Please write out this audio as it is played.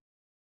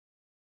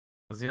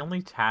Is the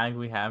only tag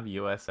we have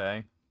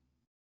USA?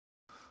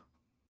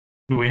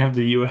 We have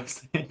the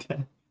USA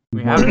tag.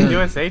 We have the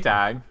USA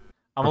tag.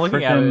 I'm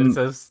looking at it. It Frickin'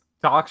 says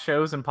talk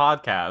shows and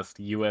podcast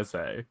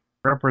USA.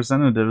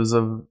 representatives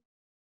of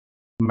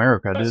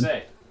America, dude.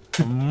 USA.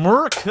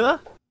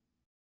 America.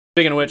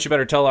 Speaking of which, you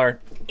better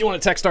you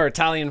want to text our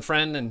Italian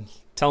friend and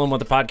tell him what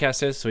the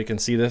podcast is so he can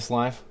see this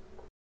live?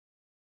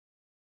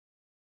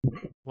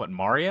 What,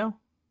 Mario?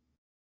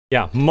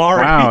 Yeah,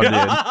 Mario.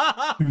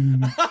 Wow,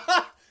 dude.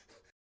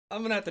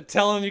 I'm going to have to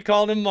tell him you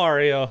called him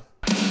Mario.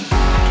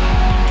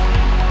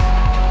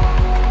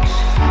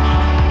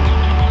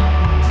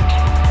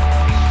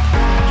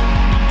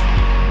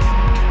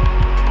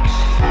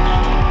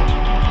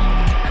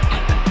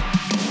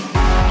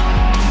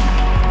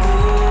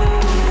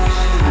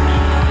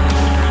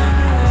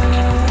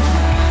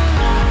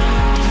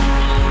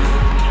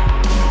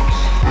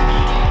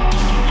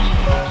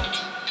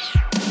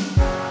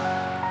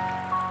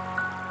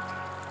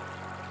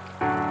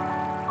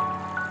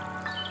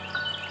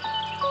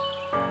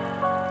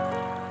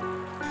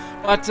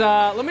 But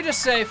let me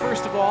just say,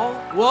 first of all,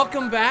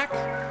 welcome back.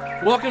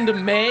 Welcome to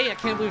May. I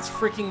can't believe it's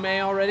freaking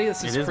May already.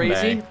 This is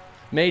crazy.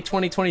 May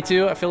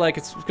 2022. I feel like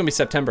it's going to be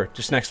September,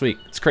 just next week.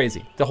 It's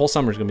crazy. The whole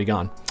summer's going to be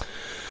gone.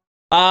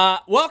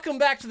 Welcome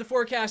back to The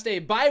Forecast, a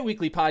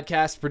bi-weekly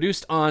podcast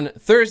produced on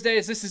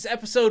Thursdays. This is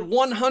episode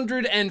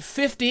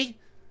 150,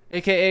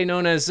 aka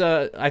known as,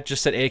 I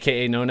just said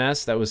aka known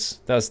as.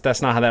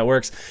 That's not how that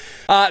works.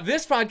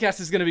 This podcast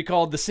is going to be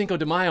called the Cinco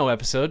de Mayo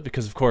episode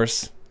because, of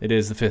course, it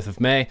is the 5th of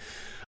May.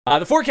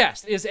 The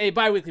Forecast is a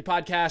bi-weekly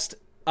podcast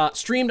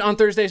streamed on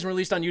Thursdays and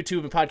released on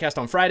YouTube and podcast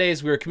on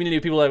Fridays. We're a community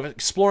of people that are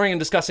exploring and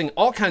discussing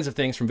all kinds of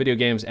things from video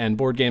games and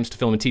board games to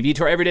film and TV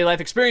to our everyday life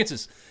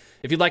experiences.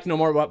 If you'd like to know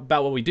more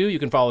about what we do, you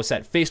can follow us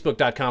at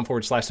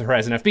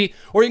facebook.com/TheHorizonFB,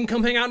 or you can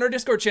come hang out in our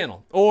Discord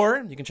channel,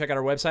 or you can check out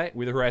our website,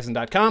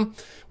 WeTheHorizon.com.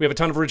 We have a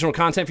ton of original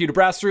content for you to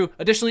browse through.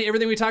 Additionally,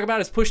 everything we talk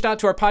about is pushed out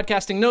to our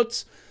podcasting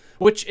notes,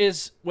 which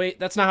is, wait,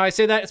 that's not how I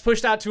say that. It's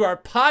pushed out to our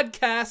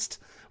podcast,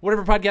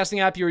 whatever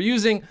podcasting app you're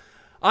using.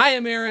 I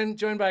am Aaron,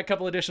 joined by a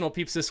couple additional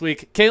peeps this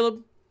week.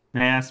 Caleb. Hey,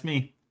 that's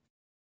me.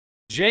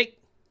 Jake.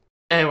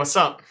 Hey, what's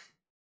up?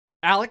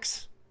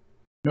 Alex.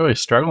 You're really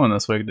struggling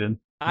this week, dude.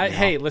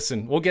 Hey,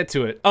 listen, we'll get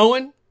to it.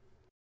 Owen.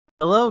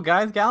 Hello,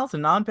 guys, gals,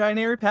 and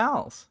non-binary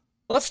pals.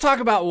 Let's talk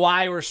about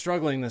why we're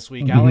struggling this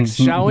week, Alex,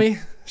 shall we?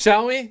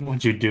 Shall we?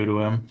 What'd you do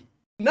to him?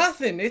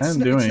 Nothing. It's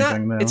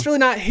really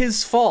not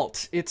his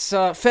fault. It's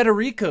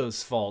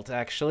Federico's fault,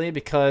 actually,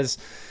 because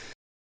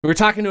we were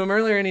talking to him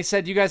earlier, and he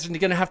said you guys are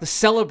going to have to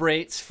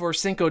celebrate for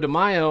Cinco de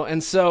Mayo.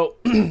 And so,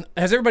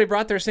 has everybody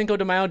brought their Cinco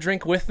de Mayo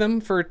drink with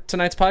them for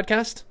tonight's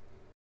podcast?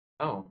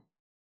 Oh.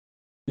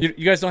 You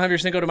guys don't have your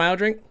Cinco de Mayo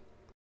drink?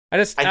 I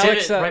Alex, did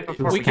it right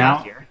before we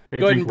got here.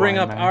 Go ahead and bring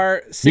up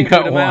our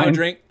Cinco de Mayo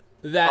drink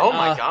that oh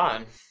my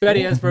God.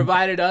 Betty has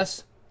provided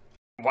us.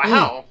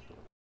 Wow.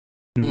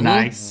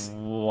 Nice.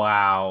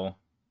 Wow.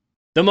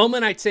 The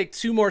moment I take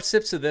 2 more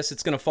sips of this,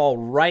 it's going to fall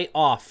right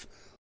off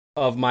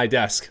of my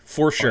desk,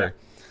 for sure.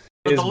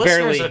 For the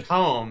listeners at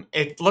home,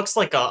 it looks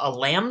like a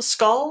lamb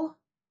skull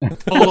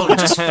full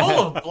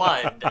of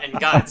blood and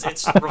guts.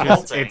 It's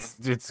revolting.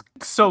 It's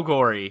so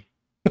gory.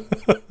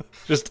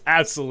 Just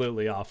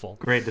absolutely awful.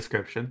 Great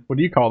description. What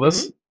do you call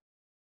this?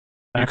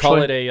 You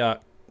call it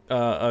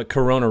a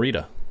Corona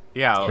Rita.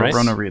 Yeah. Right?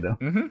 Corona Rita.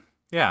 Mm-hmm.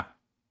 Yeah.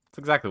 That's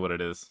exactly what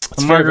it is.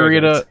 A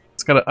margarita,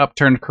 it's got an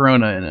upturned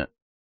Corona in it.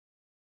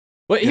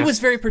 Well, he was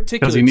very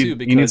particular, you too.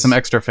 Because you need some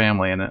extra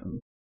family in it.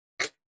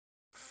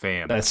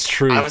 Fam. That's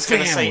true. I was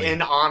going to say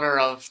in honor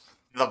of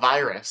the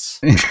virus.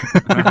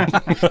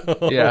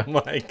 Yeah. Oh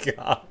my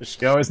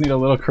gosh. You always need a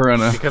little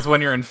Corona. Because when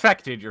you're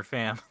infected, you're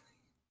fam.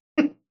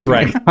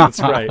 Right. That's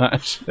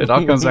right. It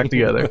all comes back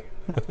together.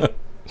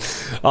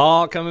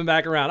 All coming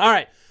back around. All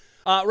right.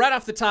 Right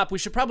off the top, we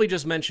should probably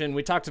just mention,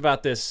 we talked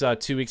about this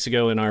 2 weeks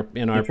ago in our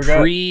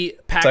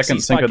pre-PAX Second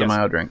East Cinco de podcast.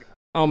 Mayo drink.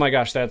 Oh my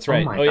gosh, that's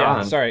right. my Yeah,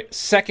 God. sorry.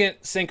 Second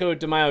Cinco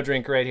de Mayo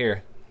drink right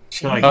here.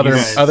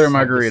 Other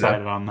margarita.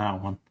 Decided on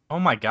that one. Oh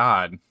my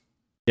God.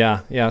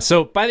 Yeah.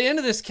 So by the end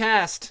of this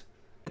cast,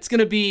 it's going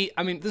to be,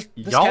 I mean, this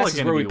Y'all cast are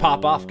is where we gonna be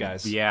pop off,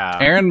 guys. Yeah.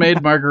 Aaron made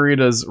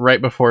margaritas right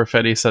before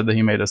Fetty said that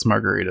he made us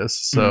margaritas.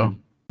 So,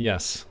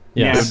 Yes.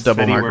 Yes.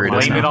 Double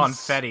margaritas Blame it now. on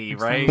Fetty,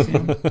 right?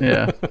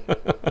 yeah.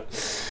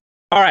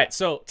 All right,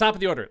 so top of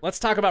the order. Let's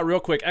talk about real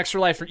quick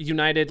Extra Life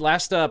United.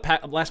 Last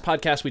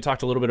podcast we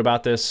talked a little bit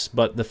about this,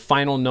 but the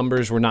final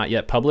numbers were not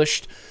yet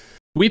published.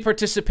 We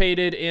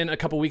participated in a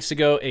couple weeks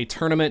ago a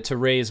tournament to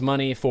raise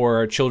money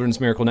for Children's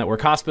Miracle Network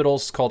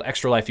hospitals called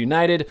Extra Life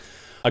United.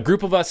 A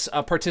group of us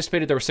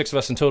participated. There were 6 of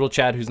us in total.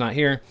 Chad, who's not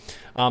here,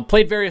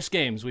 played various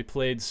games. We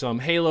played some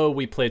Halo.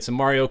 We played some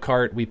Mario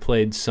Kart. We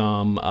played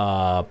some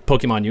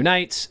Pokemon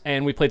Unite,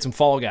 and we played some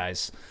Fall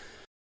Guys.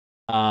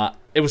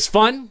 It was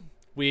fun.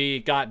 We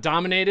got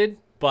dominated,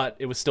 but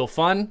it was still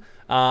fun.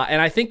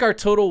 And I think our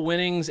total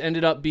winnings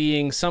ended up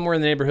being somewhere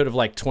in the neighborhood of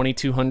like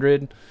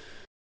 $2,200.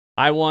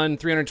 I won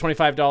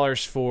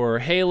 $325 for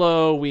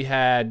Halo. We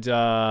had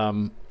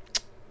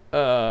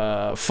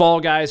Fall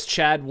Guys.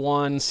 Chad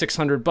won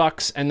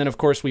 $600, and then of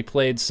course we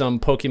played some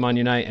Pokemon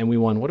Unite, and we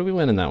won. What did we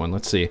win in that one?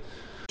 Let's see.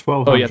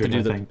 1,200. Oh, you have to do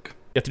I the think. you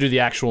have to do the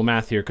actual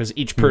math here because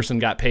each person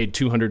got paid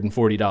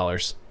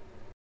 $240.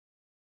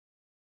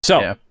 So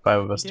Yeah, 5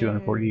 of us,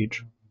 240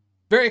 each.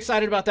 very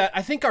excited about that.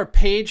 I think our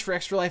page for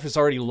Extra Life is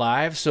already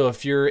live, so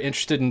if you're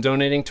interested in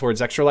donating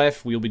towards Extra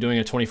Life, we'll be doing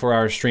a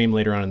 24-hour stream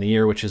later on in the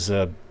year, which is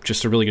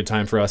just a really good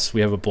time for us.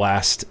 We have a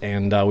blast,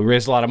 and we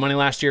raised a lot of money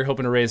last year,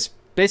 hoping to raise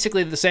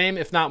basically the same,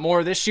 if not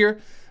more, this year.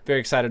 Very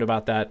excited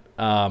about that.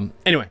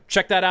 Anyway,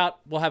 check that out.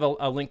 We'll have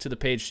a link to the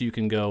page so you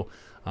can go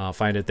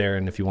find it there,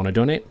 and if you want to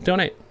donate.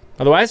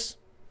 Otherwise,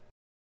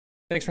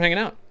 thanks for hanging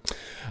out.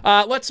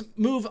 Let's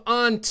move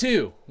on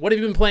to what have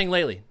you been playing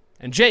lately?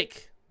 And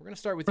Jake, we're going to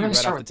start with you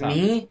right off the top.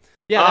 Me?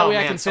 Yeah, that Oh, way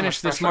I man, can so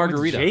finish much this pressure.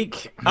 margarita.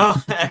 Jake. Oh,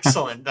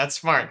 excellent. That's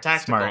smart.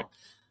 Tactical.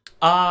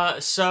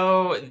 Smart.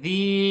 So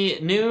the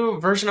new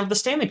version of the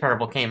Stanley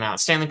Parable came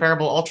out, Stanley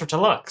Parable Ultra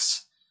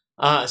Deluxe.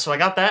 So I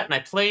got that, and I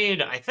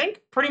played, I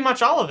think, pretty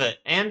much all of it.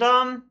 And,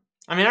 I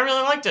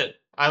really liked it.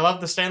 I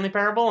love the Stanley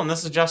Parable, and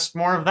this is just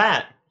more of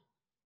that.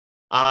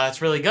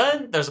 It's really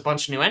good. There's a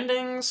bunch of new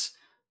endings,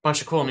 a bunch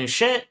of cool new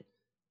shit.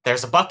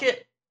 There's a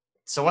bucket.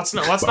 So what's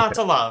not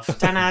to love?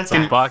 10 out of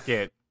 10.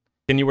 Bucket.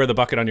 Can you wear the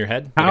bucket on your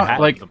head? How- Like a hat?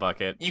 like- The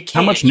bucket. You can't,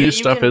 How much new you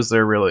stuff can- is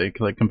there really,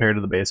 like compared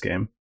to the base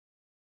game?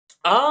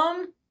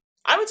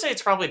 I would say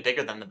it's probably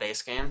bigger than the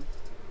base game.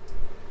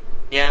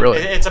 Yeah, Really?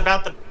 it's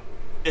about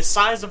the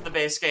size of the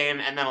base game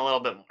and then a little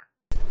bit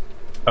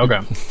more. Okay,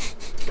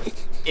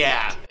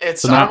 Yeah,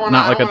 it's so I not don't wanna,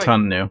 not I like don't a wanna-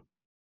 ton new.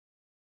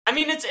 I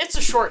mean, it's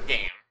a short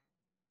game.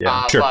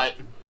 Yeah, sure. But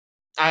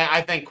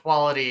I think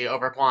quality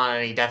over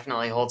quantity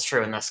definitely holds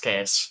true in this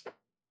case.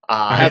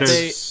 Have they-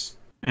 There's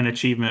an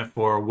achievement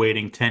for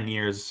waiting 10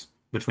 years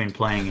between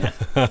playing it.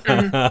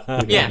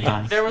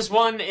 Yeah, there was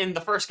one in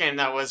the first game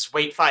that was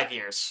wait 5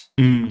 years.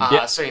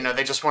 Mm. So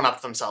they just one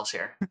up themselves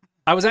here.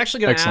 I was actually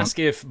going to Excellent. ask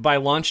if by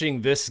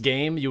launching this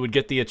game, you would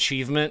get the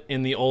achievement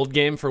in the old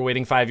game for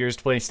waiting 5 years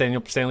to play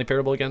Stanley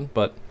Parable again,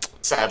 but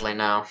Sadly,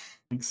 no. I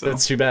think so.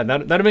 that's too bad.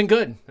 That'd have been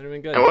good. It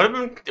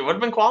would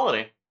have been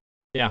quality.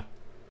 Yeah.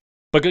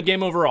 But good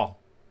game overall.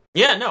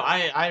 Yeah, no,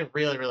 I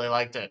really, really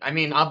liked it. I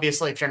mean,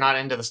 obviously, if you're not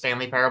into the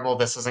Stanley Parable,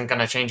 this isn't going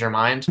to change your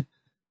mind.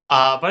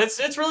 But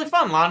it's really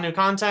fun. A lot of new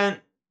content.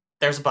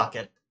 There's a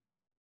bucket.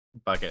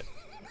 Bucket.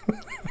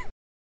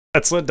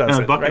 That's what does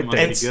The it bucket right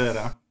must there. be good,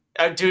 huh?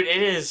 Dude,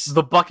 it is.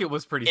 The bucket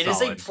was pretty It is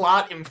solid. a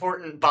plot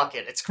important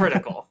bucket. It's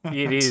critical.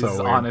 It is So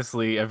weird.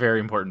 honestly a very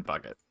important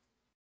bucket.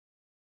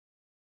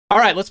 All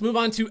right, let's move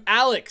on to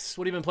Alex.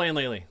 What have you been playing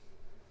lately?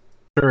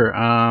 sure.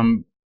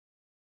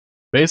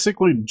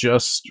 Basically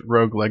just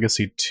Rogue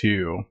Legacy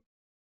 2.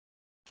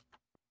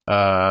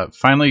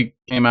 Finally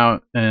came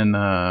out in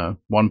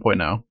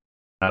 1.0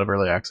 out of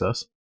early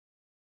access.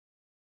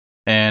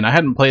 And I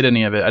hadn't played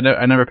any of it.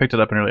 I never picked it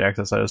up in early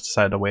access. I just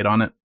decided to wait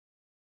on it.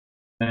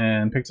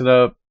 And picked it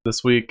up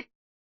this week.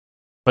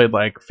 Played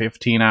like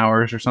 15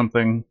 hours or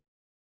something.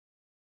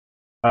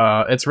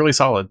 It's really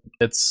solid.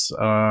 It's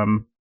a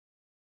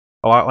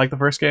lot like the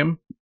first game.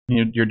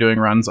 You're doing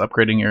runs,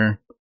 upgrading your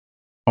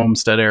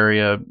homestead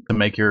area to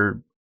make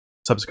your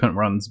subsequent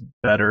runs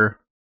better.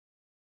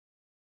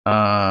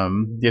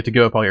 You have to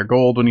give up all your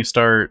gold when you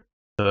start.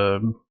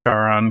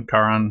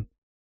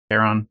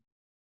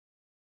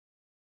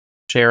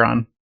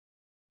 Charon.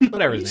 Whatever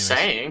What are you his name is.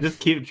 saying? Just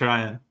keep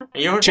trying.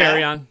 You okay?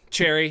 Cherry on.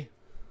 Cherry.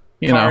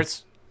 You know,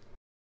 Cards.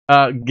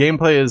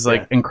 gameplay is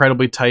like Yeah.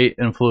 incredibly tight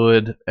and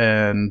fluid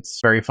and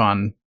very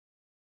fun.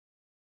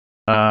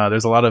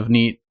 There's a lot of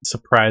neat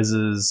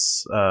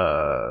surprises,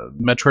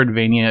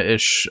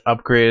 Metroidvania-ish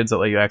upgrades that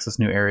let you access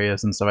new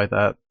areas and stuff like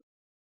that.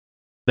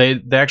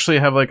 They actually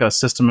have like a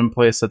system in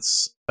place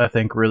that's, I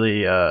think,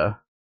 really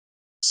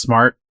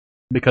smart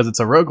because it's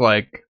a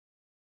roguelike.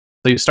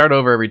 So you start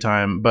over every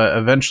time, but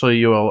eventually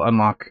you will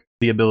unlock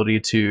the ability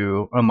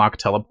to unlock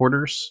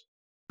teleporters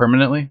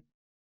permanently.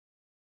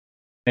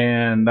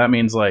 And that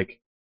means like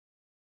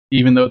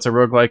even though it's a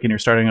roguelike and you're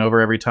starting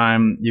over every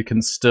time, you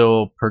can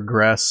still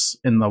progress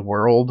in the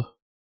world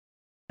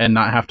and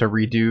not have to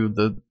redo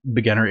the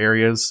beginner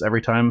areas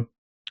every time.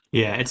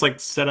 Yeah, it's like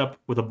set up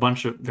with a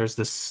bunch of. There's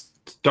this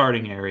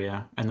starting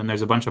area, and then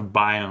there's a bunch of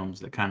biomes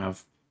that kind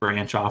of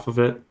branch off of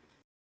it.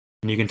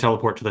 And you can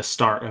teleport to the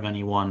start of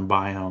any one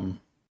biome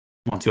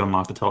once you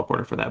unlock the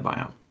teleporter for that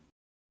biome.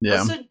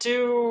 Yeah.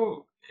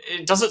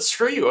 Does it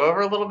screw you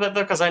over a little bit,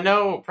 though? Because I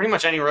know pretty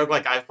much any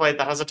roguelike I've played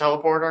that has a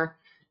teleporter,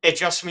 it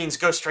just means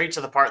go straight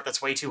to the part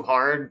that's way too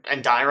hard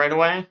and die right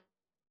away.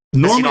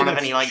 Normally don't have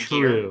that's any, like,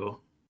 gear. true.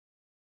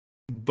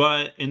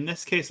 But in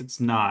this case, it's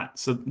not.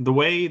 So the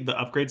way the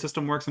upgrade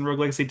system works in Rogue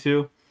Legacy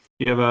 2,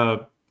 you have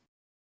a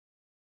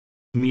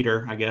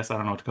meter, I guess, I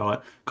don't know what to call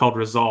it, called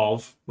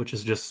Resolve, which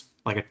is just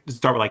like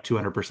start with like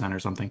 200% or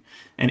something.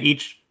 And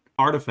each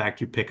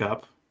artifact you pick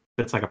up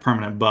that's like a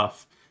permanent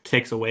buff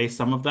takes away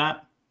some of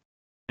that.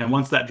 And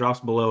once that drops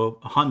below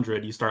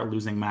 100, you start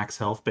losing max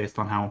health based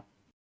on how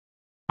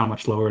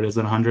much lower it is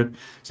than 100.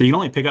 So you can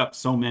only pick up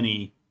so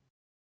many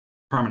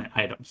permanent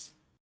items.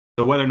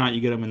 So whether or not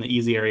you get them in the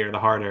easy area or the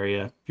hard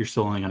area, you're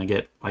still only going to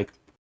get like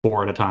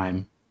 4 at a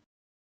time.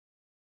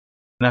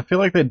 And I feel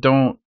like they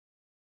don't,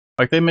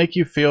 like, they make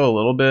you feel a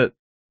little bit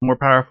more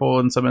powerful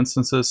in some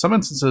instances. Some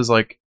instances,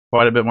 like,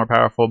 quite a bit more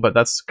powerful, but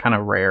that's kind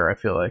of rare, I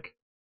feel like.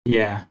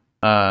 Yeah.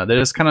 They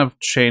just kind of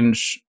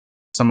change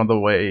some of the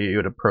way you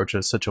would approach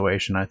a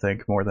situation, I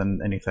think, more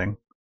than anything.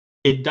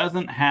 It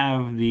doesn't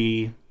have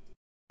the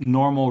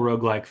normal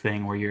roguelike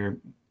thing where you're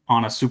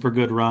on a super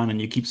good run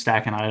and you keep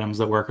stacking items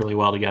that work really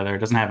well together. It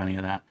doesn't have any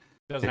of that.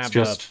 Doesn't It's have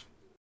just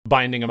the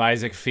Binding of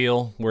Isaac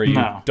feel where you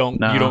No.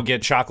 don't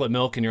get chocolate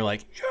milk and you're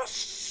like,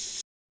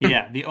 yes.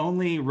 yeah, the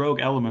only rogue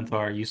elements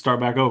are you start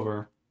back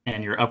over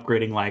and you're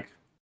upgrading like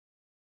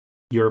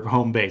your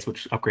home base,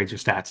 which upgrades your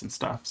stats and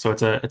stuff. So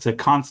it's a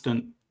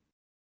constant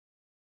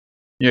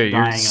Yeah, dying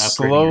and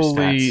upgrading your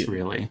stats,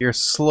 really. You're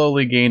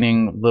slowly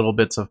gaining little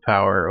bits of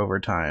power over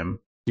time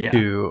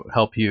to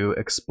help you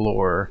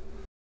explore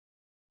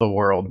the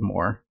world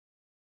more.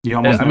 You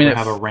almost never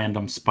have a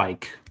random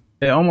spike.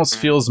 It almost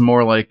feels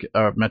more like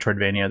a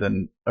Metroidvania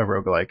than a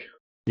roguelike.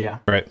 Yeah.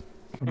 Right.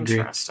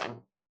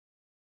 Interesting.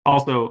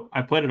 Also,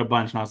 I played it a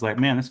bunch and I was like,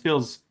 man, this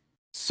feels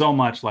so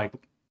much like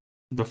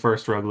the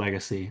first Rogue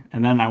Legacy.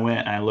 And then I went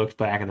and I looked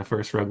back at the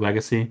first Rogue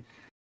Legacy.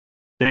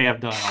 They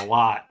have done a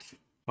lot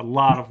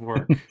of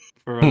work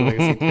for Rogue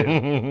Legacy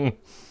 2.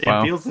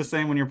 It feels the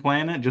same when you're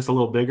playing it, just a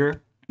little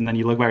bigger. And then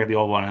you look back at the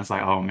old one and it's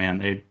like, oh man,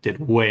 they did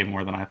way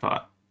more than I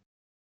thought.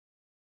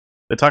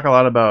 They talk a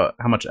lot about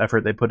how much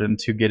effort they put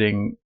into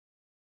getting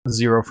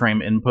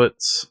 0-frame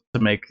inputs to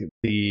make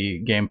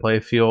the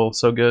gameplay feel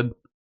so good.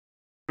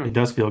 It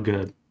does feel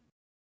good.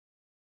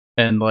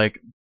 And like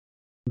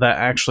that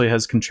actually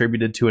has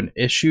contributed to an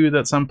issue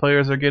that some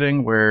players are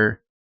getting, where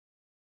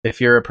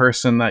if you're a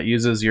person that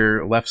uses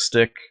your left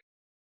stick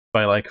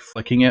by like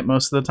flicking it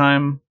most of the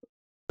time,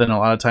 then a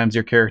lot of times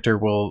your character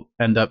will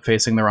end up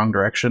facing the wrong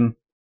direction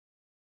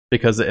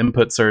because the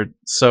inputs are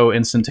so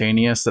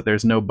instantaneous that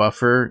there's no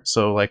buffer.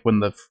 So like when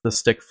the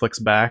stick flicks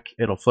back,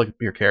 it'll flick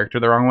your character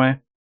the wrong way.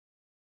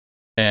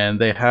 And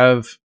they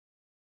have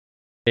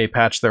a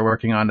patch they're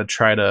working on to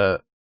try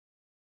to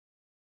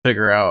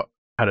figure out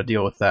how to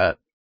deal with that.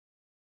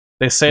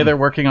 They say they're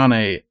working on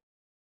a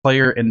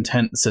player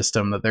intent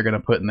system that they're going to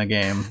put in the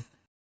game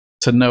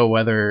to know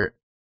whether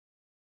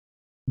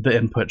the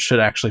input should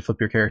actually flip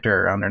your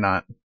character around or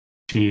not.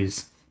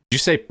 Jeez. Did you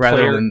say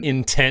player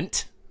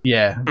intent?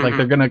 Yeah, like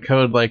they're going to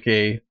code like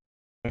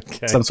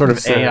some sort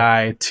of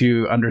AI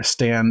to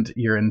understand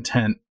your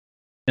intent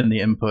in the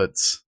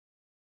inputs.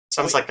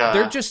 Sounds like a...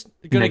 They're just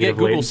going to get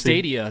Google latency.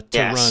 Stadia to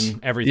run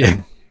everything.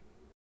 Yeah.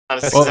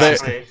 That's Well,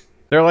 exactly...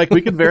 They're like,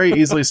 we could very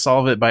easily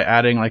solve it by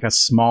adding like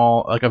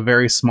a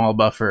very small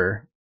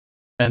buffer,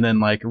 and then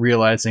like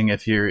realizing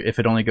if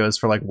it only goes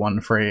for like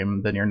 1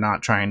 frame, then you're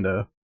not trying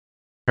to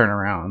turn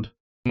around.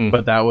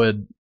 But that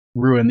would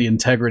ruin the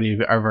integrity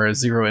of our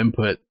 0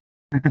 input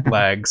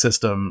lag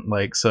system.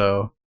 Like,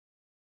 so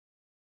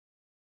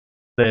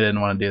they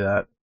didn't want to do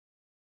that,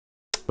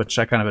 which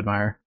I kind of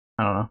admire.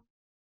 I don't know.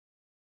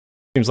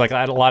 Seems like I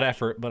had a lot of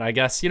effort, but I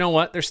guess, you know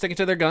what? They're sticking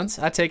to their guns.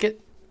 I take it.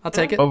 I'll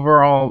take it.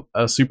 Overall,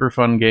 a super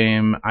fun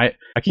game. I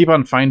keep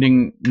on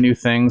finding new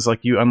things. Like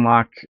you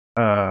unlock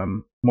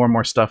more and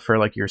more stuff for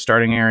like your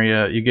starting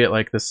area. You get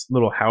like this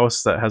little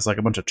house that has like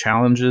a bunch of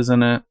challenges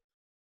in it.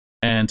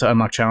 And to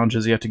unlock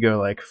challenges, you have to go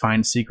like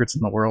find secrets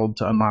in the world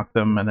to unlock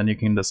them, and then you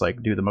can just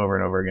like do them over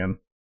and over again.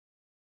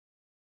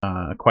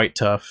 Quite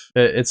tough.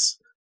 It's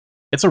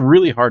a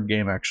really hard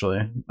game,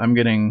 actually. I'm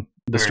getting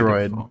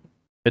destroyed.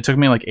 It took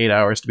me like 8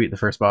 hours to beat the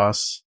first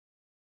boss.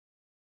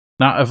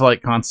 Not of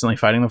like constantly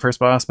fighting the first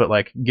boss, but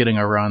like getting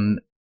a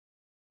run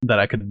that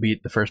I could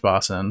beat the first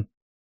boss in.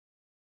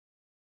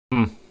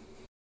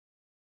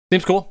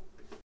 Seems cool.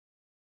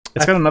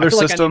 It's got another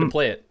system. Like I need to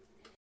play it.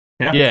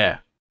 Yeah,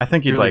 I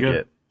think you'd Really like good.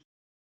 it.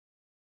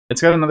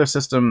 It's got another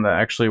system that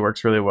actually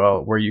works really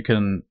well, where you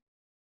can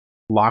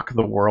lock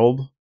the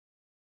world.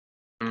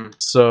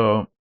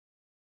 So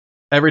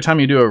every time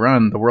you do a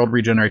run, the world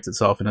regenerates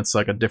itself, and it's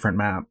like a different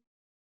map.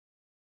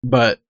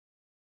 But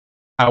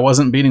I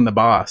wasn't beating the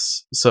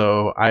boss,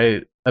 so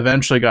I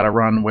eventually got a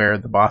run where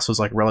the boss was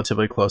like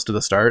relatively close to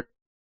the start.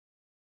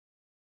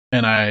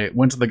 And I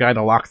went to the guy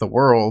to lock the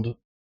world,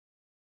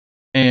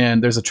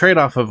 and there's a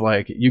trade-off of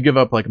like you give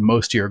up like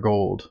most of your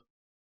gold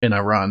in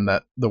a run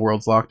that the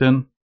world's locked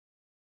in,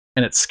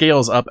 and it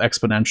scales up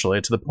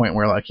exponentially to the point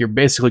where like you're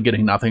basically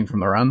getting nothing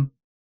from the run.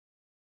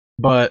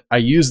 But I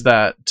used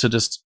that to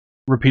just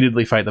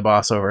repeatedly fight the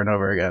boss over and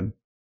over again,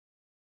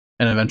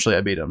 and eventually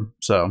I beat him.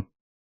 So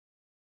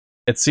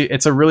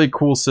it's a really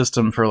cool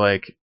system for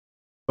like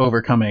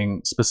overcoming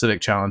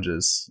specific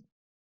challenges.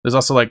 There's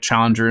also like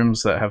challenge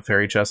rooms that have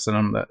fairy chests in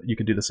them that you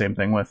could do the same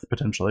thing with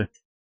potentially.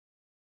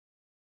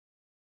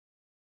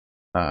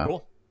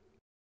 Cool.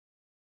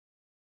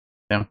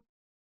 Yeah.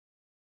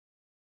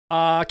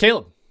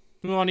 Caleb,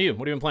 move on to you. What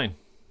have you been playing?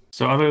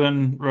 So other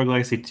than Rogue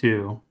Legacy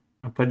 2,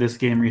 I played this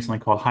game recently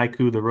called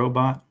Haiku the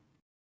Robot.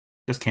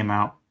 Just came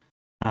out.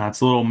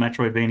 It's a little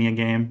Metroidvania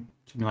game.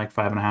 It took me like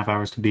 5.5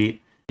 hours to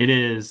beat. It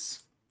is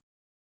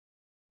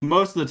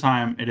most of the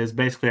time, it is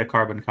basically a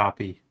carbon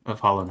copy of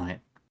Hollow Knight,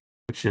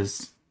 which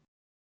is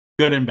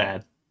good and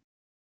bad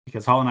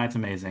because Hollow Knight's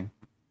amazing,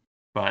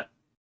 but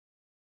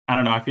I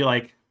don't know. I feel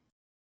like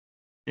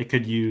it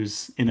could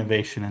use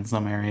innovation in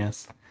some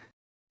areas,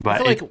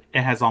 but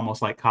it has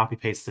almost like copy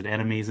pasted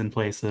enemies in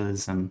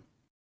places, and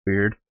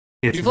weird.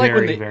 It's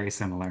very very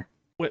similar.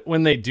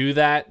 When they do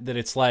that,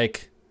 it's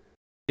like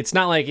it's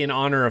not like in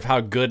honor of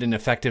how good and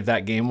effective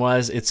that game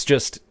was. It's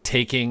just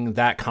taking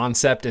that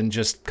concept and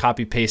just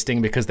copy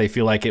pasting because they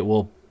feel like it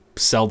will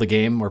sell the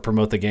game or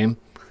promote the game.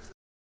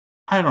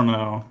 I don't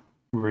know,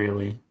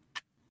 really.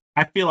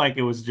 I feel like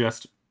it was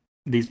just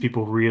these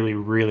people really,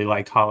 really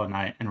liked Hollow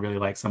Knight and really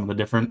liked some of the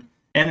different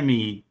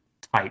enemy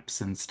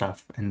types and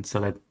stuff, and so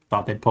they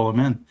thought they'd pull them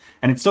in.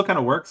 And it still kind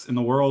of works in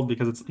the world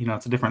because it's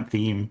it's a different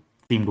themed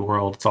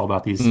world. It's all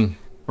about these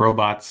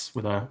robots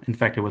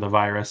infected with a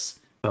virus.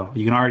 So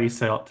you can already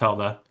tell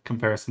the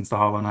comparisons to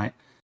Hollow Knight.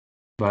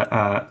 But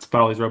it's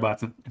about all these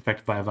robots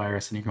infected by a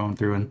virus, and you're going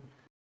through and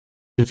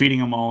defeating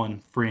them all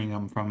and freeing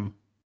them from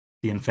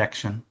the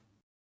infection.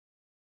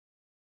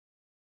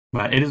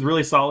 But it is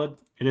really solid.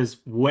 It is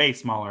way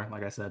smaller,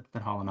 like I said,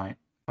 than Hollow Knight,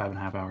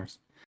 5.5 hours.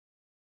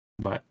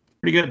 But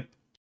pretty good.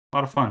 A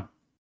lot of fun.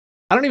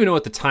 I don't even know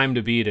what the time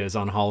to beat is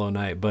on Hollow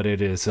Knight, but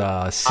it is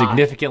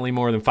significantly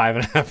more than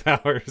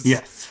 5.5 hours.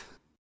 Yes.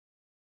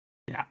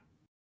 Yeah.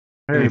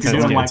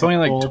 It's only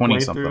like 20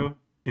 something.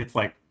 It's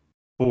like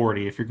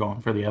 40 if you're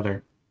going for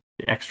the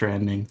extra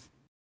endings.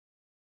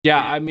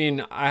 Yeah, I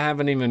mean, I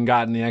haven't even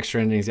gotten the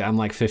extra endings yet. I'm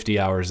like 50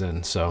 hours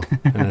in, so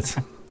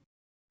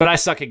but I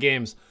suck at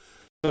games,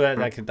 so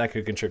that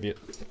could contribute.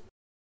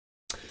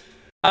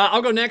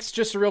 I'll go next.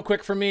 Just real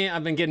quick for me.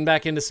 I've been getting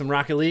back into some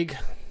Rocket League.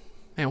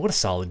 Man, what a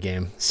solid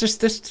game! It's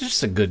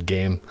just a good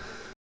game.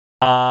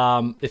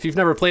 If you've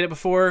never played it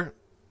before,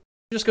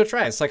 just go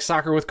try it. It's like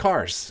soccer with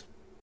cars.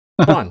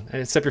 Fun,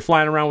 except you're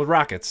flying around with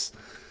rockets.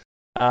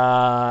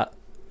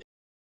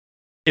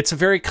 It's a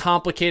very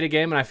complicated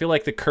game, and I feel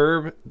like the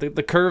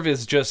curve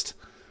is just.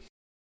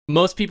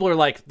 Most people are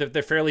like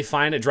they're fairly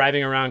fine at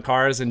driving around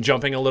cars and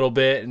jumping a little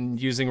bit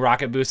and using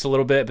rocket boosts a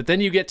little bit, but then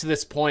you get to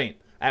this point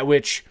at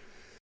which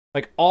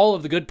like all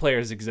of the good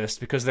players exist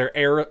because they're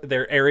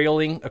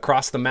aerialing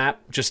across the map,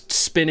 just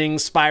spinning,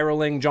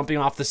 spiraling, jumping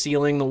off the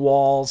ceiling, the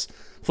walls,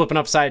 flipping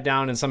upside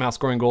down, and somehow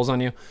scoring goals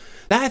on you.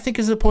 That I think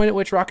is the point at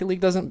which Rocket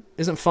League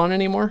isn't fun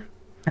anymore.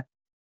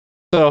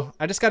 So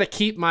I just got to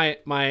keep my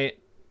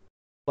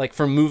like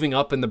from moving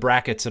up in the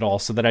brackets at all,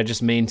 so that I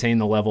just maintain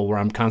the level where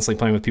I'm constantly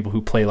playing with people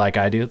who play like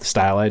I do, the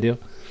style I do.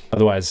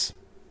 Otherwise,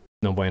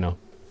 no bueno.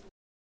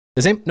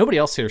 Nobody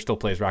else here still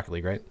plays Rocket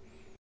League, right?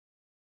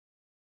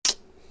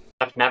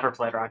 I've never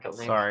played Rocket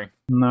League. Sorry.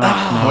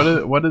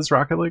 No. What is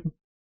Rocket League?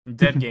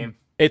 Dead game.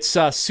 It's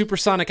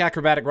supersonic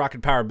acrobatic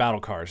rocket powered battle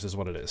cars is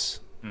what it is.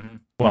 Mm-hmm.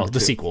 Well, the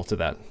sequel to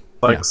that.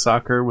 Like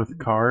soccer with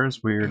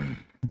cars? Weird.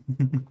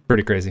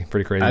 Pretty crazy.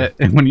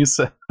 And when you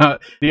said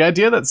the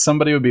idea that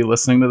somebody would be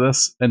listening to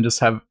this and just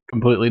have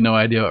completely no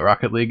idea what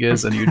Rocket League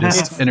is, and you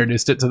just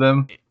introduced it to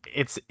them.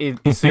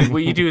 So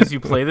what you do is you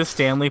play the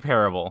Stanley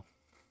Parable,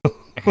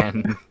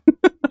 and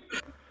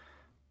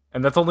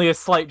that's only a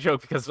slight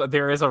joke because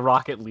there is a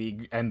Rocket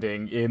League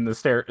ending in the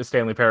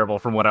Stanley Parable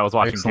from what I was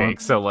watching. Excellent.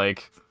 Jake. So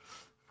like,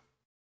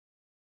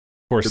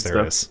 of course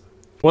there is.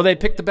 Well, they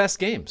picked the best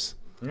games.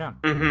 Yeah.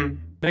 Mm-hmm.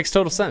 Makes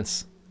total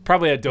sense.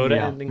 Probably a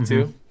Dota ending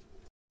too.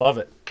 Love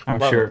it. I'm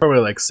sure. Probably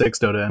like 6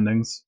 Dota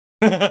endings.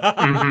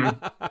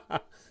 Mm-hmm.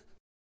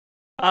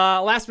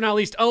 Last but not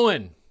least,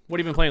 Owen, what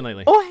have you been playing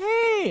lately? Oh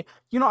hey,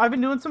 I've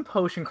been doing some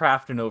potion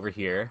crafting over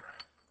here,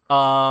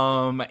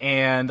 and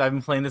I've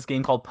been playing this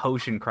game called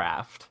Potion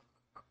Craft,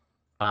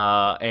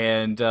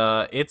 and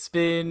it's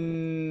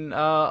been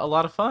a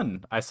lot of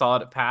fun. I saw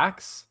it at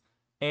PAX,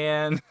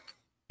 and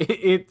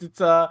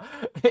it's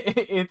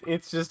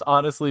just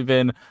honestly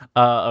been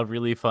a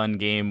really fun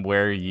game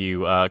where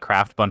you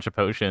craft a bunch of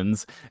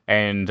potions,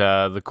 and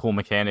the cool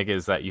mechanic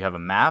is that you have a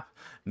map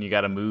and you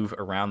got to move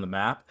around the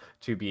map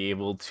to be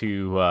able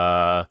to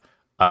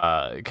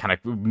kind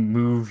of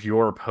move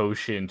your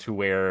potion to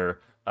where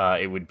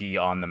it would be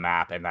on the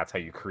map, and that's how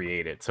you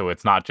create it. So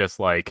it's not just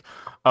like,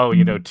 2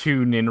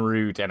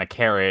 Ninroot and a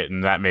carrot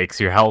and that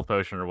makes your health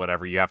potion or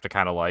whatever. You have to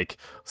kind of like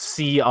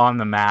see on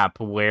the map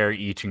where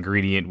each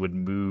ingredient would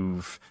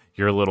move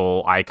your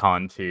little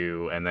icon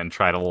to, and then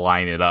try to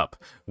line it up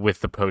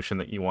with the potion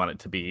that you want it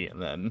to be,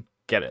 and then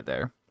get it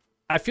there.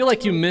 I feel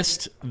like you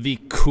missed the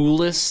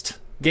coolest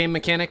game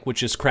mechanic,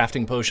 which is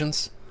crafting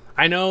potions.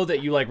 I know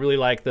that you really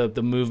like the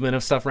movement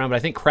of stuff around, but I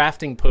think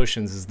crafting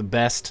potions is the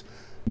best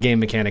game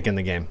mechanic in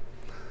the game,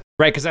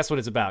 right? Because that's what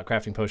it's about,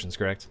 crafting potions,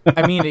 correct?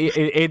 I mean,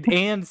 it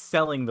and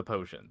selling the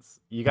potions.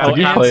 You got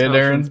to play it,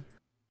 Aaron?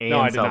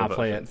 No, I did not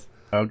play it.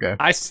 Okay.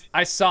 I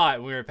saw it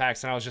when we were at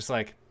PAX, and I was just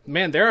like,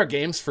 man, there are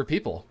games for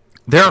people.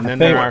 There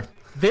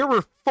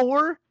were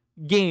 4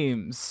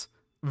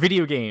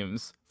 video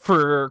games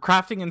for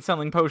crafting and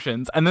selling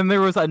potions, and then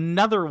there was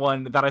another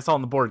one that I saw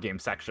in the board game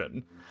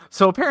section.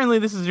 So apparently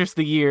this is just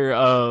the year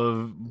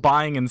of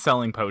buying and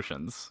selling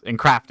potions and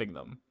crafting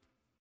them.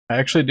 I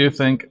actually do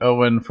think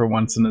Owen, for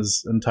once in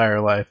his entire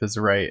life, is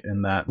right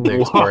in that the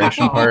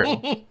exploration part.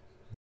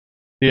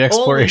 The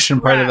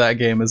exploration part of that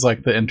game is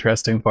like the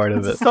interesting part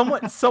of it.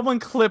 Someone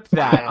clip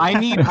that. I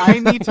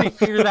need to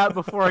hear that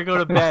before I go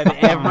to bed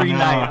every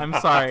night. I'm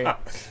sorry.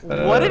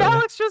 What did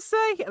Alex just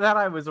say? That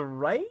I was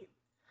right?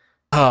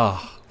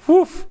 Oh,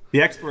 woof.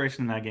 The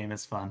exploration in that game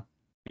is fun.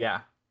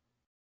 Yeah.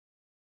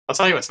 I'll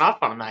tell you what's not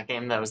fun in that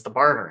game, though, is the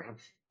bartering.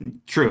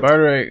 True.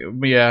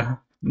 Bartering, yeah,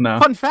 no.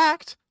 Fun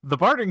fact, the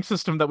bartering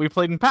system that we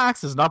played in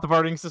PAX is not the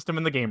bartering system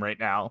in the game right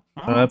now.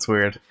 Oh, that's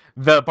weird.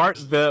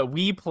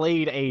 We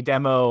played a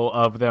demo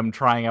of them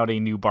trying out a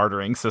new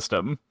bartering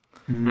system.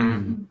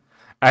 Mm.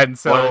 And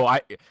so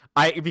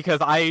I because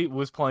I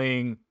was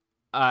playing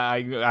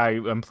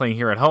I'm playing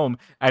here at home,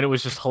 and it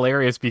was just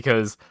hilarious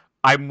because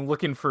I'm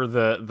looking for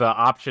the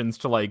options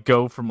to like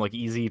go from like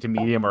easy to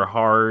medium or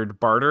hard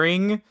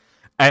bartering,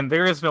 and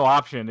there is no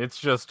option. It's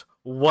just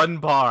one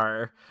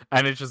bar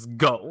and it's just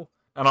go.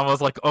 And I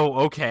was like,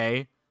 oh,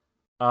 okay.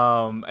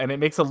 And it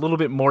makes a little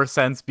bit more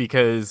sense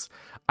because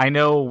I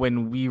know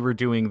when we were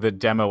doing the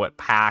demo at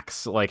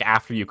PAX, like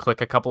after you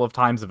click a couple of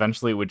times,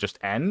 eventually it would just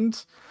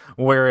end.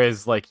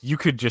 Whereas like you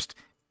could just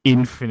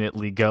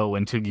infinitely go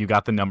until you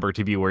got the number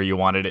to be where you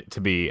wanted it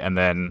to be, and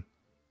then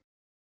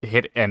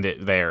hit end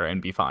it there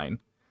and be fine.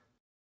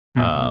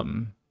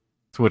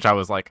 To which I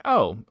was like,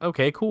 oh,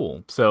 okay,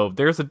 cool. So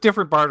there's a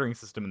different bartering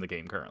system in the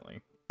game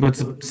currently. But it's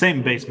the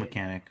same base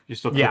mechanic. You're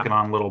still clicking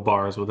on little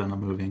bars within the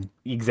moving.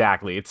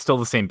 Exactly. It's still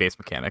the same base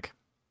mechanic.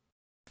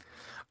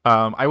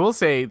 I will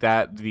say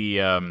that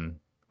the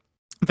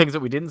things that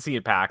we didn't see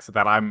at PAX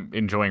that I'm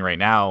enjoying right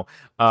now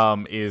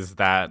is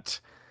that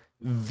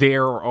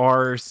there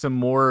are some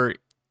more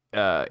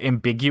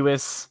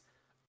ambiguous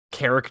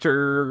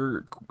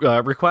character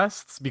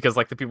requests, because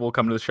like the people will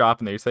come to the shop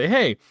and they say,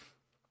 hey,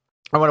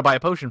 I want to buy a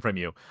potion from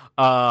you.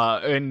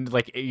 And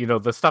like, you know,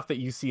 the stuff that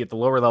you see at the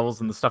lower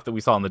levels and the stuff that we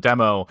saw in the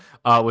demo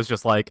was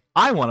just like,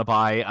 I want to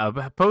buy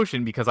a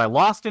potion because I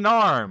lost an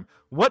arm.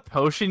 What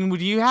potion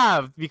would you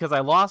have? Because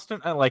I lost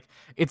an, like,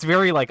 it's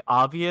very like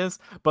obvious,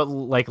 but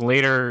like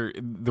later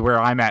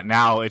where I'm at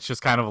now, it's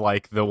just kind of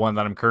like the one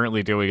that I'm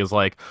currently doing is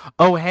like,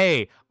 oh,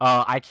 hey,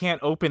 I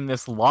can't open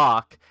this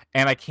lock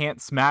and I can't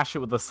smash it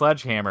with a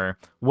sledgehammer.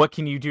 What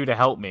can you do to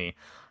help me?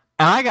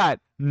 And I got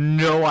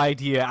no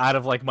idea out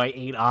of like my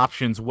 8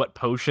 options what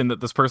potion that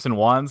this person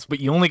wants, but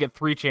you only get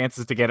 3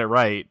 chances to get it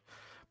right,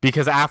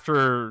 because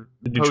after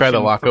did you try the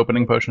lock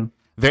opening potion?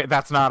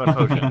 That's not a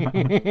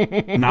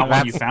potion. Not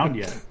one you found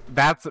yet.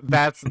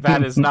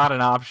 That is not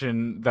an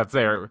option that's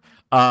there.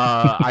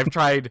 I've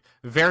tried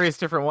various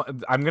different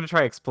ones. I'm gonna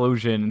try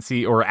explosion and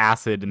see, or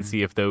acid, and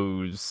see if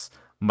those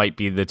might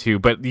be the 2.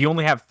 But you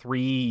only have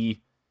 3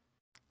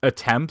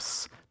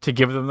 attempts to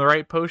give them the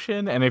right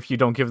potion, and if you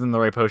don't give them the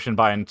right potion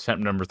by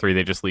attempt number 3,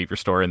 they just leave your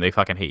store and they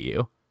fucking hate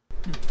you.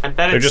 I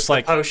bet it's just the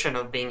like potion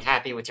of being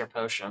happy with your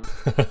potion.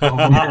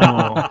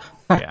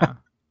 Yeah.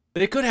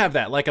 They could have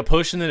that, like a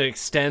potion that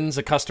extends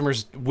a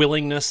customer's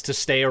willingness to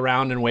stay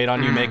around and wait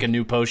on you make a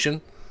new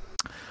potion.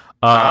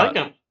 I like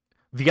them.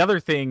 The other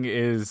thing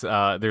is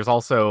there's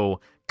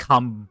also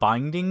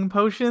combining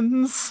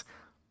potions,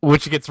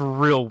 which gets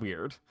real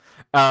weird.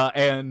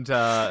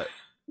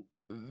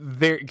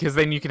 There, because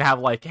then you can have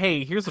like,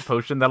 hey, here's a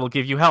potion that'll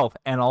give you health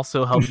and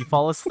also help you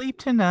fall asleep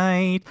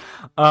tonight.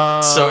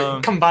 So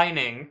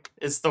combining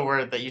is the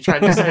word that you tried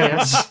to say.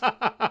 Yes.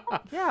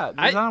 Yeah,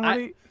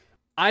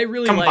 I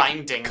really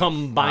like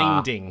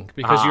combining,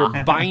 because you're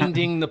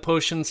binding the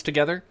potions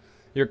together.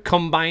 You're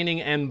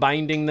combining and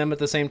binding them at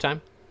the same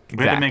time.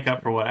 We had to make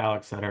up for what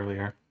Alex said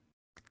earlier.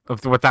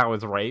 Of what that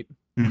was right.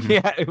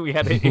 Yeah, we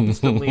had to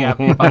instantly have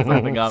to fuck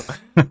something up.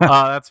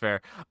 That's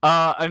fair.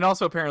 And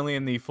also apparently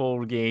in the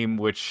full game,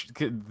 which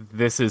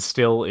this is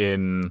still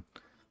in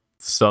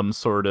some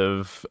sort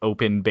of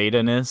open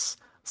beta-ness,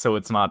 so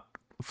it's not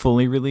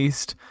fully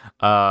released.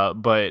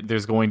 But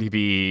there's going to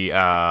be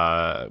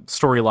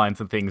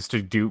storylines and things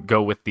to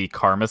go with the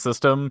karma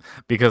system,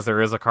 because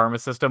there is a karma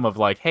system of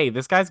like, hey,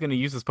 this guy's going to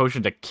use this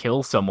potion to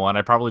kill someone.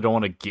 I probably don't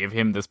want to give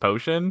him this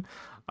potion.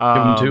 Give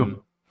him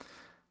 2.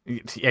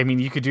 I mean,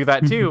 you could do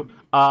that too.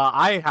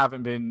 I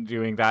haven't been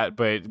doing that,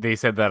 but they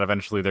said that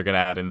eventually they're going to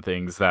add in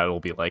things that will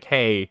be like,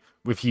 hey,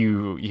 if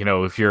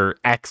if you're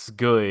X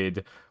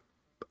good,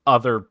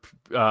 other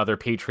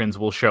patrons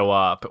will show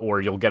up,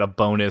 or you'll get a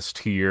bonus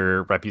to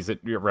your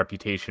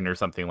reputation or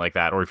something like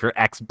that. Or if you're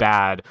X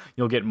bad,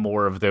 you'll get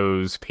more of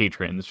those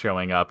patrons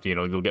showing up.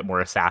 You'll get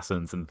more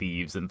assassins and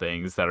thieves and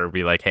things that are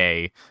be like,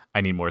 hey,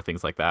 I need more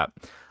things like that.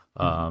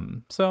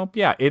 So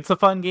yeah, it's a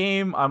fun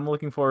game. I'm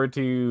looking forward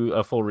to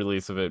a full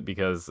release of it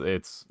because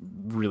it's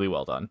really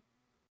well done.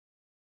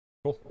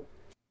 Cool.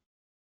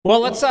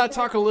 Well, let's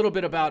talk a little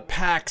bit about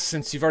PAX,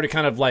 since you've already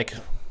kind of like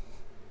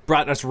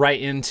brought us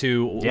right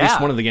into at least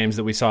one of the games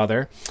that we saw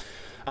there.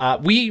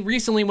 We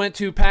recently went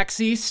to PAX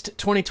East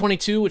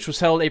 2022, which was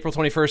held April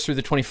 21st through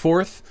the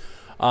 24th.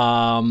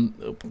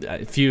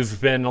 If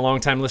you've been a long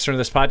time listener to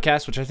this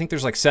podcast, which I think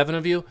there's like 7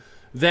 of you,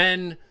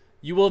 then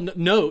you will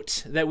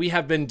note that we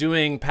have been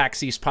doing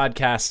PAX East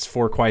podcasts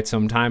for quite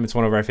some time. It's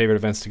one of our favorite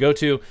events to go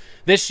to.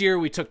 This year,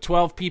 we took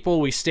 12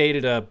 people. We stayed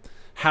at a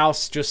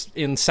house just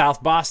in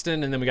South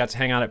Boston, and then we got to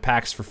hang out at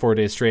PAX for 4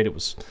 days straight. It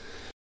was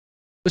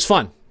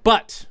fun,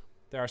 but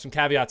there are some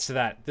caveats to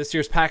that. This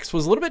year's PAX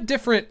was a little bit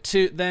different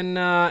than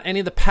any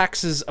of the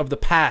PAXs of the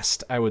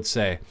past, I would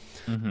say.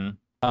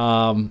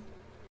 Mm-hmm.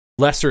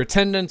 Lesser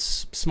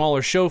attendance,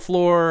 smaller show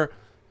floor,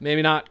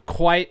 maybe not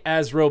quite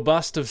as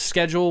robust of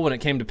schedule when it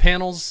came to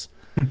panels.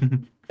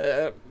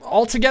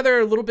 Altogether,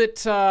 a little bit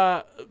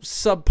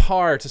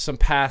subpar to some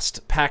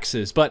past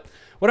PAXs. But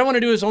what I want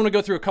to do is I want to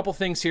go through a couple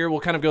things here. We'll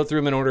kind of go through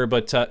them in order.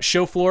 But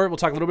show floor, we'll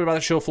talk a little bit about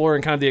the show floor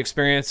and kind of the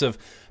experience of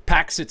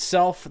PAX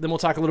itself. Then we'll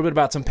talk a little bit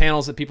about some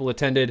panels that people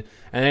attended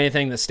and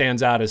anything that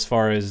stands out as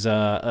far as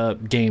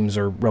games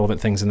or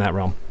relevant things in that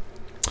realm.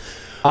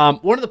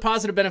 One of the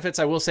positive benefits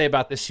I will say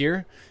about this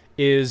year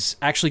is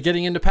actually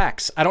getting into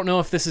PAX. I don't know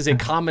if this is a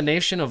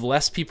combination of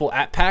less people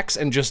at PAX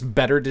and just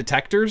better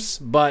detectors,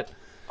 but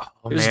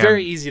it was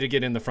very easy to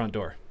get in the front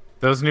door.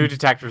 Those new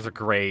detectors are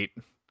great.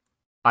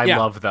 I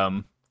love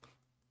them.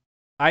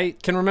 I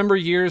can remember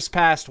years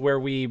past where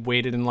we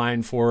waited in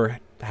line for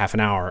half an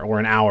hour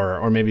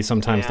or maybe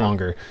sometimes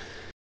longer.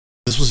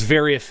 This was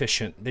very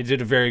efficient. They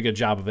did a very good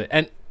job of it.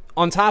 And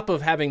on top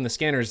of having the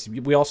scanners,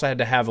 we also had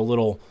to have a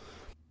little,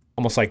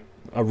 almost like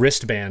a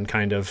wristband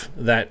kind of,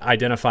 that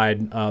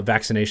identified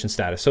vaccination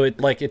status. So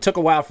it took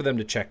a while for them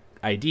to check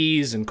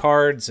IDs and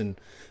cards and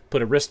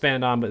put a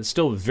wristband on, but it's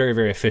still very,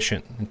 very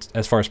efficient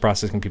as far as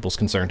processing people's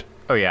concerned.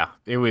 Oh yeah,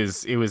 it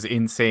was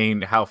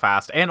insane how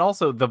fast, and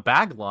also the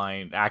bag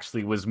line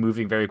actually was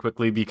moving very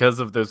quickly because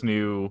of those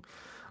new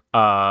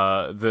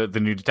the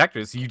new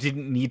detectors. You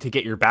didn't need to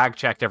get your bag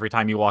checked every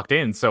time you walked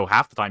in, so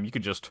half the time you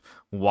could just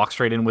walk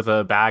straight in with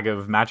a bag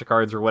of magic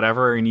cards or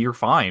whatever, and you're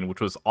fine,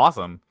 which was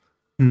awesome.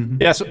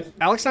 Mm-hmm. Yeah, so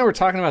Alex and I were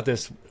talking about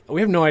this. We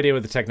have no idea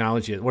what the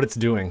technology is, what it's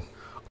doing.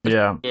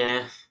 Yeah.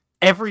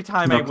 Every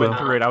time I went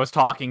through it, I was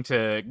talking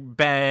to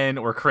Ben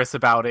or Chris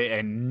about it,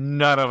 and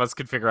none of us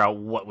could figure out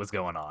what was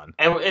going on.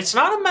 And it's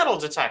not a metal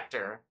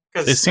detector,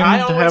 They because seem I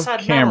to always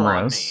have had metal on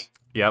cameras.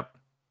 me. Yep.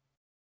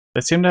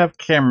 They seem to have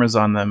cameras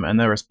on them, and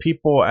there was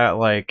people at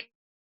like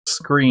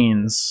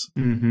screens,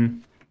 Mm-hmm.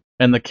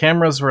 and the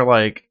cameras were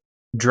like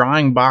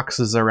drawing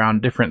boxes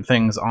around different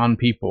things on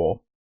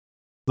people.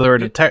 They're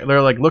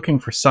like looking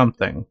for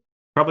something.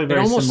 Probably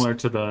very similar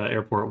to the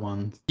airport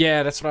ones.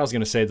 Yeah, that's what I was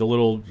going to say. The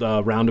little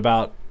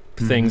roundabout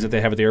things that they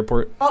have at the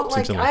airport. But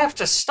like, I have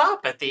to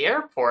stop at the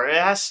airport. I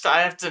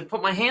have to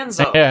put my hands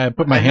up. Yeah, I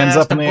put my hands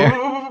up in the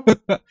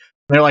air.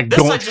 They're like, This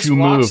I don't just you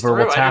walked move or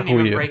we'll through. I tackle didn't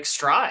even you. break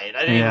stride.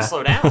 I didn't even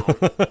slow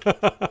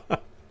down.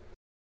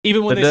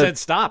 Even when They they did- said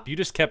stop, you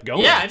just kept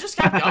going. Yeah, I just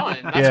kept going.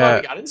 That's why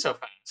we got in so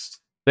fast.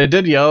 They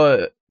did yell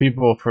at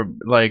people for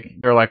like,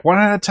 they're like, one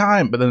at a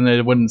time, but then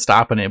they wouldn't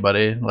stop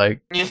anybody.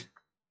 Like, Yeah.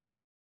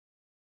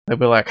 they'd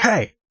be like,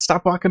 hey,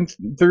 stop walking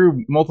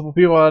through multiple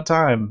people at a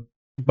time.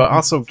 But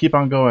also keep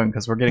on going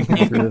because we're getting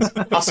people through this.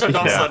 Also,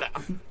 don't slow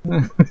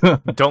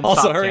down. Don't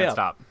Also, stop, hurry can't up.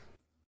 stop.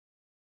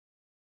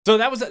 So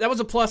that was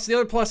a plus. The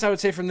other plus I would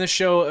say from this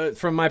show,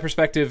 from my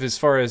perspective, as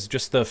far as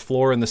just the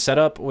floor and the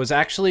setup, was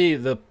actually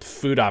the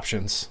food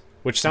options,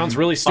 which sounds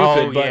really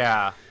stupid. But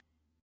Yeah.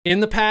 in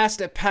the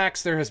past at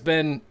PAX, there has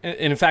been, and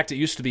in fact, it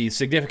used to be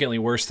significantly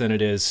worse than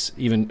it is,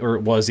 it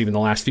was even the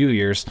last few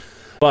years.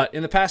 But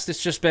in the past,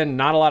 it's just been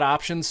not a lot of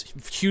options,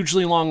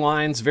 hugely long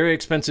lines, very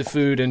expensive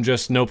food, and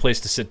just no place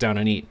to sit down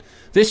and eat.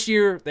 This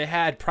year, they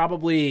had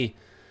probably,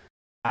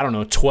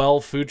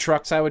 12 food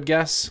trucks, I would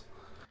guess,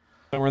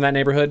 somewhere in that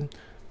neighborhood.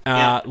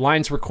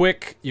 Lines were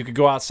quick. You could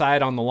go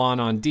outside on the lawn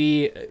on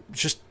D.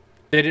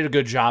 They did a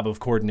good job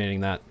of coordinating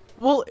that.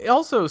 Well,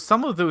 also,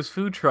 some of those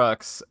food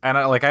trucks, and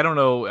I don't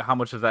know how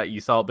much of that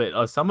you saw,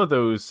 but some of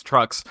those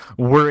trucks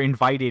were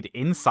invited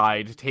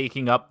inside,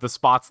 taking up the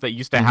spots that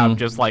used to have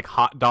just like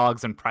hot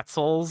dogs and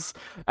pretzels.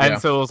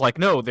 And so it was like,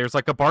 no, there's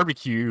like a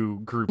barbecue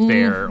group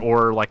there,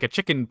 or like a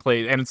chicken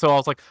place. And so I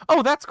was like,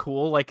 oh, that's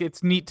cool. Like,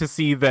 it's neat to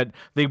see that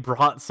they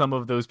brought some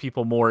of those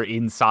people more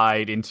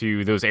inside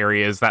into those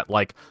areas that,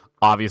 like,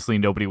 obviously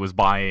nobody was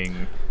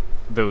buying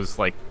those,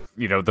 like,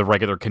 the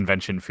regular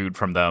convention food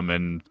from them,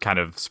 and kind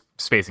of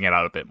spacing it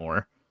out a bit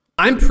more.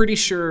 I'm pretty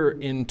sure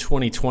in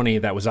 2020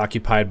 that was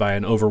occupied by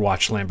an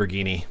Overwatch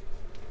Lamborghini.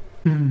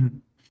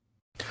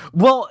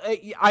 Well,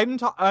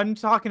 I'm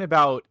talking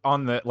about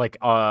on the, like,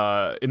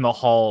 in the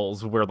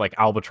halls where, like,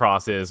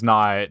 Albatross is,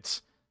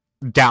 not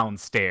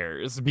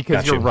downstairs,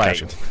 because you're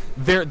right.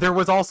 There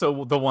was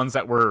also the ones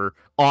that were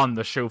on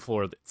the show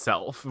floor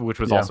itself, which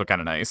was also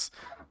kind of nice.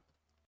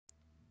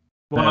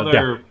 One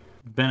other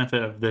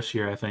benefit of this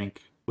year, I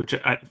think, which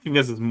I think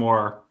this is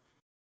more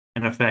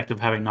an effect of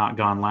having not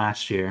gone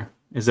last year,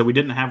 is that we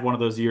didn't have one of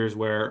those years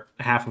where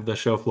half of the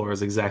show floor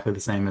is exactly the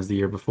same as the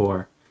year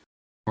before.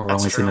 Or we're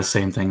only seeing the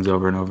same things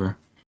over and over.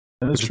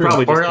 That's Which is true.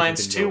 probably just 'cause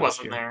Borderlands it didn't 2 go last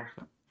wasn't year.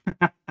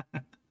 there.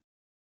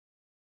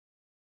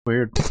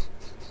 Weird.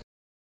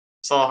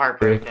 It's a little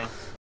heartbreaking.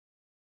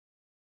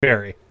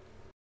 Very.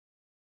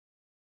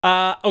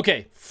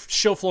 Okay,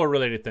 show floor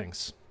related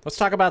things. let's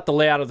talk about the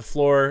layout of the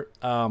floor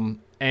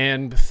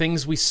and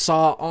things we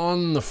saw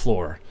on the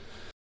floor.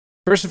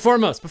 First and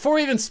foremost, before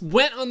we even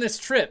went on this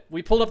trip,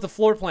 we pulled up the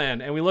floor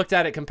plan and we looked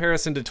at it in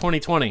comparison to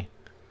 2020.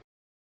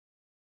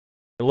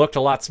 It looked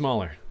a lot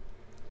smaller.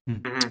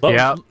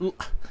 Yeah.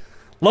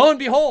 Lo and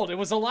behold, it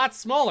was a lot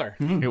smaller.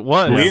 It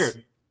was.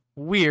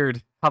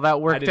 Weird how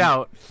that worked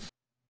out.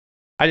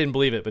 I didn't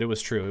believe it, but it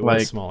was true. It Like,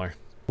 was smaller.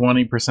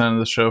 20% of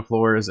the show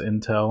floor is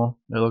Intel,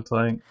 it looked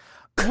like.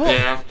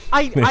 Yeah.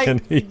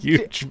 Man, a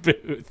huge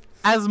booth.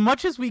 As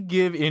much as we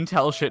give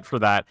Intel shit for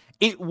that,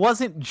 it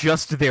wasn't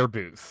just their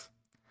booth.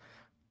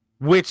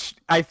 Which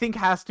I think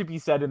has to be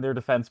said in their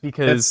defense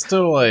because It's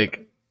still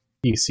like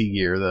PC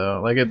gear though.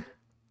 Like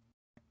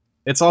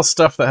it's all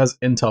stuff that has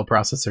Intel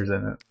processors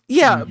in it.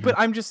 yeah, but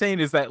I'm just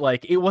saying is that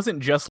like it wasn't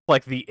just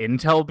like the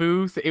Intel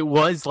booth, it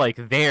was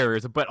like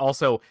theirs, but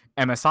also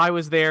MSI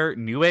was there,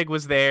 Newegg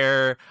was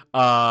there,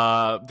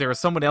 there was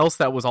someone else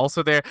that was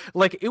also there.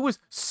 Like it was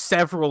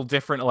several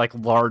different like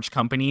large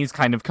companies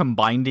kind of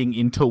combining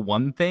into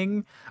one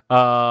thing.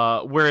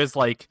 Whereas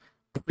like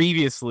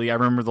previously, I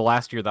remember the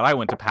last year that I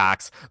went to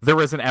PAX, there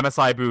was an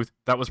MSI booth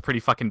that was pretty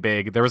fucking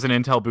big. There was an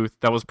Intel booth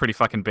that was pretty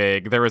fucking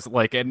big. There was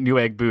like a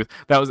Newegg booth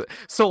that was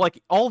so like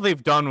all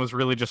they've done was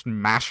really just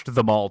mashed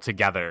them all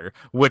together,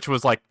 which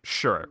was like,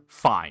 sure,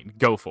 fine,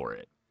 go for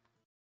it.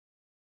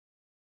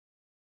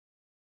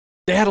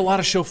 They had a lot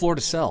of show floor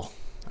to sell.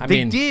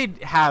 They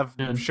did have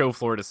show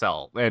floor to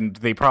sell, and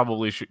they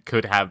probably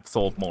could have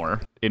sold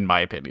more, in my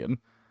opinion.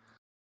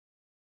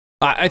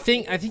 I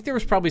think there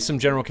was probably some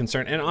general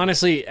concern, and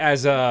honestly,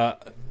 as our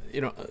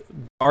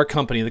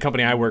company, the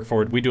company I work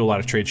for, we do a lot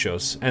of trade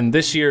shows, and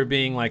this year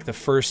being like the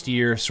first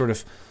year, sort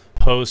of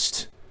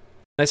post.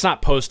 It's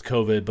not post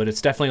COVID, but it's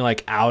definitely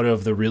like out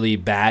of the really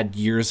bad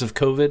years of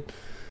COVID.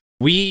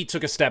 We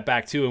took a step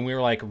back too, and we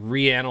were like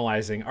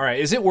reanalyzing. All right,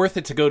 is it worth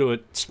it to go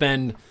to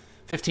spend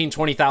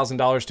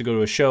 $15,000-$20,000 to go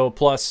to a show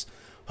plus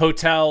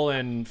hotel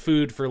and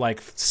food for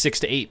like 6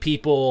 to 8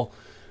 people?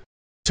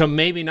 To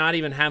maybe not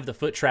even have the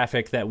foot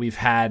traffic that we've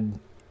had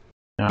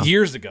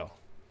years ago.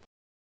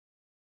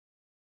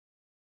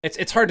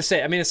 It's hard to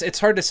say. I mean, it's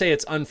hard to say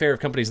it's unfair if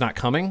companies not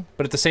coming,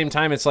 but at the same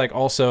time, it's like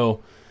also,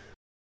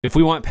 if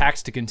we want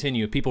PAX to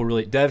continue,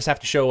 devs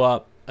have to show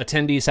up,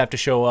 attendees have to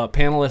show up,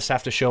 panelists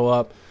have to show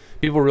up.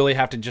 People really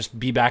have to just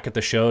be back at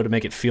the show to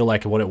make it feel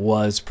like what it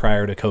was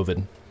prior to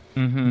COVID.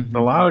 Mm-hmm.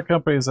 A lot of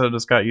companies that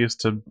just got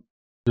used to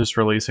just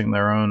releasing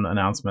their own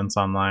announcements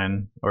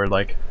online, or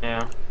like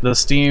the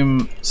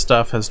Steam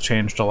stuff has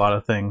changed a lot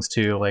of things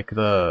too, like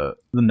the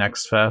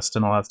Next Fest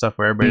and all that stuff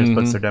where everybody just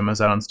puts their demos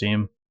out on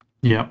Steam.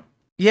 Yeah,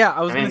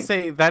 I was gonna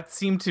say that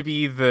seemed to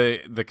be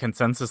the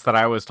consensus that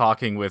I was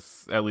talking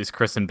with at least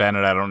Chris and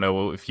Bennett. I don't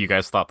know if you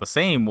guys thought the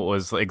same.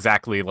 Was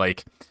exactly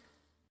like,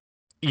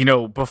 you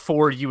know,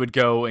 before you would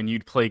go and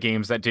you'd play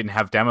games that didn't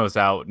have demos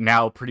out.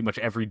 Now, pretty much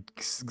every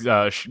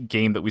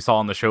game that we saw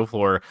on the show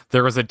floor,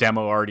 there was a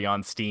demo already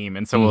on Steam.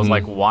 And so it was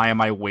like, why am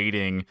I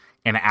waiting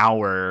an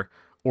hour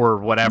or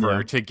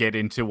whatever to get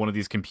into one of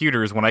these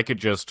computers when I could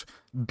just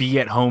be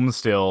at home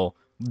still,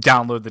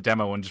 download the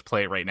demo and just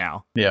play it right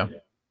now? Yeah.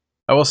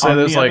 I will say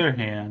there's like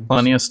hand,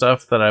 plenty of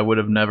stuff that I would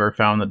have never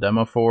found the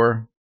demo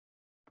for.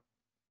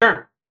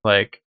 Sure.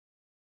 Like,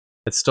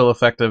 it's still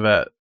effective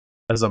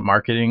as a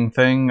marketing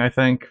thing, I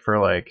think, for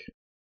like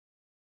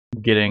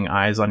getting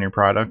eyes on your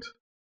product.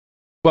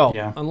 Well,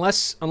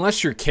 unless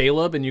you're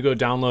Caleb and you go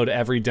download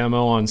every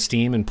demo on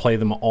Steam and play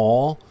them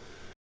all,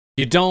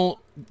 you don't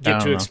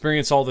get to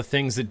experience all the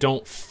things that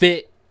don't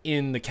fit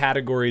in the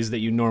categories that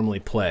you normally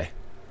play.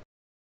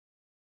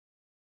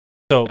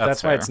 So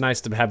that's why it's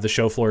nice to have the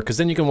show floor, because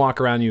then you can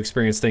walk around and you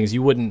experience things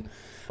you wouldn't.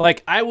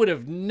 Like, I would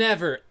have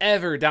never,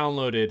 ever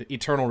downloaded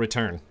Eternal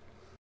Return.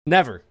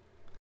 Never.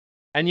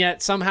 And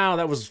yet, somehow,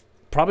 that was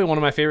probably one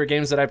of my favorite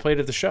games that I played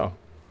at the show.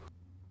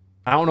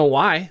 I don't know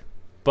why,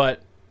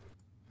 but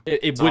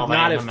it would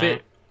not have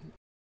fit.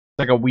 It's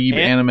like a weeb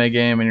anime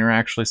game, and you're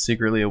actually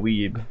secretly a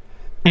weeb.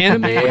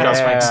 Anime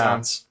does make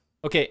sense.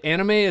 Okay,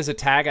 anime is a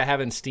tag I have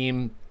in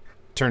Steam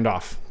turned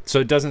off, so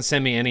it doesn't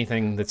send me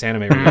anything that's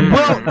anime related.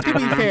 Well, to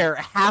be fair,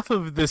 half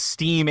of the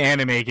Steam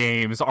anime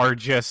games are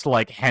just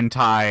like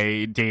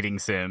hentai dating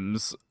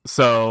sims,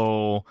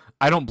 so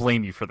I don't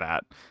blame you for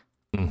that.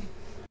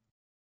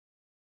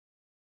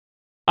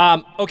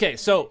 Okay,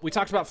 so we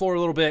talked about floor a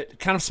little bit,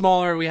 kind of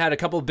smaller. We had a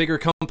couple of bigger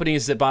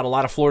companies that bought a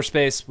lot of floor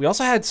space. We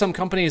also had some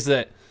companies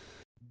that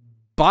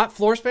bought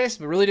floor space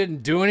but really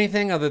didn't do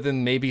anything other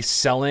than maybe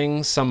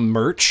selling some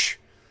merch.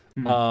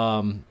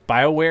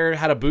 BioWare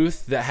had a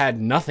booth that had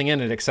nothing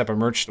in it except a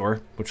merch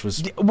store, which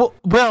was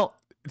well.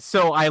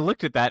 So I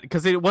looked at that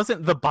because it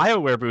wasn't the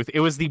BioWare booth;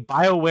 it was the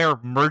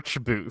BioWare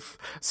merch booth.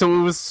 So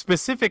it was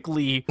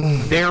specifically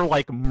their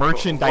like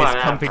merchandise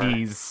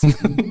companies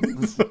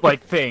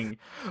like thing.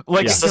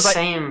 Like it's the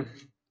same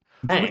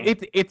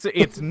thing.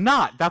 It's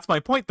not. That's my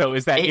point, though.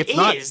 Is that it's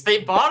not. They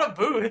bought a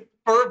booth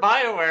for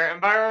BioWare,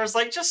 and BioWare was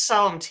like, "Just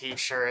sell them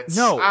T-shirts."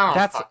 No, I don't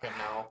that's fucking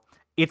know.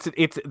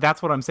 it's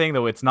that's what I'm saying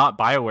though. It's not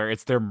BioWare,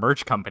 it's their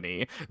merch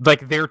company.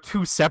 Like they're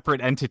two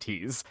separate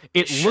entities.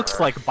 It looks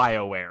like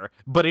BioWare,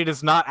 but it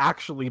is not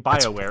actually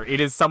BioWare. It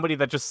is somebody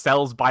that just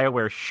sells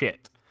BioWare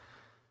shit.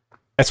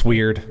 That's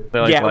weird. They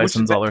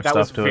license all their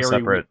stuff to a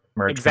separate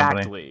merch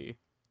company.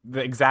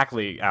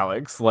 Exactly,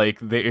 Alex.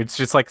 Like it's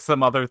just like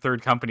some other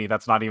third company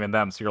that's not even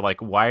them. So you're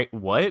like, why?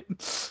 What?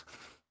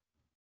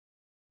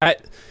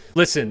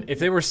 Listen, if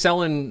they were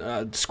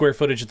selling square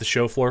footage at the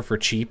show floor for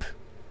cheap,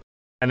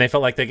 and they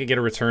felt like they could get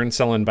a return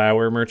selling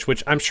BioWare merch,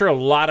 which I'm sure a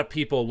lot of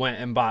people went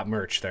and bought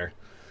merch there,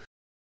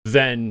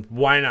 then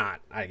why not?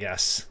 I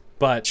guess.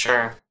 But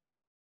sure.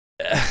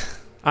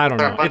 I don't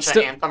know. There a bunch of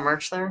Anthem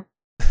merch there?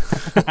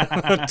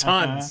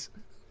 Tons.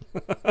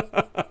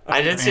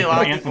 I did see a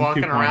lot of people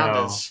walking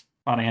around as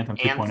a lot of Anthem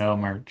 2.0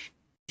 merch.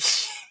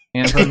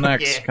 Anthem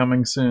next,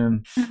 coming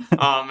soon.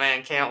 Oh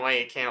man, can't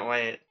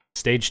wait.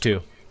 Stage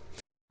 2.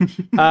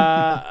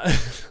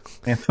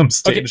 Anthem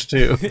Stage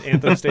 2.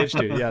 Anthem Stage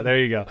 2. Yeah, there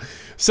you go.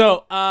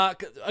 So,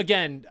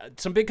 again,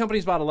 some big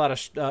companies bought a lot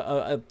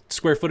of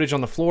square footage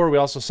on the floor. We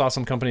also saw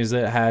some companies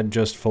that had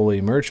just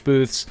fully merch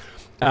booths.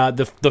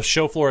 The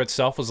show floor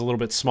itself was a little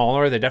bit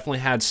smaller. They definitely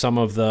had some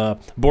of the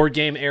board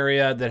game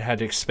area that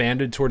had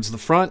expanded towards the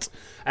front,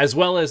 as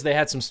well as they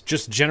had some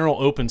just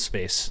general open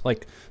space.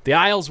 Like, the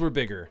aisles were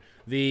bigger.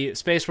 The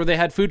space where they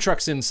had food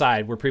trucks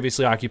inside were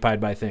previously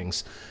occupied by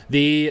things.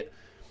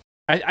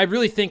 I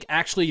really think,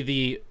 actually,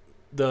 the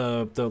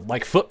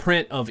like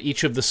footprint of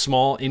each of the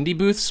small indie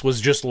booths was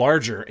just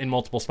larger in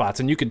multiple spots,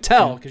 and you could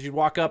tell because you'd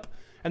walk up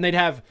and they'd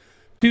have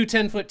 2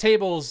 10-foot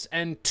tables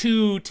and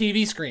 2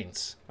 TV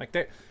screens. Like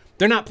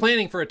they're not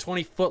planning for a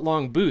 20-foot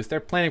long booth. They're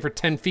planning for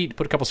 10 feet to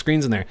put a couple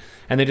screens in there,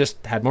 and they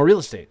just had more real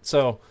estate.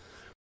 So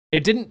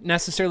it didn't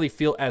necessarily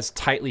feel as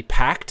tightly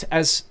packed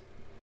as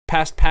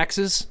past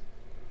PAXs.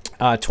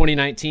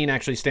 2019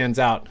 actually stands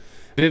out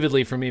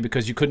vividly for me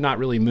because you could not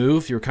really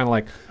move. You were kind of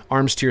like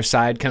arms to your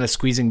side, kind of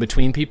squeezing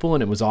between people,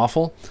 and it was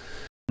awful.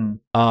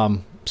 So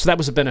that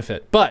was a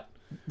benefit. But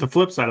the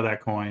flip side of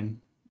that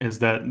coin is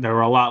that there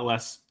were a lot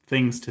less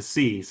things to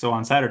see. So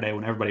on Saturday,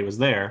 when everybody was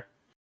there,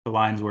 the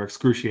lines were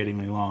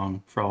excruciatingly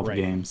long for all the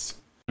games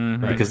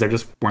because there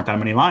just weren't that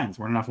many lines.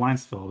 Weren't enough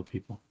lines to fill all the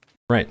people.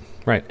 Right.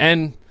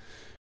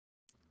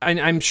 And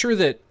I'm sure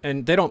that,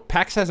 and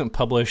PAX hasn't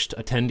published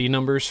attendee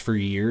numbers for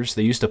years.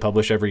 They used to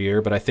publish every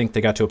year, but I think they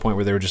got to a point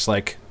where they were just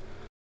like,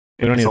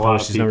 we don't need to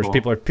publish these numbers.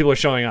 People are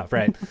showing up,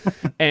 right?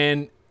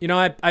 And,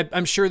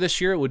 I'm sure this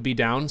year it would be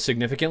down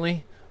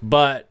significantly,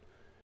 but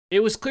it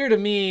was clear to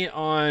me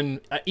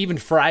on even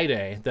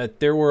Friday that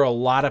there were a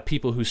lot of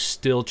people who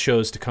still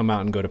chose to come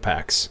out and go to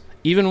PAX.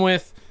 Even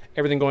with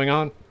everything going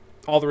on,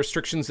 all the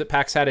restrictions that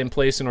PAX had in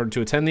place in order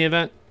to attend the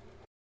event,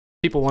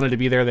 people wanted to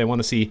be there. They want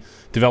to see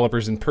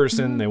developers in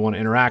person. They want to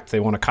interact. They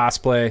want to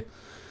cosplay.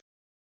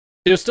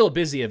 It was still a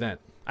busy event.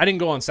 I didn't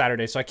go on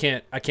Saturday, so I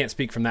can't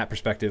speak from that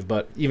perspective,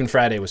 but even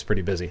Friday was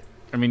pretty busy.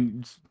 I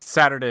mean,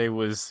 Saturday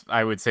was,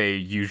 I would say,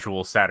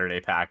 usual Saturday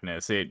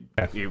packness.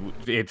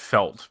 It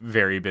felt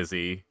very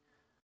busy.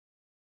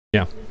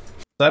 Yeah.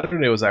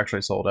 Saturday was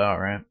actually sold out,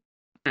 right?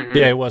 Mm-hmm.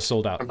 Yeah, it was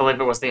sold out. I believe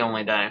it was the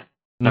only day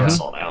that was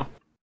sold out.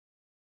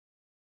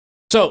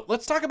 So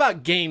let's talk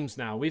about games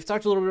now. We've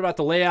talked a little bit about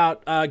the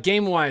layout.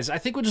 Game-wise, I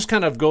think we'll just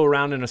kind of go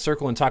around in a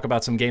circle and talk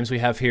about some games we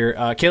have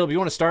here. Caleb, you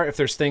want to start if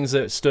there's things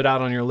that stood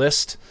out on your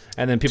list,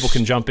 and then people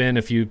can jump in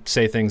if you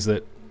say things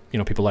that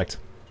people liked.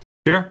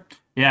 Sure.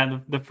 Yeah,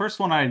 the first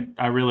one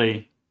I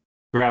really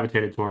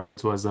gravitated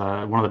towards was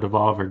one of the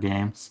Devolver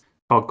games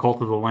called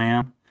Cult of the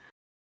Lamb.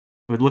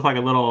 It would look like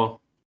a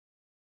little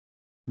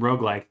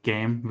roguelike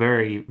game,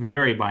 very,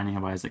 very Binding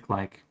of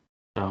Isaac-like.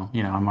 So,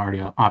 I'm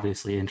already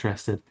obviously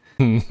interested.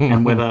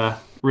 And with a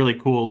really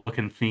cool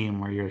looking theme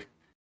where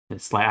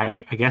it's like,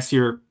 I guess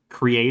you're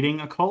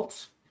creating a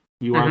cult.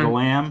 You are the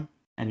lamb,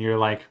 and you're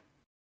like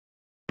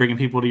bringing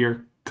people to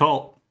your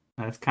cult.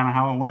 That's kind of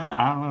how it went.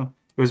 I don't know.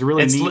 It was a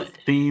really neat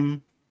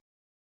theme.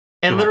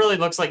 It literally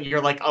looks like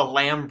you're like a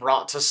lamb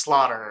brought to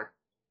slaughter.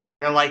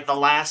 You're like the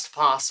last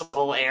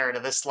possible heir to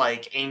this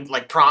aimed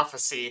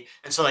prophecy,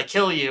 and so they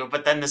kill you.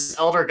 But then this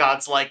elder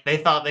god's like, they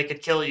thought they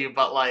could kill you,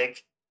 but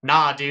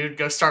nah, dude,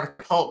 go start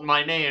a cult in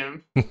my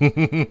name.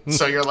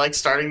 So you're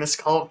starting this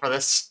cult for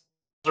this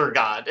elder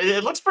god.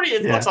 It looks pretty.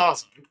 It looks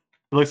awesome.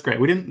 It looks great.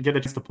 We didn't get a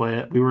chance to play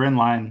it. We were in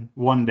line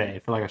one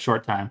day for a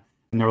short time,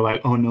 and they were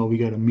like, "Oh no, we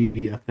got a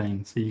media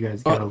thing, so you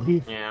guys gotta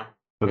leave." Yeah.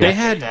 Okay. They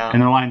had,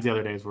 and the lines the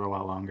other days were a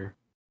lot longer.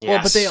 Well,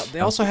 but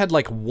they also had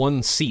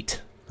one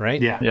seat,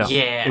 right? Yeah.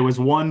 It was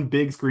one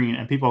big screen,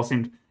 and people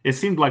it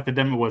seemed like the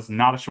demo was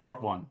not a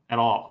short one at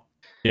all.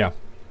 Yeah.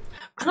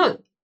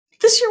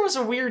 This year was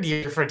a weird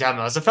year for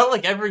demos. It felt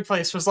like every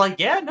place was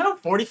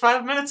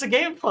 45 minutes of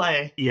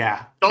gameplay.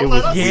 Yeah. Don't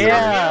let us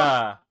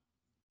Yeah.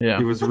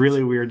 It was a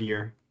really weird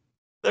year.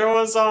 There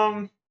was,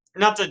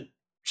 not to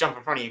jump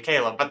in front of you,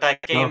 Caleb, but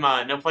that game,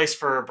 No Place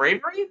for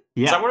Bravery?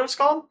 Yeah. Is that what it was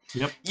called?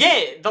 Yep.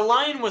 Yeah, the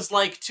line was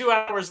 2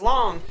 hours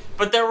long,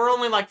 but there were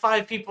only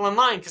 5 people in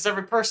line because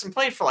every person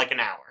played for an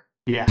hour.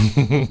 Yeah.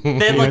 They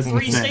had It was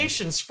 3 insane.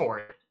 stations for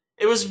it.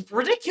 It was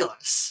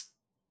ridiculous.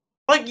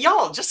 Like,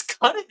 y'all, just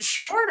cut it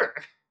shorter.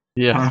 I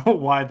Yeah. don't know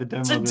why the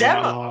demo It's a is that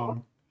demo.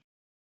 long.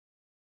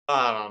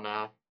 I don't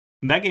know.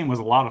 That game was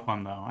a lot of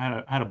fun, though.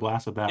 I had a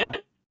blast with that. Yeah.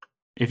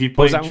 If you What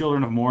was played that one?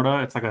 Children of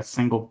Morta, it's like a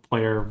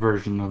single-player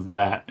version of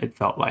that. It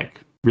felt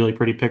like really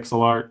pretty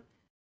pixel art,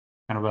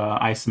 kind of a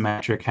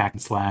isometric hack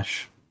and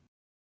slash.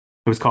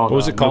 It was called What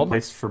was it called? No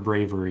Place for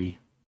Bravery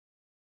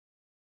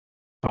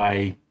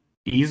by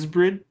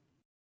Easebrid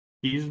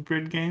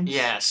Games.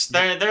 Yes,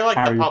 they're like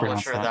How the do you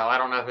pronounce publisher, that? though. I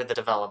don't know who the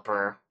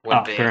developer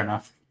would be. Fair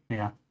enough.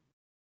 Yeah.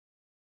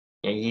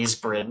 Yeah, he's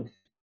Brid.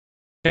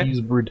 Okay.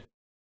 He's Brood.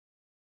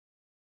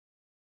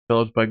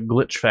 Developed by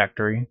Glitch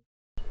Factory.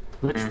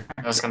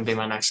 That's gonna be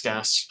my next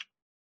guess.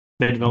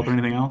 They developed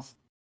anything else?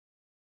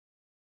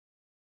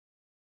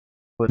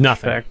 Glitch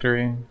Nothing.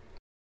 Factory.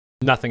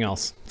 Nothing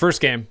else. First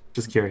game.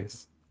 Just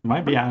curious.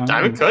 Might be. I don't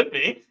I know. mean, could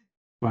be.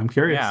 Well, I'm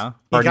curious. Yeah. You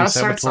Party gotta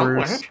start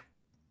somewhere. Saboteurs.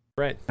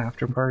 Right.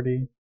 After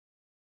Party.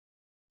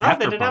 Oh,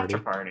 After they did Party.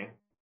 After Party.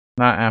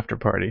 Not After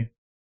Party.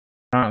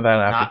 Not that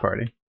After Not-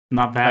 Party.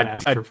 Not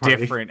that A after party.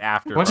 different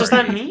after. What does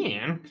party. that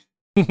mean?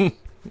 I don't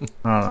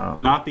know.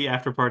 Not the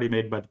after party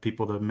made by the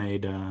people that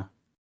made. Wow,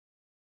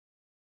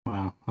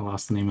 I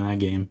lost the name of that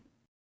game.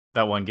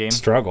 That one game?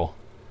 Struggle.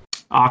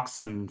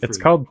 Oxen. It's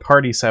called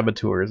Party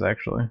Saboteurs,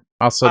 actually.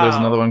 Also, there's Oh.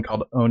 another one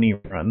called Oni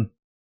Run.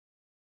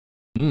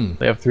 Mm.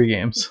 They have 3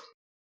 games.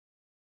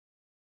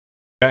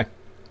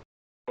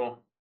 Cool.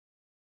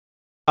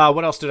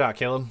 What else stood out,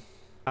 Caleb?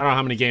 I don't know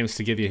how many games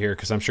to give you here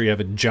because I'm sure you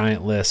have a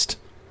giant list.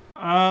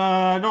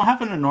 I don't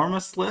have an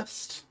enormous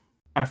list.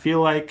 I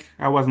feel like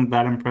I wasn't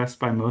that impressed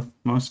by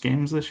most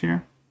games this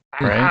year.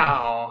 Right.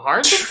 Wow,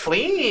 hard to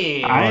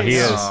please. he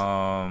is.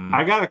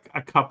 I got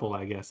a couple,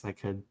 I guess I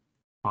could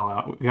call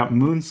out. We got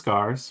Moon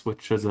Scars,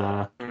 which is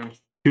a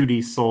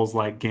 2D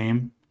Souls-like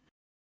game.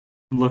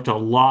 Looked a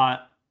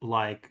lot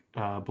like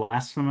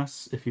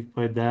Blasphemous, if you've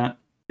played that.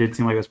 Did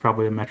seem like it was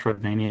probably a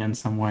Metroidvania in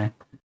some way.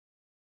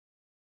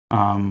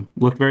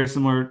 Looked very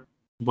similar to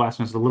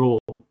Blasphemous, a little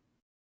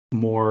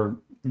more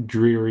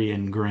dreary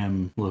and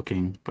grim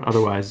looking, but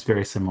otherwise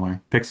very similar.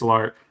 Pixel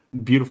art,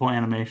 beautiful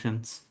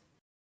animations.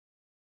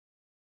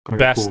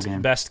 Very cool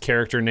game. Best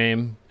character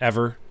name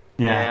ever.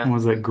 Yeah, what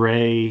was it?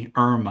 Gray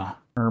Irma.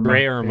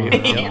 Gray Irma.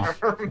 Yeah.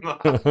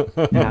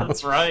 Yeah.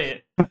 That's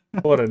right.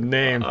 What a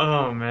name.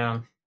 Oh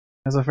man,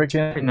 Has a pretty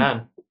freaking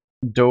bad.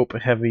 dope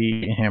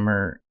heavy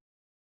hammer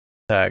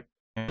attack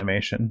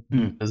animation.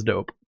 Is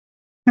dope.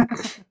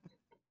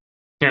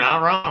 You're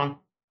not wrong.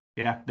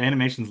 Yeah, the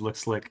animations look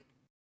slick.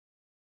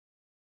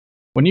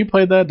 When you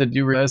played that, did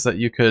you realize that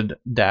you could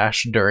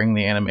dash during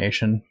the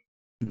animation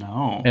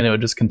No, and it would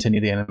just continue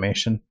the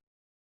animation?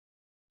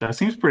 that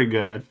seems pretty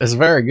good. It's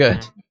very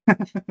good.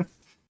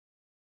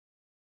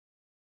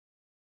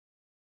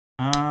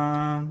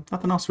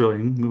 Nothing else really.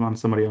 Move on to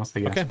somebody else,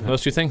 I guess. Okay,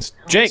 those 2 things.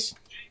 Jake,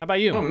 how about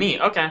you? Oh, me.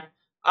 Okay.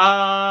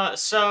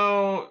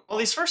 So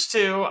these first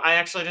 2 I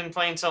actually didn't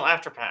play until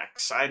after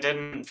PAX. I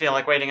didn't feel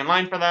like waiting in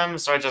line for them,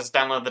 so I just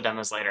downloaded the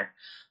demos later.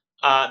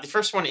 The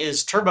first one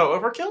is Turbo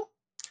Overkill.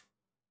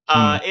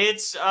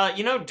 It's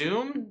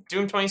Doom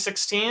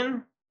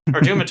 2016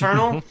 or Doom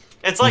Eternal.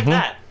 It's like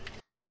that.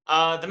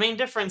 The main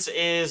difference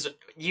is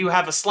you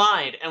have a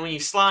slide, and when you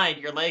slide,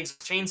 your legs are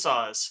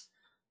chainsaws.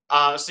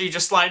 So you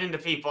just slide into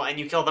people and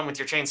you kill them with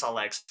your chainsaw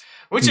legs,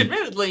 which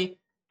admittedly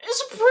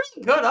is a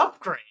pretty good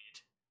upgrade.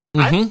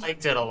 I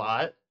liked it a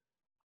lot.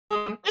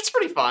 It's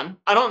pretty fun.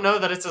 I don't know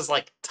that it's as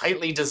like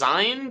tightly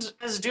designed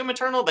as Doom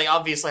Eternal. They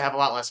obviously have a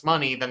lot less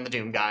money than the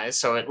Doom guys,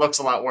 so it looks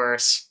a lot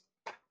worse.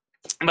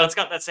 But it's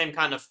got that same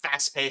kind of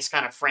fast-paced,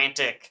 kind of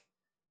frantic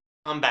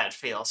combat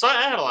feel. So I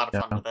had a lot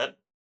of fun with it.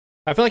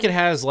 I feel like it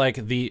has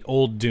like the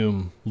old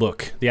Doom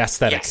look, the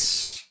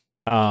aesthetics.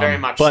 Yes, very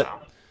much but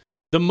so.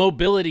 the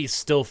mobility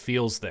still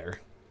feels there.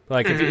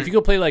 Like if you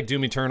go play like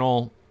Doom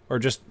Eternal or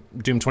just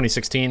Doom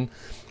 2016,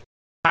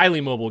 highly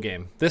mobile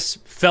game. This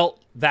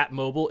felt that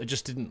mobile. It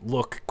just didn't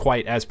look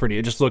quite as pretty.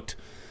 It just looked,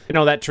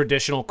 that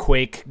traditional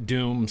Quake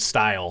Doom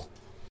style.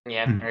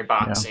 Yeah, very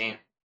boxy.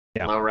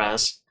 Yeah. Low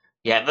res.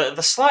 Yeah,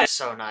 the slide is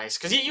so nice,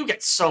 because you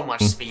get so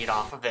much speed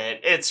off of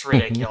it. It's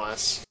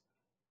ridiculous.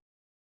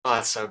 Oh,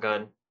 that's so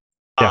good.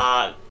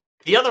 Yeah.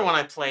 The other one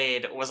I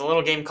played was a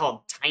little game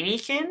called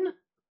Tinykin.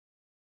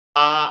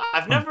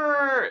 I've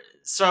never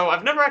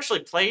actually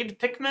played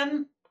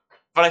Pikmin,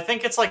 but I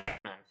think it's like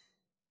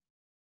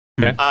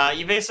Pikmin. Okay.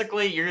 You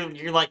basically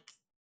you're like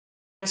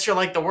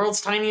the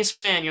world's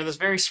tiniest man. You're this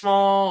very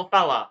small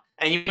fella,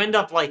 and you end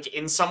up like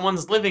in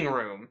someone's living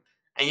room,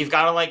 and you've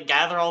got to like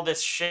gather all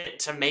this shit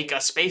to make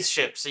a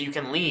spaceship so you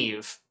can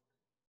leave.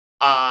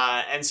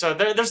 And so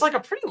there's like a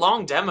pretty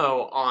long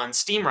demo on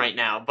Steam right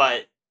now,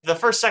 but the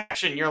first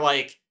section you're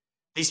like,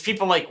 these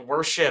people like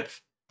worship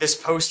this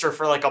poster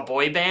for like a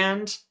boy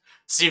band.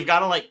 So you've got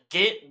to like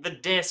get the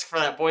disc for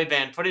that boy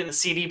band, put it in the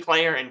CD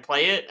player and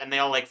play it, and they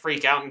all like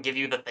freak out and give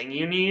you the thing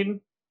you need.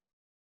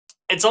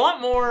 It's a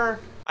lot more,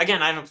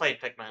 again, I haven't played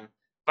Pikmin,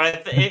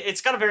 but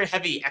it's got a very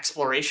heavy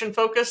exploration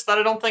focus that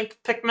I don't think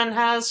Pikmin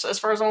has, as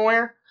far as I'm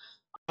aware.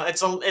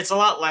 It's a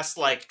lot less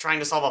like trying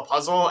to solve a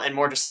puzzle and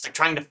more just like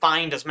trying to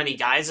find as many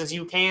guys as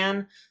you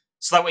can,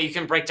 so that way you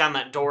can break down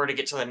that door to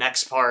get to the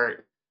next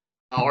part.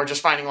 Or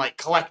just finding like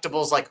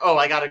collectibles, like, oh,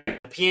 I got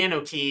a piano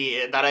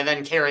key that I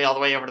then carry all the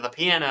way over to the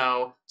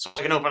piano, so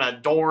I can open a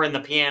door in the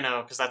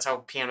piano, because that's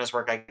how pianos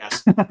work, I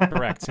guess.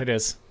 Correct, it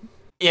is.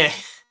 Yeah.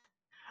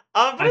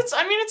 But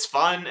it's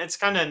fun. It's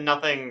kind of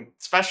nothing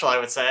special, I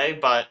would say,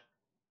 but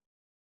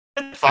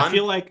it's fun. I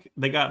feel like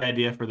they got the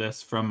idea for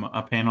this from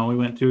a panel we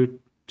went to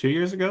 3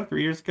 years ago,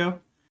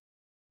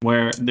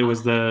 where there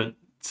was the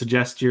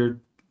suggest your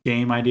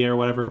game idea or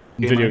whatever.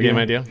 Video game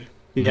idea.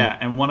 Yeah,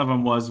 and one of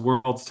them was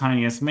World's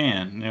Tiniest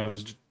Man.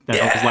 Was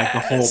like the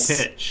whole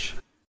pitch.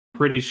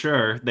 Pretty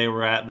sure they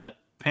were at the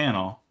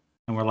panel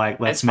and we're like,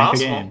 let's make a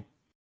game.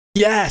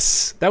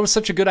 Yes, that was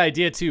such a good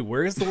idea too.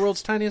 Where is the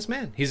world's tiniest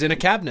man? He's in a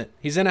cabinet.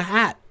 He's in a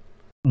hat.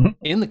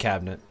 In the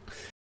cabinet.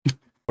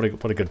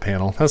 What a good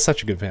panel. That was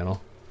such a good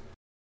panel.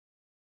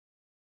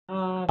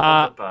 Is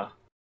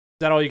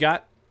that all you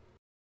got?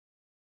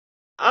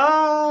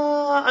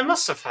 I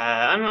must have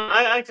had.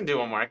 I can do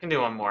one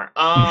more.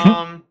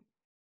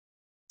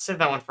 Save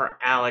that one for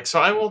Alex.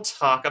 So I will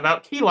talk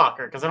about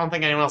Keylocker, because I don't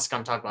think anyone else is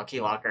going to talk about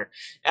Keylocker.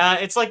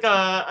 It's like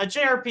a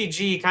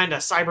JRPG, kind of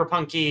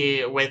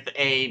cyberpunky with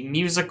a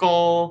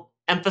musical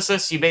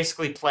emphasis. You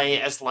basically play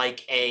as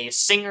like a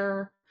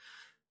singer,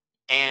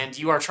 and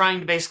you are trying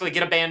to basically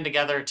get a band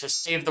together to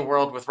save the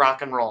world with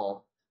rock and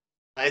roll.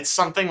 It's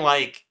something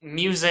like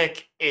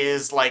music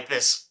is like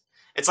this.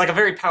 It's like a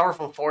very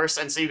powerful force,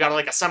 and so you gotta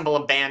like assemble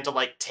a band to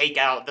like take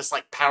out this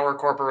like power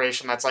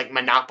corporation that's like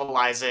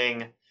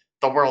monopolizing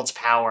the world's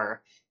power.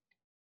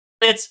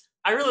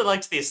 I really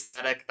liked the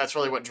aesthetic. That's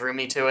really what drew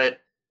me to it.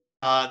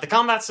 The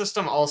combat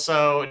system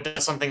also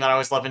does something that I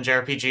always love in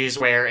JRPGs,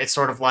 where it's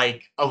sort of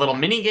like a little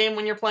mini game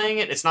when you're playing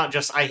it. It's not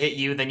just I hit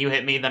you, then you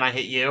hit me, then I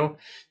hit you.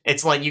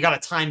 It's like you got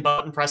to time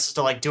button presses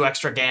to like do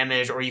extra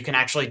damage, or you can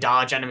actually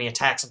dodge enemy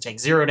attacks and take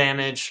 0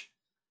 damage.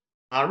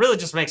 It really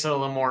just makes it a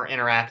little more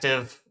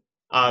interactive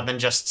than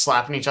just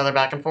slapping each other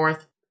back and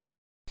forth.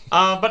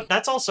 But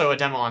that's also a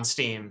demo on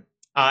Steam,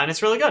 and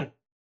it's really good.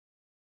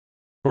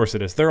 Of course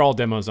it is. They're all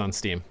demos on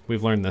Steam.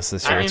 We've learned this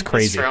year. It's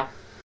crazy. That's true.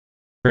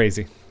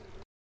 Crazy.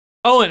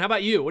 Owen, how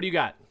about you? What do you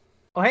got?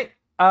 Oh, hey.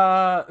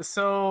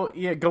 So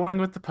yeah, going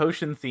with the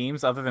potion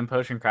themes, other than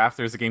Potion Craft,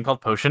 there's a game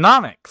called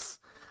Potionomics,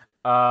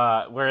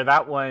 where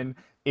that one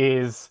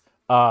is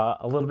a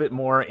little bit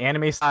more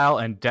anime style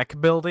and deck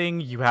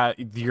building. You have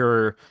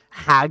your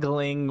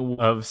haggling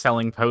of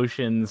selling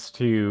potions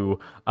to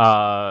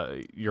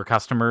your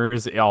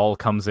customers. It all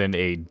comes in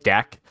a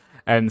deck.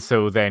 And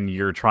so then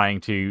you're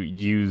trying to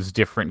use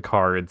different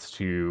cards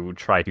to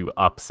try to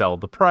upsell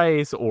the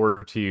price,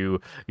 or to,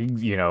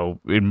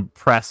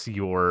 impress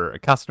your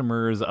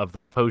customers of the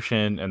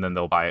potion, and then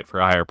they'll buy it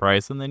for a higher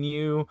price, and then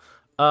you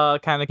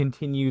kind of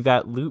continue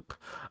that loop.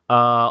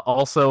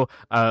 Also,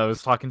 I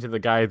was talking to the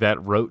guy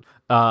that wrote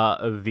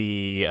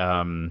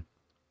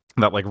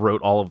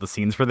wrote all of the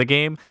scenes for the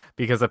game,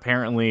 because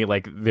apparently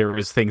there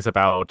was things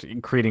about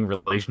creating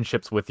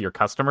relationships with your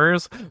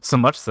customers, so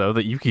much so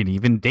that you can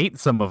even date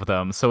some of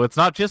them. So it's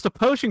not just a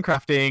potion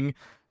crafting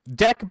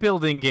deck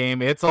building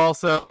game, it's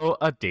also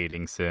a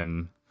dating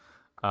sim.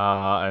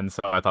 And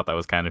so I thought that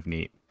was kind of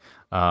neat.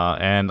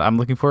 And I'm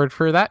looking forward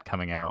for that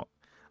coming out.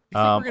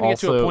 I think we're going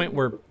to get to a point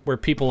where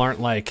people aren't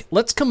like,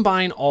 let's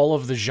combine all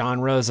of the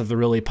genres of the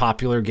really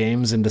popular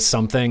games into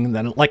something,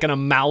 then like an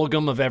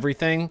amalgam of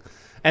everything,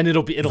 and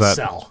it'll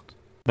sell.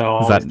 They'll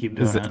always keep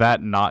doing is it.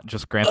 that not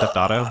just Grand Theft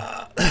Auto?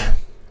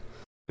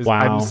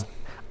 Wow.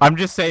 I'm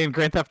just saying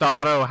Grand Theft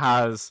Auto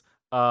has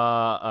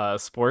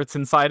sports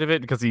inside of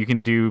it, because you can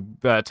do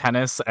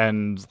tennis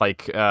and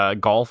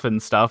golf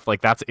and stuff.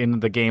 Like, that's in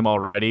the game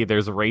already.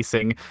 There's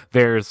racing.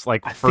 There's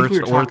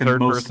first or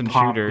third person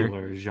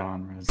shooter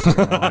genres.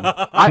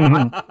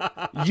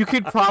 You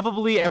could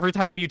probably, every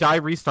time you die,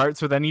 restart,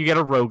 so then you get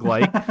a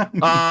roguelike.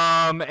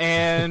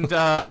 And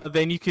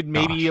then you could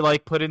maybe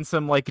put in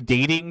some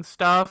dating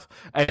stuff,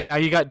 and now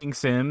you got dating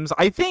sims.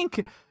 I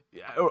think,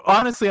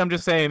 honestly, I'm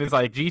just saying, is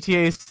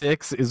GTA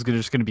 6 is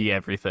just going to be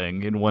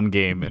everything in one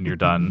game, and you're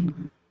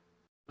done.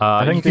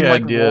 I think you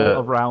can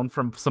roll around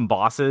from some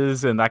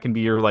bosses, and that can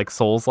be your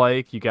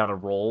Souls-like. You gotta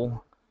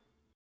roll.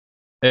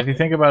 If you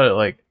think about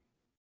it,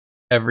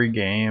 every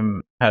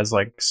game has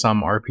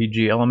some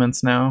RPG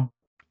elements now.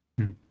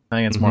 I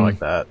think it's more like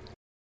that.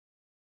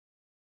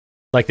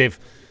 Like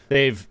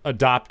they've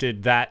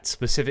adopted that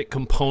specific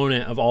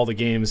component of all the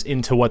games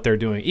into what they're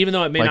doing, even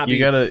though it may not be. You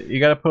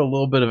gotta put a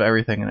little bit of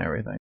everything in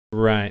everything.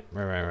 Right.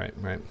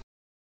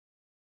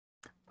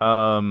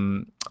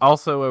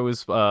 Also, I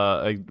was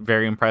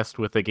very impressed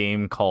with a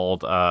game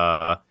called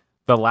The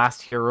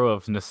Last Hero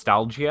of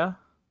Nostalgia.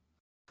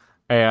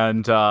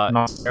 And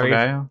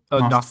Nostalgia?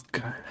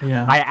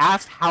 Yeah. I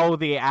asked how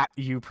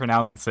you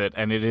pronounce it,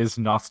 and it is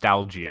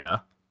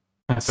Nostalgia.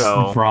 That's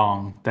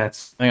wrong. I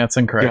think that's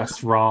incorrect.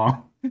 Just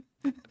wrong.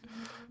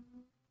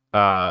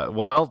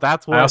 Well,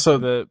 that's what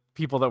the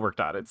people that worked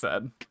on it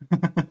said.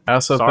 I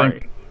also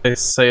think they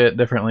say it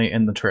differently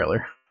in the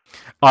trailer.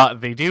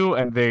 They do,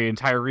 and the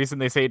entire reason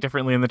they say it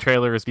differently in the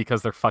trailer is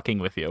because they're fucking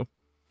with you.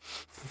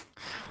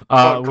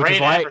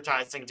 Great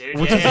advertising, dude.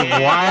 Which is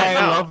why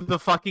I love the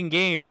fucking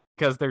game,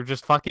 because they're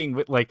just fucking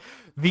with, like,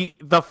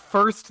 the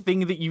first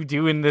thing that you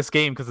do in this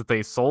game, because it's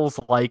a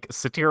Souls-like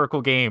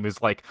satirical game,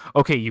 is like,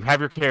 okay, you have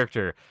your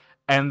character,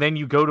 and then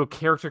you go to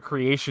character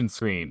creation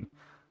screen.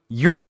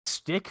 Your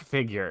stick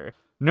figure,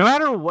 no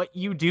matter what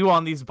you do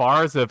on these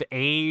bars of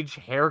age,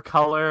 hair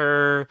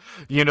color,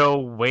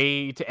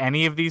 weight,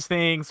 any of these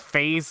things,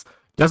 face,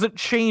 doesn't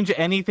change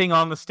anything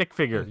on the stick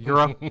figure. You're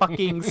a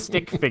fucking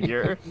stick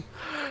figure.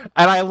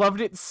 And I loved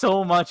it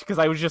so much because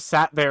I was just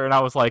sat there and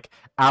I was like,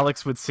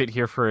 Alex would sit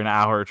here for an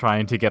hour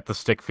trying to get the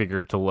stick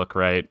figure to look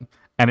right.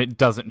 And it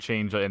doesn't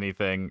change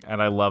anything.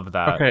 And I love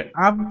that. Okay,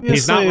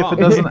 obviously, if it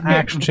doesn't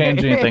actually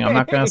change anything, I'm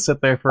not going to sit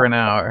there for an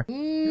hour.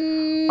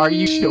 Are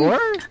you sure?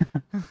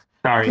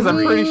 Sorry. Because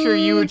I'm pretty sure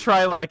you would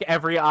try like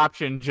every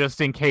option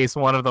just in case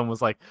one of them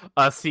was like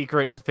a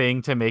secret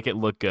thing to make it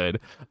look good.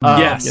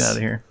 Yes. Get out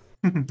of here.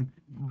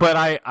 But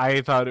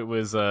I thought it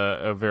was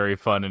a very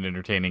fun and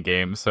entertaining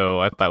game, so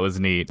I thought that was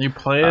neat. You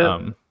play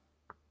it?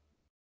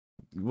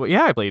 Well,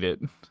 yeah, I played it.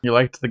 You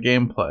liked the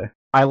gameplay?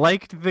 I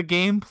liked the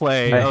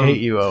gameplay. I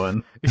hate you,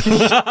 Owen.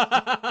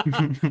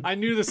 I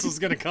knew this was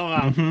gonna come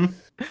out.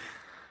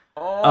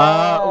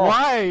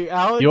 Why,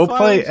 Alex? You'll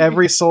play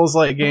every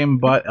Souls-like game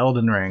but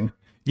Elden Ring.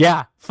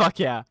 Yeah, fuck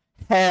yeah.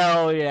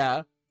 Hell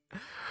yeah.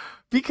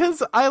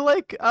 Because I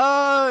like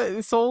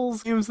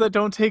Souls games that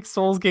don't take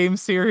Souls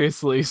games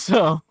seriously,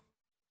 so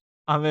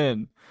I'm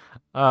in.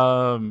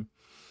 The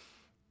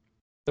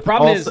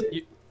problem is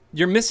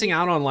you're missing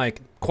out on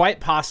like quite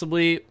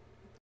possibly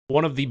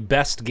one of the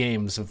best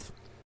games of,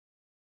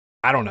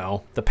 I don't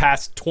know, the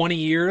past 20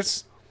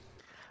 years.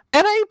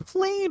 And I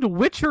played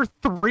Witcher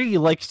 3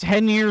 like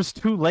 10 years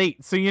too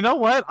late, so you know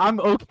what? I'm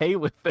okay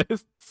with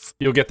this.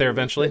 You'll get there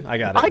eventually. I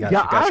got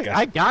it.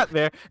 I got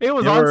there. It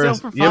was on sale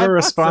for $5. You have a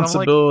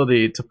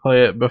responsibility to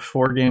play it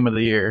before Game of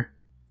the Year.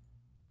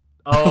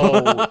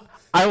 Oh,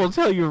 I will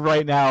tell you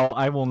right now,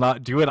 I will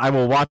not do it. I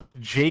will watch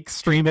Jake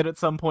stream it at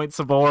some point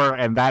some more,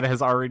 and that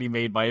has already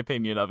made my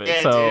opinion of it.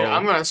 Yeah, so... dude,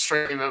 I'm gonna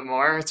stream it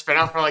more. It's been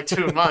out for like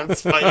 2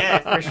 months, but yeah,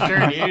 for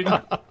sure, dude.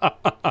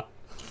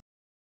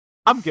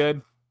 I'm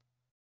good.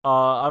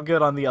 I'm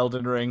good on the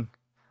Elden Ring.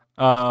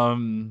 I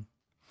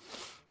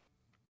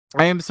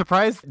am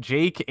surprised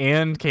Jake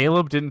and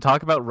Caleb didn't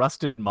talk about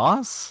Rusted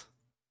Moss.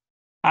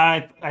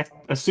 I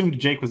assumed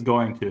Jake was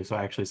going to, so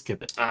I actually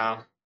skipped it.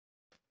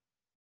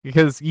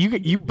 Because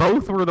you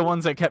both were the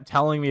ones that kept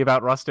telling me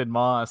about Rusted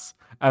Moss,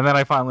 and then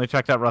I finally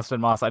checked out Rusted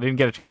Moss. I didn't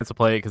get a chance to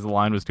play it because the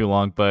line was too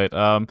long, but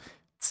it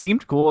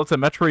seemed cool. It's a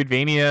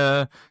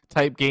Metroidvania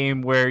type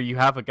game where you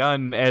have a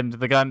gun, and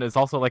the gun is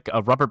also like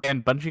a rubber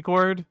band bungee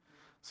cord.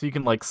 So you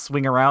can like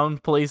swing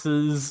around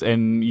places,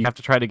 and you have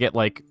to try to get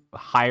like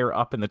higher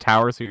up in the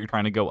tower. So you're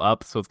trying to go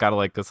up. So it's got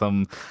like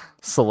some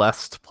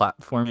Celeste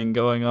platforming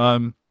going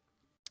on.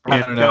 I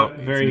don't know.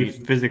 Very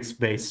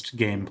physics-based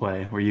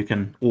gameplay where you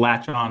can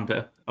latch on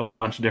to a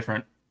bunch of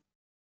different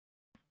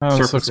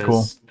surfaces,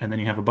 cool. And then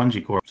you have a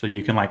bungee cord, so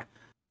you can like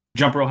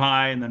jump real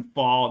high and then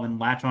fall and then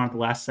latch on at the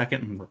last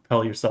second and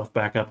repel yourself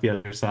back up the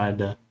other side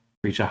to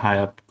reach a high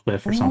up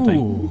cliff or something.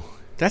 Ooh,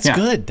 that's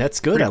good. That's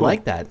good. Pretty I cool.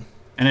 like that.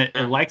 And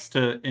it likes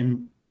to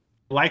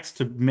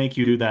make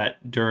you do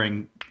that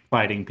during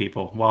fighting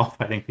people, while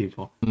fighting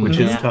people, which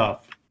is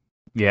tough.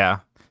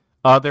 Yeah.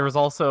 There was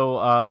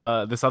also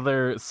this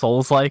other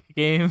Souls-like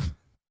game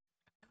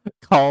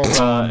called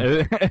Sturgios.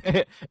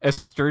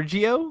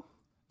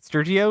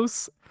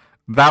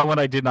 That one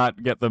I did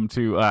not get them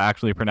to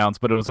actually pronounce,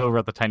 but it was over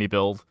at the Tiny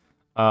Build.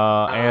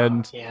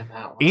 And that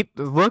one. it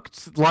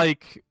looked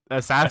like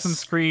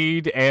Assassin's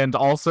Creed and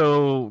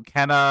also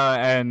Kenna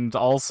and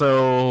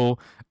also,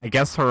 I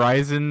guess,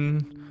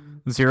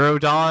 Horizon Zero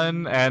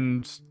Dawn,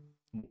 and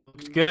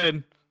looked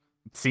good,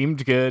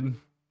 seemed good,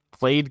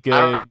 played good.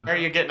 I don't know where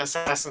you're getting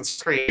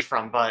Assassin's Creed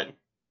from, but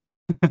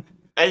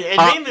it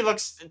mainly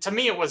looks, to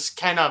me, it was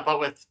Kenna, but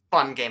with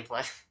fun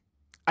gameplay.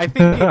 I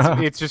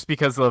think it's just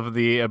because of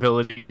the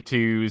ability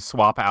to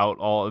swap out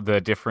all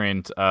the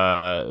different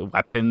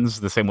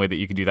weapons the same way that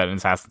you could do that in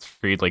Assassin's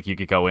Creed. Like, you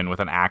could go in with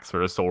an axe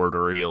or a sword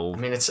or a shield. I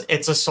mean,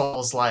 it's a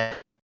Souls-like.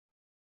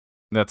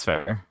 That's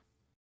fair.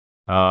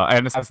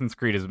 And Assassin's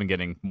Creed has been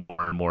getting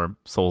more and more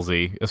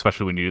Soulsy,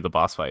 especially when you do the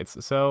boss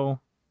fights. So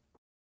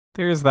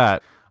there's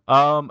that. You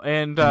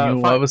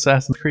love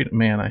Assassin's Creed?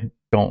 Man, I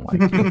don't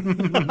like you.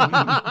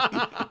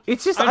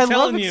 It's just, I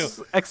love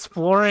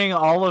exploring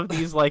all of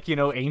these, like,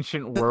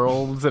 ancient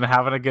worlds and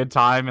having a good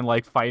time and,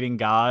 like, fighting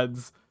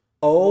gods.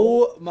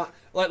 Oh my!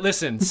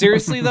 Listen,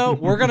 seriously though,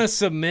 we're gonna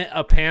submit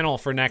a panel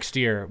for next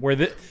year where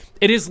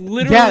it is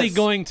literally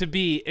going to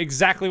be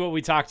exactly what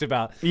we talked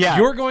about. Yeah,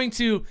 you're going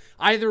to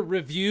either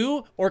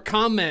review or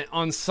comment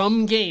on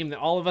some game that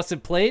all of us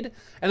have played,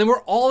 and then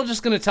we're all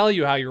just gonna tell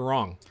you how you're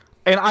wrong.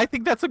 And I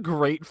think that's a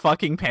great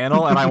fucking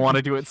panel, and I want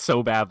to do it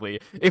so badly.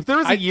 If there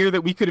was a year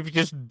that we could have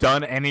just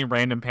done any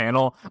random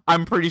panel,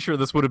 I'm pretty sure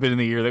this would have been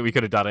the year that we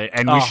could have done it,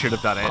 and we should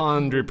have done it.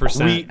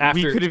 100%.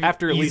 We could have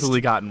after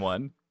easily gotten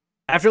one.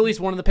 after at least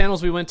one of the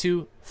panels we went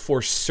to,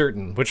 for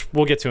certain, which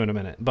we'll get to in a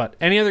minute. But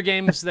any other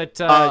games that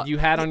you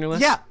had on your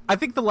list? Yeah, I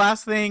think the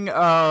last thing,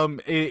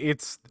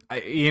 it's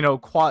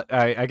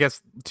I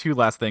guess two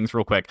last things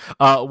real quick.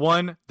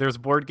 One, there's a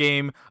board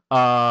game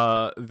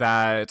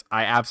that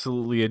I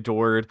absolutely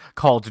adored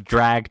called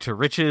Drag to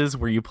Riches,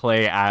 where you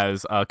play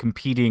as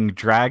competing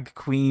drag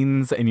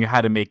queens and you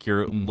had to make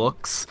your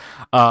looks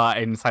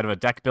inside of a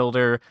deck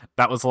builder.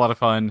 That was a lot of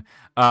fun.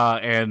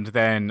 And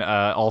then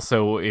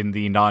also in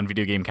the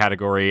non-video game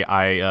category,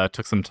 I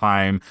took some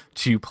time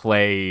to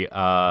play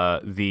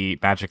the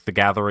Magic the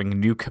Gathering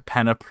New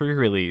Capenna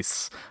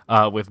pre-release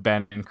with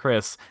Ben and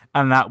Chris,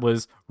 and that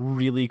was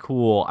really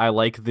cool. I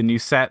like the new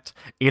set.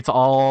 It's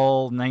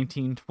all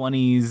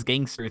 1920s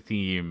gangster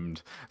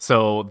themed,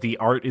 so the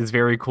art is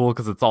very cool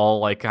because it's all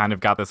like kind of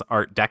got this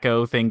Art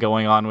Deco thing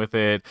going on with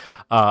it,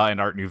 and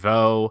Art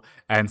Nouveau,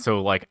 and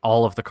so like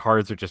all of the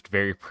cards are just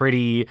very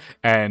pretty,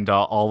 and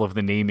all of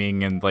the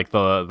naming and like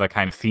the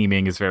kind of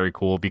theming is very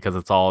cool because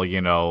it's all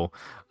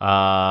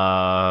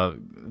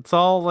it's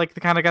all like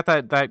kind of got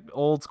that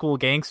old school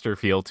gangster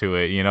feel to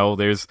it.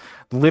 There's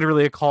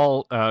literally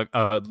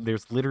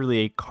there's literally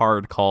a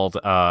card called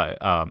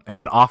an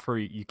offer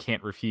you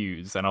can't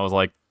refuse, and I was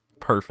like,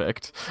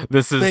 perfect.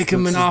 This is make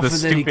him an offer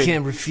that he stupid,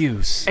 can't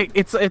refuse.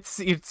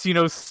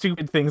 It's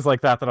stupid things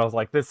like that I was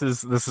like, this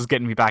is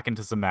getting me back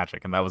into some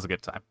Magic, and that was a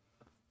good time.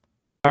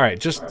 All right,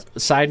 just a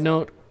side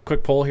note,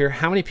 quick poll here.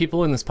 How many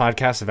people in this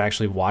podcast have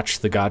actually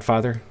watched The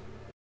Godfather?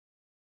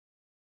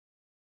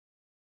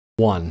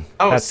 One.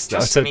 Oh, That's it's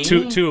just so me?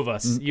 two of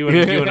us. You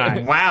and I.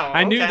 Wow.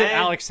 I knew that okay.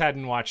 Alex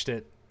hadn't watched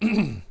it.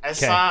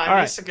 It's, Okay, I mean, all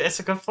right. it's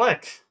a good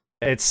flick.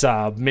 It's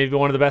maybe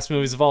one of the best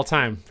movies of all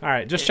time. All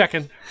right, just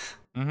checking.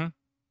 Mm-hmm.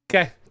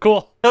 Okay,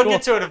 cool. He'll cool.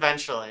 get to it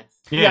eventually.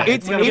 Yeah,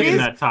 it's gonna be in is-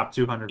 that top It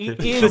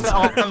 250. is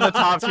on the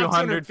top Top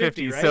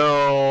 250, 250, right?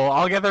 so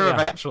I'll get there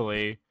Yeah.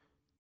 eventually.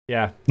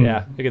 Yeah,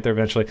 we'll get there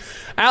eventually.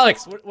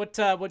 Alex,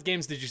 what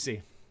games did you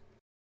see?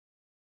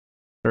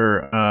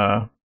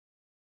 Sure.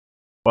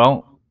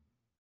 Well,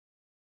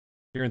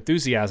 Your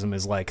enthusiasm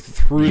is like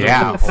through the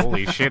Yeah, roof.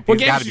 holy shit, What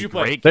these games gotta did be you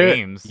play? great There-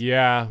 games.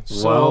 Yeah,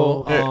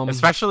 so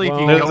Especially if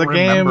you there's don't a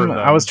game. remember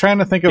them. I was trying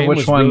to think of Game which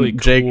was one really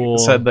Jake cool.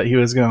 said that he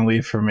was going to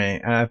leave for me,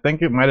 and I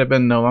think it might have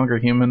been No Longer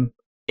Human.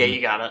 Yeah,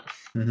 you got it.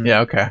 Mhm. Yeah.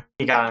 Okay.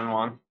 You got it in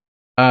one.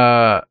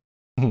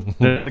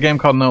 There's a game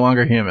called No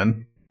Longer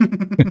Human.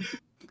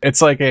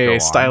 It's like Go a on.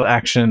 style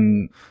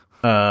action,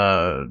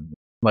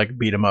 like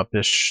beat 'em up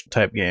ish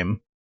type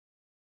game.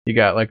 You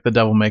got like the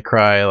Devil May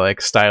Cry,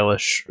 like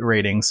stylish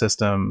rating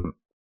system,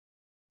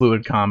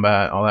 fluid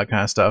combat, all that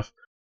kind of stuff.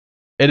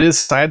 It is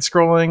side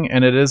scrolling,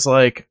 and it is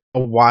like a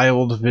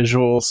wild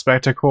visual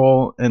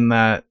spectacle in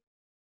that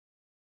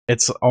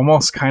it's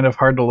almost kind of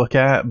hard to look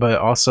at, but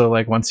also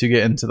like once you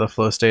get into the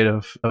flow state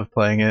of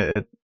playing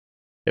it,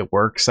 it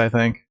works, I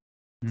think.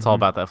 It's all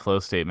about that flow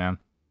state, man.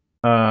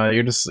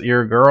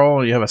 You're a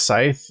girl, you have a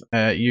scythe,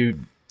 you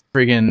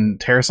friggin'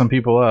 tear some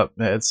people up.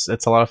 It's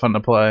a lot of fun to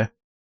play.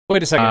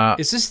 Wait a second.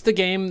 Is this the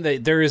game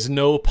that there is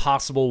no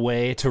possible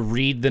way to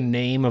read the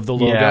name of the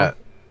logo? Yeah.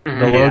 The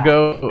Mhm.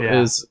 logo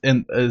Yeah.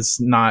 is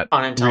not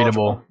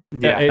Unintelligible. readable.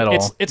 Yeah, at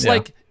all. It's Yeah.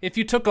 like if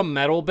you took a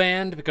metal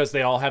band, because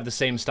they all have the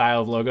same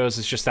style of logos,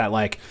 it's just that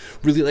like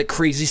really like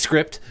crazy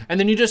script, and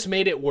then you just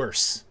made it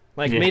worse.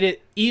 Like Yeah. made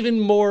it even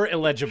more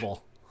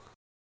illegible.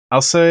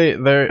 I'll say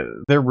they're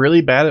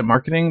really bad at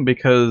marketing,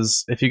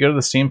 because if you go to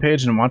the Steam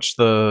page and watch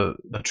the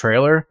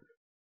trailer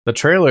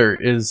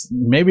is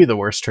maybe the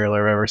worst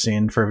trailer I've ever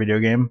seen for a video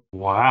game.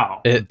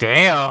 Wow.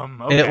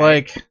 Damn. Okay. It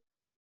like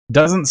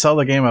doesn't sell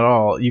the game at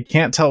all. You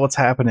can't tell what's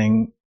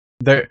happening.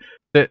 They're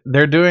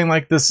doing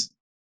like this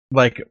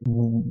like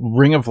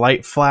ring of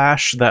light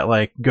flash that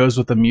like goes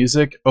with the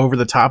music over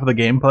the top of the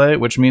gameplay,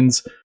 which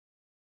means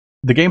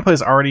the gameplay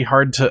is already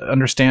hard to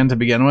understand to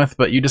begin with,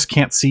 but you just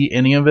can't see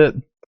any of it.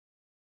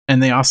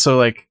 And they also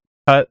like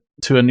cut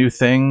to a new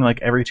thing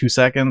like every 2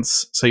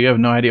 seconds, so you have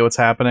no idea what's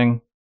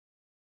happening.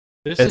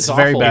 This It's is a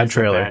very awful. bad It's a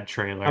trailer. bad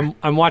trailer.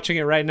 I'm watching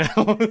it right now.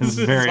 This is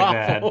very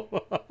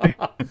awful.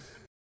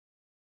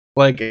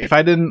 Like, if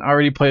I didn't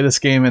already play this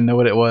game and know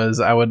what it was,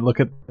 I would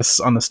look at this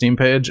on the Steam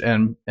page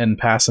and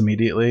pass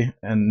immediately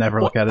and never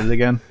look at it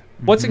again.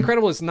 What's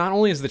incredible is not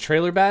only is the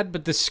trailer bad,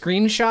 but the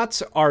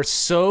screenshots are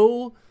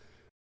so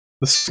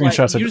The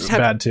screenshots you just are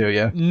have- bad too,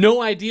 yeah.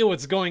 no idea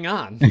what's going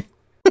on.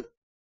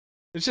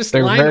 It's just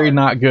They're line very art.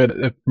 not good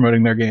at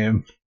promoting their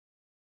game.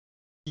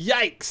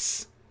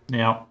 Yikes.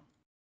 Yeah.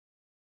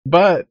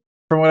 But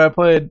from what I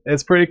played,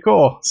 it's pretty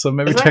cool, so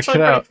maybe It's check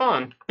actually it pretty out.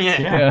 fun.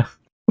 Yeah. Yeah. Yeah.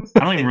 I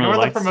don't even really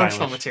Ignore like the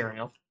promotional stylish,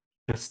 material.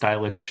 the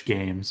stylish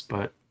games,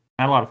 but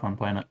I had a lot of fun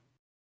playing it.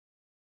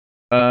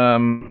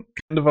 Kind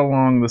of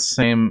along the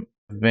same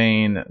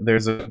vein,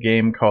 there's a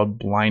game called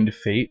Blind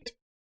Fate.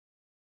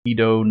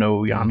 Ido no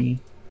Yami.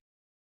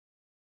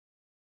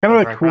 Kind of a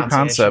Right cool pronunciation.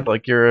 concept.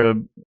 Like you're a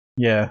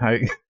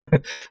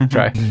I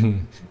try.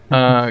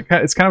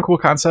 It's kind of a cool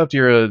concept.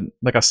 You're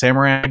a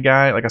samurai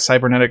guy, like a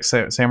cybernetic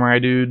samurai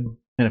dude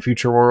in a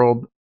future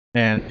world,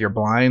 and you're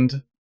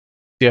blind.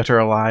 You have to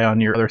rely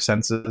on your other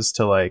senses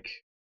to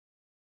like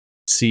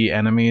see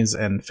enemies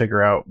and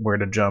figure out where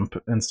to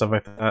jump and stuff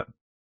like that.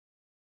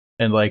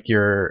 And like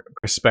your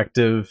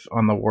perspective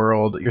on the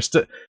world,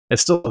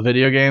 it's still a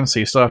video game, so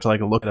you still have to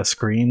like look at a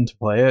screen to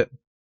play it.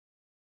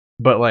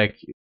 But like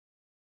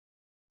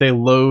they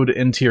load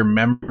into your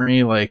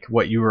memory like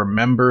what you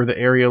remember the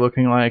area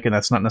looking like, and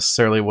that's not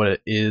necessarily what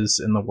it is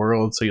in the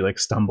world, so you like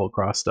stumble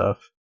across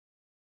stuff.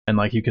 And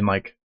like you can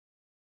like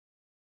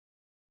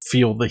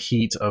feel the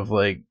heat of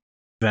like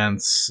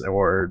vents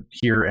or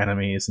hear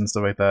enemies and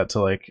stuff like that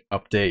to like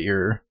update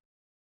your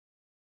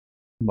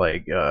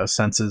like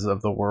senses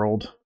of the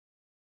world.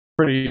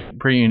 Pretty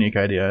unique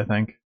idea, I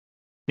think.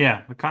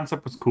 Yeah, the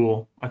concept was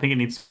cool. I think it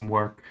needs some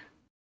work.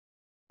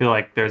 I feel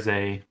like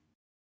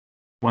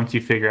once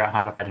you figure out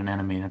how to fight an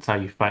enemy, that's how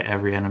you fight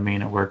every enemy,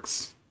 and it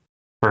works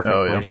perfectly.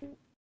 Oh, yeah.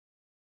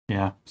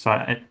 Yeah, so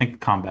I think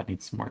combat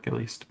needs some work at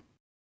least.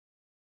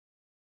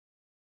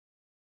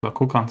 But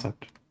cool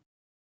concept.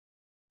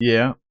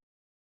 Yeah,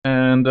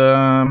 and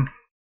I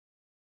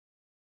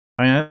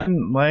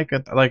didn't like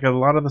a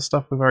lot of the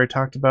stuff we've already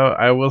talked about.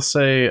 I will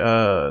say,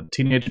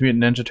 Teenage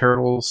Mutant Ninja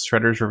Turtles: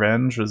 Shredder's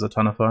Revenge was a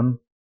ton of fun.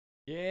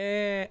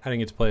 Yeah, I didn't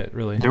get to play it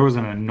really. There was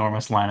an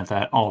enormous line at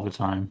that all the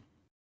time.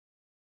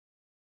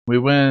 We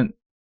went,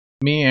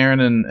 me, Aaron,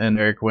 and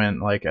Eric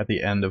went like at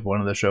the end of one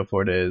of the show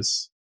floor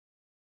days,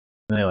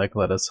 and they like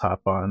let us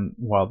hop on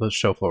while the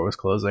show floor was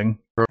closing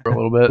for a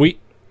little bit.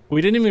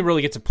 We didn't even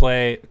really get to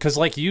play because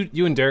like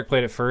you and Derek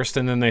played it first,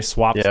 and then they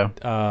swapped. Yeah.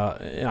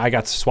 I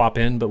got to swap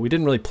in, but we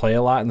didn't really play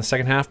a lot in the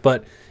second half.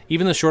 But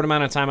even the short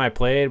amount of time I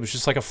played was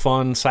just like a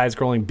fun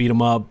side-scrolling beat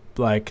 'em up,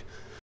 like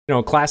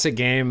classic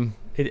game.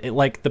 It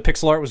like the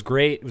pixel art was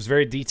great. It was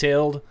very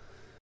detailed,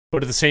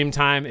 but at the same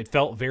time, it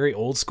felt very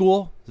old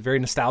school. It was very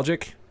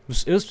nostalgic.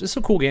 It was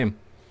a cool game.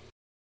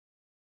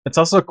 It's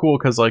also cool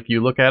because like you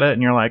look at it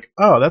and you're like,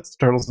 oh, that's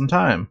Turtles in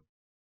Time.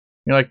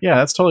 You're like, yeah,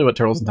 that's totally what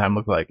Turtles in Time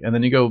looked like. And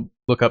then you go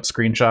look up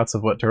screenshots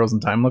of what Turtles in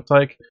Time looked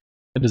like.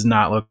 It does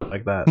not look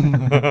like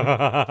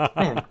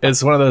that.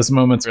 It's one of those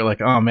moments where you're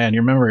like, oh man,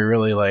 your memory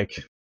really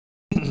like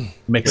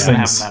makes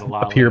things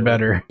appear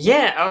better.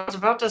 Yeah, I was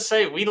about to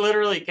say,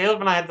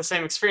 Caleb and I had the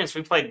same experience.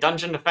 We played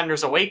Dungeon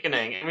Defenders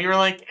Awakening, and we were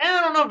like,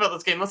 I don't know about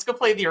this game. Let's go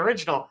play the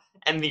original.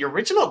 And the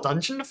original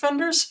Dungeon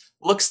Defenders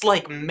looks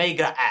like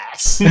mega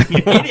ass.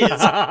 It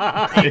is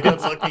a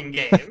good-looking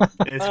game.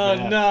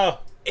 No.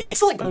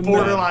 It's like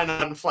borderline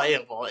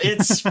unplayable.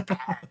 It's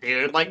bad,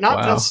 dude. Like,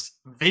 not just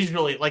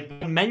visually. Like,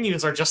 the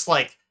menus are just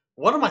like,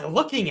 what am I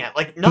looking at?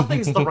 Like,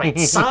 nothing's the right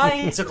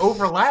size. It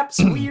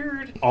overlaps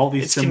weird. All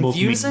these symbols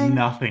confusing. mean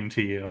nothing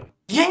to you.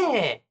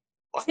 Yeah.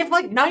 I have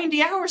like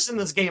 90 hours in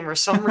this game or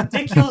some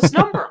ridiculous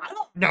number. I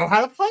don't know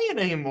how to play it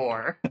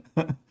anymore.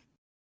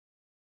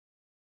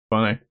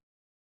 Funny.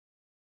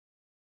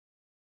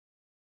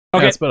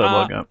 Okay, that's better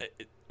look up.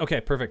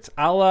 Okay, perfect.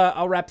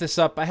 I'll wrap this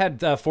up. I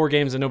had 4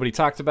 games that nobody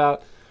talked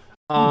about.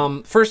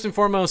 First and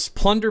foremost,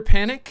 Plunder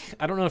Panic.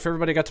 I don't know if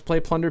everybody got to play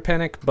Plunder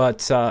Panic,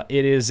 but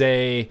it is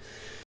a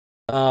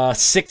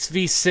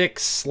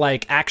 6v6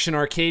 like action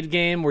arcade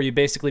game where you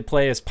basically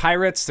play as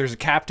pirates. There's a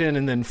captain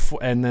and then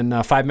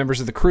 5 members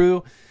of the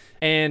crew.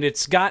 And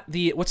it's got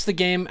what's the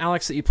game,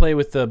 Alex, that you play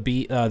with the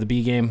B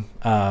game,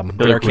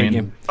 the arcade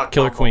game,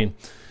 Killer Queen.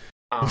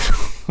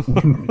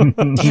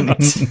 Damn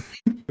it.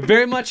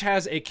 Very much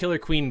has a Killer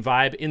Queen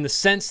vibe in the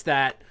sense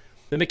that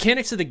the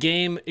mechanics of the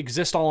game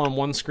exist all on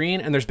one screen,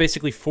 and there's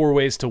basically 4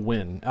 ways to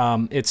win.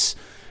 It's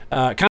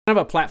kind of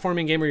a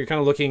platforming game where you're kind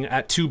of looking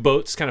at 2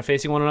 boats kind of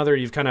facing one another.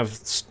 You've kind of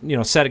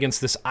set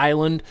against this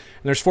island,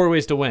 and there's 4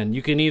 ways to win.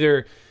 You can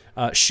either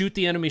shoot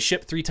the enemy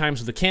ship 3 times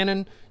with a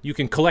cannon, you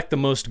can collect the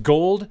most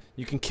gold,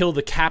 you can kill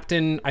the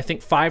captain, I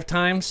think 5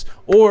 times,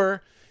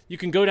 or you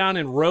can go down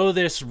and row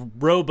this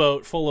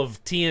rowboat full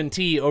of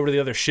TNT over to the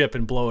other ship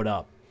and blow it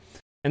up.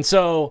 And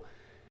so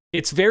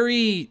it's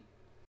very,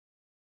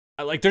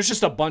 like, there's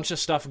just a bunch of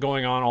stuff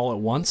going on all at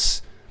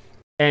once,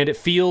 and it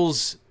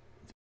feels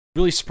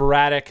really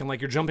sporadic, and like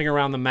you're jumping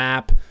around the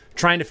map,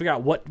 trying to figure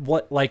out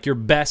what like your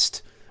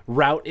best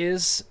route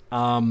is.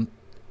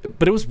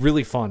 But it was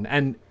really fun,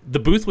 and the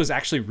booth was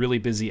actually really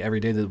busy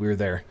every day that we were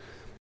there.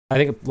 I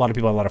think a lot of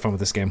people had a lot of fun with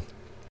this game.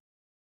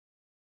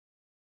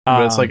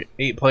 But it's like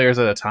 8 players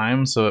at a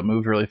time, so it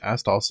moved really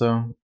fast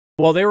also.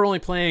 Well, they were only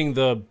playing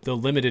the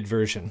limited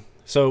version.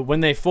 So when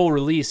they full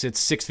release, it's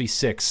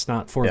 6v6,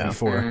 not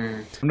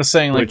 4v4. I'm just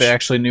saying, like, they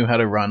actually knew how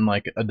to run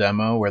like a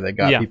demo where they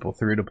got people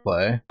through to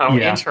play. Oh,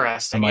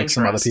 interesting. And like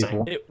some other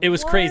people. It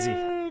was crazy.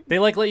 They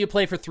like let you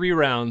play for 3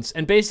 rounds,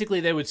 and basically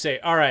they would say,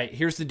 all right,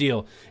 here's the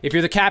deal. If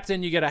you're the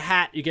captain, you get a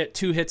hat, you get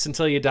 2 hits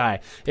until you die.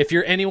 If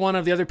you're any one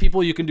of the other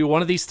people, you can do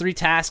one of these 3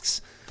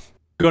 tasks,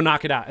 go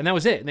knock it out. And that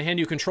was it. And they hand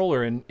you a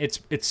controller, and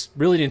it's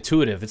really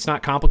intuitive. It's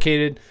not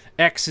complicated.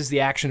 X is the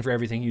action for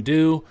everything you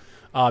do.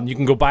 You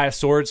can go buy a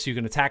sword so you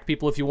can attack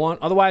people if you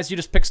want. Otherwise, you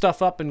just pick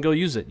stuff up and go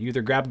use it. You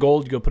either grab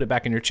gold, you go put it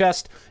back in your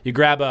chest. You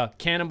grab a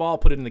cannonball,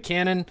 put it in the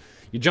cannon.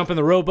 You jump in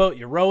the rowboat,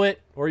 you row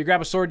it. Or you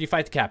grab a sword, you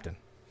fight the captain.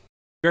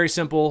 Very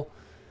simple.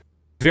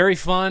 Very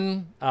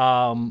fun.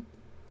 I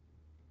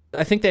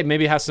think they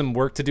maybe have some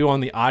work to do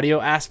on the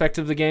audio aspect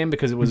of the game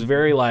because it was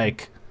very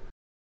like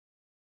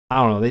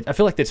I don't know. I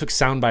feel like they took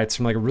sound bites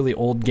from like a really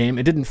old game.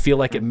 It didn't feel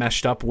like it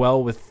meshed up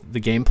well with the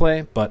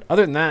gameplay, but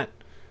other than that,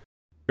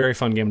 very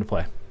fun game to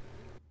play.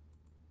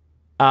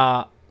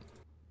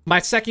 My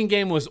second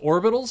game was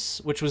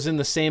Orbitals, which was in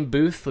the same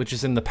booth, which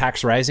is in the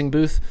PAX Rising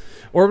booth.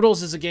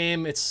 Orbitals is a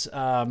game. It's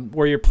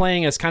where you're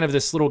playing as kind of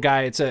this little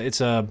guy. It's a I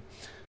don't know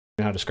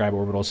how to describe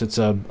Orbitals. It's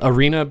a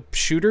arena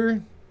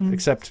shooter,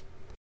 except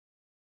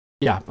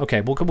yeah,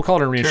 okay, we'll call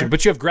it an arena shooter.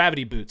 But you have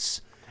gravity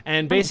boots.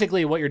 And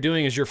basically what you're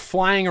doing is you're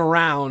flying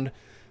around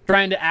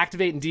trying to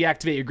activate and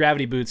deactivate your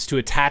gravity boots to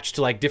attach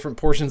to like different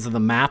portions of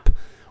the map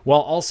while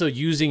also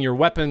using your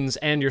weapons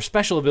and your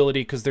special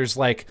ability, because there's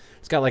like,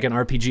 it's got like an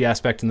RPG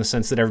aspect in the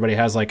sense that everybody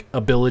has like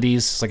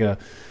abilities. It's like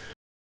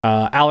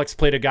Alex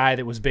played a guy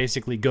that was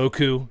basically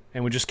Goku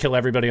and would just kill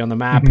everybody on the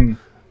map.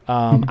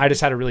 I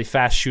just had a really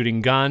fast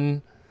shooting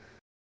gun.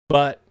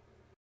 But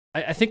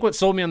I think what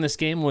sold me on this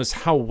game was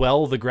how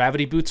well the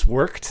gravity boots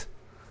worked.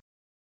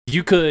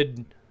 You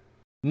could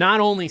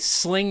not only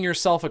sling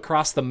yourself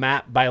across the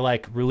map by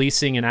like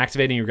releasing and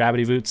activating your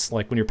gravity boots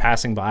like when you're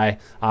passing by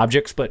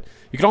objects, but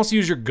you can also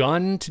use your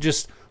gun to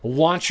just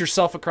launch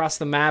yourself across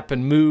the map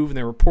and move, and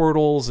there were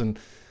portals, and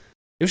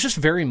it was just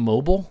very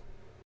mobile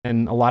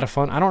and a lot of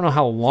fun. I don't know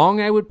how long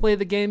I would play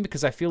the game,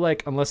 because I feel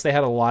like unless they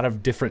had a lot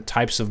of different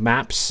types of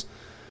maps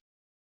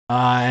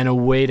and a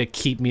way to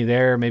keep me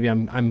there, maybe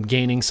I'm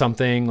gaining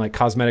something like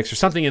cosmetics or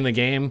something in the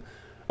game.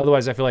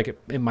 Otherwise, I feel like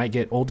it might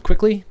get old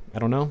quickly. I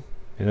don't know.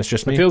 And that's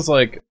just me. It feels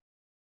like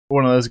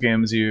one of those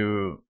games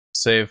you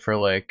save for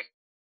like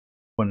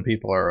when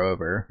people are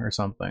over or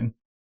something.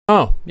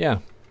 Oh, yeah.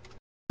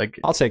 Like,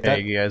 I'll take that.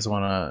 Hey, you guys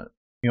wanna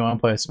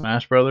play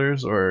Smash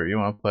Brothers, or you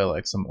wanna play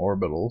like some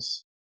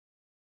Orbitals?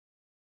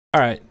 All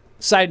right.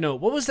 Side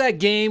note, what was that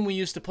game we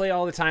used to play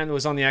all the time that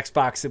was on the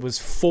Xbox? It was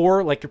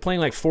you're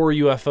playing like 4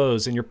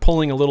 UFOs and you're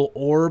pulling a little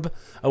orb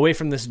away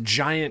from this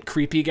giant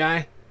creepy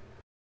guy.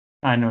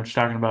 I know what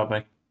you're talking about,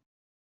 but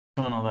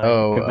I don't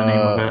know The name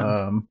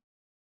of it.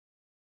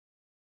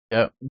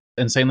 Yep.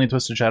 Insanely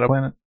Twisted Shadow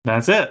Planet?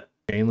 That's it.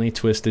 Insanely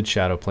Twisted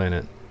Shadow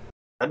Planet.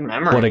 Good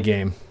memory. What a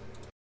game.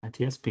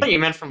 TSP. I thought you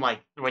meant from like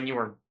when you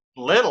were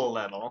little.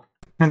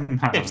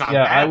 It's not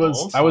Yeah, that I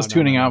old. was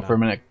tuning no. out for a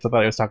minute because I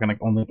thought I was talking like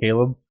only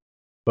Caleb,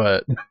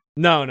 but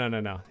No.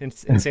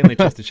 Insanely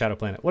Twisted Shadow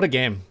Planet. What a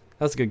game.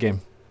 That was a good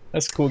game.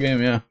 that's a cool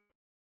game, yeah.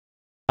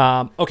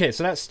 Okay,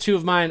 so that's 2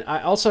 of mine.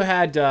 I also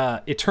had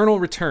Eternal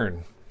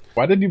Return.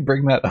 Why did you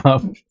bring that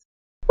up?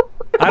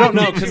 I don't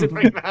know, because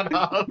bring that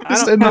up.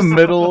 Just in the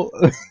middle.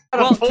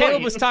 Well,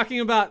 Caleb was talking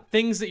about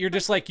things that you're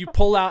just like, you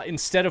pull out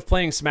instead of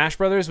playing Smash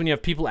Brothers when you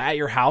have people at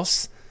your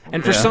house.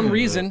 And for some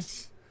reason,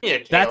 Yeah,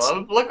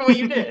 Caleb, look at what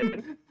you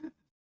did.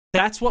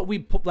 that's what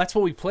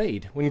we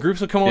played. When groups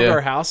would come over to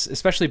our house,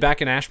 especially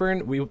back in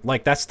Ashburn,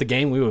 that's the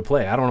game we would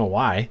play. I don't know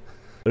why,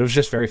 but it was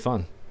just very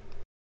fun.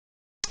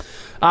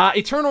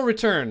 Eternal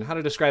Return, how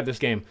to describe this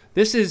game.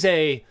 This is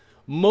a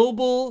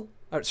mobile.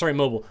 It's a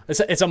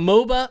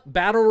MOBA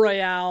battle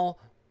royale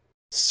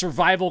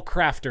survival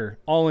crafter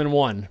all in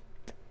one.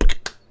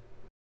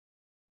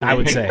 I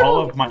would say all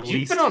of my You've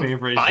least been on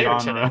favorite fire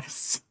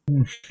genres.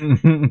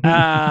 maybe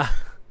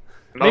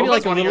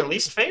like one of your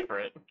least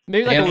favorite.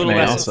 Maybe like a little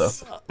Anime less,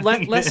 also.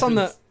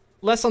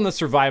 less on the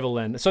survival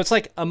end. So it's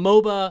like a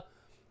MOBA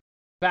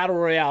battle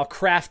royale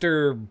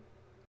crafter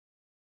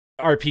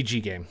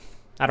RPG game.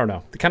 I don't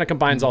know. It kind of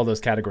combines all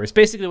those categories.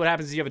 Basically, what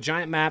happens is you have a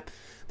giant map.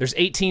 There's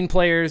 18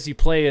 players. You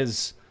play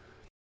as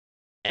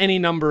any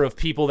number of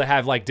people that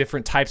have like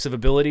different types of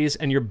abilities,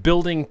 and you're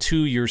building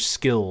to your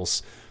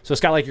skills. So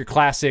it's got like your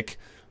classic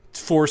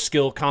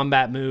 4-skill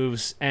combat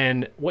moves,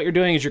 and what you're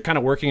doing is you're kind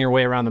of working your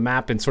way around the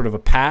map in sort of a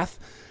path.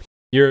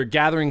 You're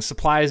gathering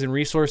supplies and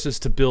resources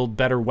to build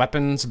better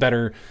weapons,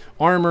 better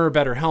armor,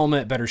 better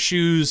helmet, better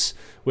shoes,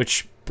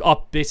 which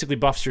basically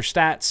buffs your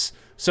stats,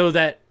 so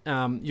that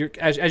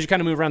as you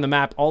kind of move around the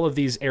map, all of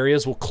these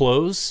areas will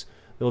close.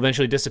 They'll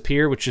eventually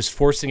disappear, which is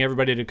forcing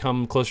everybody to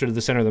come closer to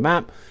the center of the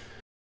map.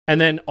 And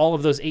then all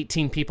of those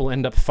 18 people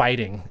end up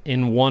fighting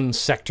in one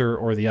sector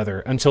or the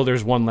other until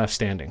there's one left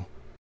standing.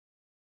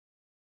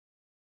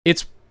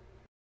 It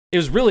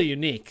was really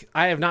unique.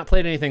 I have not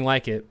played anything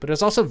like it, but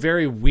it's also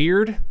very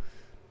weird,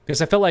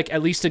 because I felt like,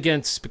 at least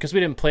because we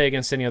didn't play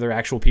against any other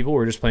actual people, we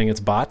were just playing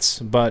against bots,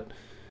 but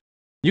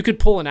you could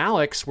pull an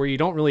Alex where you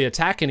don't really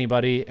attack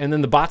anybody, and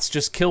then the bots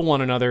just kill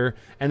one another,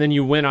 and then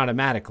you win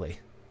automatically.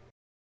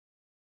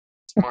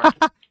 Smart.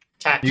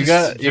 You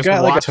got like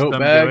a watch tote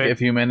them bag do it.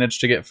 if you managed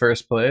to get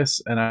first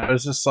place, and I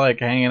was just like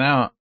hanging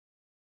out,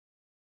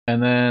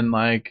 and then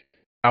like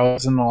I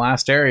was in the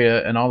last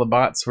area, and all the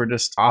bots were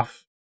just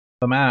off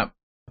the map,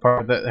 the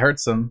part that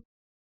hurts them,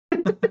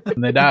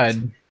 and they died.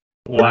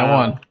 And I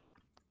won.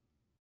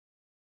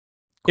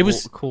 It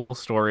was cool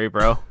story,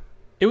 bro.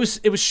 It was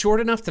short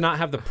enough to not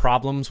have the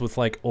problems with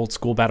like old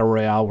school battle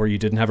royale where you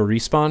didn't have a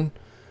respawn,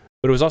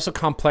 but it was also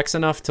complex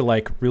enough to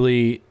like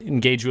really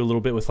engage you a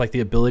little bit with like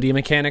the ability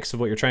mechanics of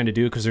what you're trying to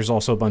do, because there's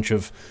also a bunch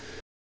of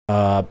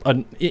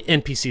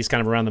NPCs kind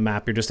of around the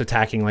map. You're just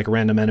attacking like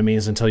random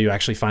enemies until you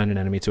actually find an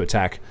enemy to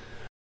attack.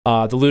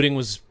 The looting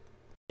was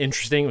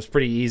interesting. It was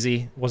pretty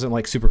easy. It wasn't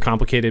like super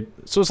complicated.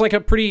 So it's like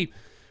a pretty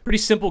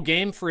simple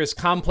game for as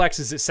complex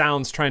as it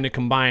sounds, trying to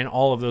combine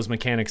all of those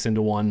mechanics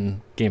into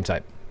one game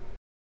type.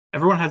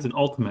 Everyone has an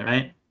ultimate,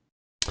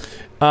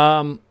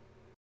 right?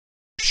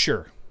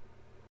 Sure.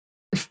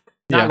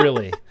 Not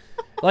really.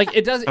 Like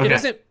it doesn't. Okay.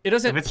 It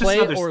doesn't If it's play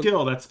just another or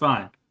skill, that's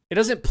fine. it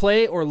doesn't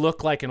play or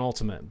look like an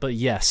ultimate. But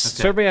yes,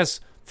 Okay. so everybody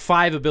has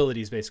 5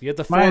 abilities basically. You have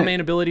the 4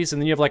 main abilities,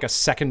 and then you have like a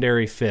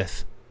secondary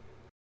 5th.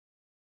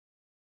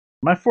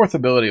 My 4th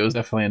ability was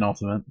definitely an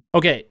ultimate.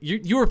 Okay,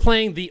 you were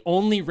playing the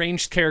only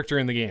ranged character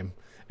in the game.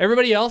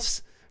 Everybody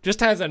else just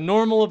has a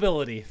normal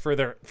ability for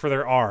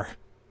their R.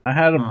 I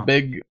had a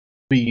big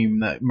beam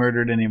that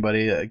murdered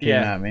anybody that came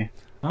at me.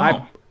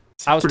 I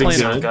was pretty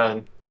playing.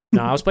 Good.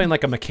 No, I was playing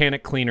like a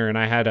mechanic cleaner, and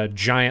I had a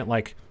giant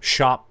like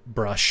shop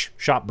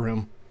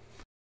broom.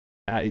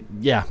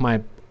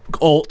 My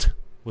ult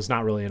was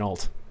not really an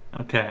ult.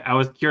 Okay, I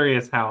was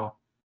curious how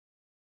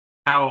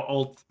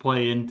ults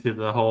play into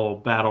the whole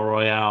battle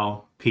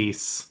royale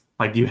piece.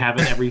 Like, do you have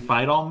it every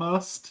fight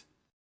almost?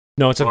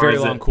 No, it's a Or very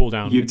is long it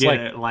cooldown. You It's get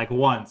it like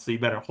once, so you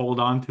better hold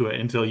on to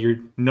it until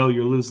you know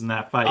you're losing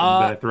that fight.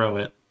 And you better throw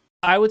it.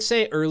 I would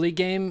say early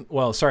game.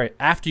 Well, sorry,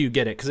 after you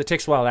get it, because it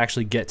takes a while to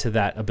actually get to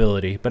that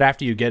ability. But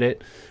after you get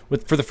it,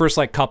 for the first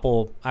like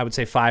couple, I would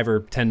say 5 or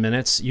 10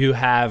 minutes, you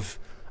have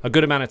a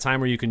good amount of time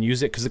where you can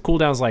use it, because the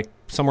cooldown is like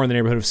somewhere in the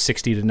neighborhood of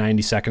 60 to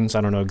 90 seconds.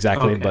 I don't know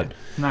exactly, but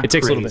Not it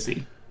takes crazy. a little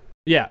bit.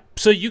 Yeah,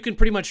 so you can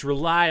pretty much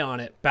rely on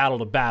it battle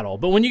to battle.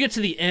 But when you get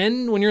to the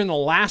end, when you're in the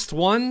last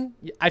one,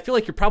 I feel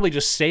like you're probably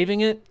just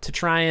saving it to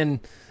try and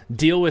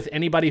deal with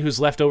anybody who's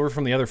left over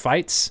from the other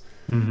fights.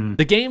 Mm-hmm.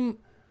 The game,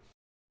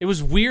 it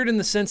was weird in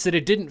the sense that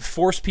it didn't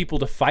force people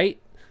to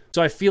fight.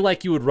 So I feel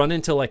like you would run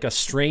into like a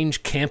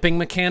strange camping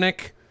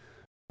mechanic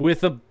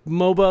with a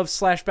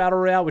MOBA / Battle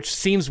Royale, which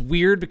seems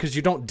weird because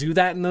you don't do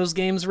that in those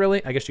games,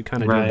 really. I guess you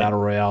kind of do in Battle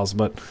Royales,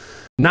 but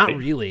not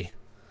really.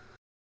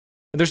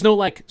 There's no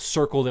like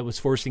circle that was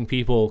forcing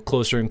people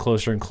closer and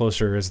closer and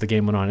closer as the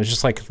game went on. It's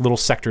just like little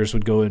sectors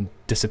would go and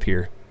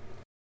disappear.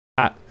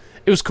 It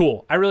was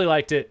cool. I really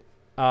liked it.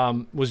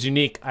 Was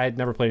unique. I had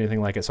never played anything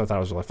like it, so I thought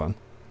it was really fun.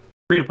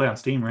 Free to play on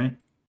Steam, right?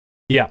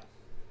 Yeah.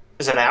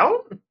 Is it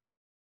out?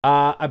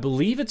 I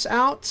believe it's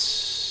out.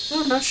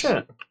 Oh, no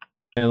shit.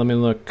 Yeah, let me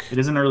look. It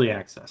is in early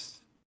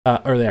access.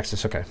 Early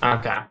access, okay.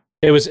 Okay.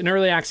 It was in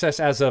early access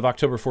as of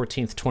October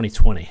 14th,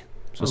 2020.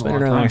 So it's been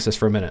in early access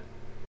for a minute.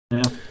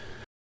 Yeah.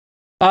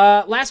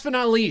 Last but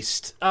not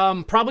least,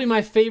 probably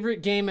my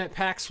favorite game at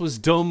PAX was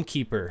Dome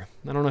Keeper.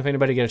 I don't know if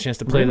anybody got a chance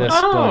to play this,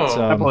 but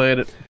I played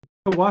it.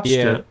 I watched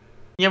it.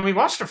 Yeah, we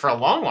watched it for a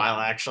long while,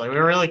 actually. We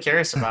were really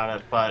curious about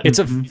it, but it's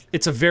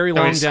a very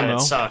long demo.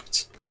 It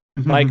sucked.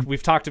 Like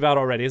we've talked about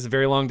already, it's a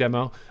very long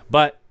demo,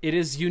 but it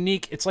is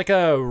unique. It's like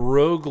a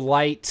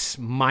roguelite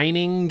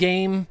mining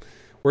game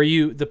where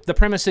the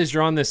premise is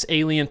you're on this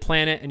alien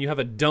planet and you have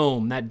a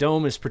dome. That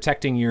dome is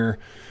protecting your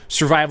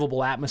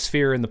survivable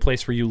atmosphere in the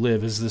place where you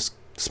live as this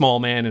small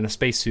man in a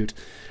spacesuit.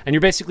 And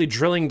you're basically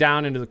drilling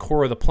down into the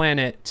core of the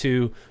planet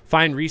to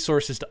find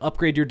resources to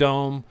upgrade your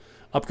dome,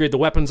 upgrade the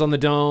weapons on the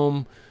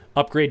dome,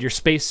 upgrade your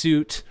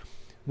spacesuit,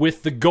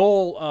 with the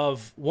goal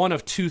of one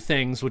of 2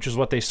 things, which is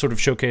what they sort of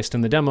showcased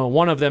in the demo.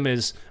 One of them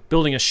is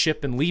building a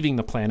ship and leaving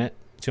the planet,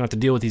 so you don't have to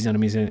deal with these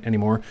enemies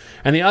anymore.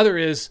 And the other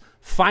is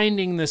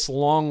finding this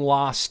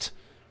long-lost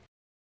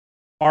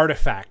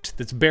artifact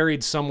that's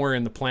buried somewhere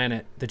in the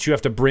planet that you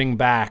have to bring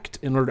back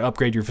in order to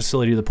upgrade your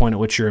facility to the point at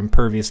which you're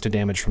impervious to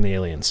damage from the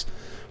aliens.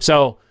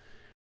 So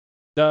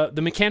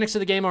the mechanics of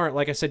the game are,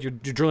 like I said, you're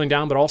drilling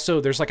down, but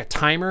also there's like a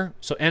timer.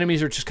 So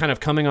enemies are just kind of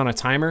coming on a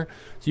timer.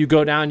 So you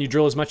go down, you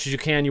drill as much as you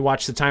can, you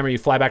watch the timer, you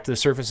fly back to the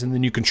surface, and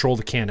then you control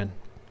the cannon.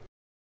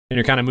 And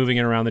you're kind of moving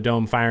it around the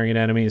dome, firing at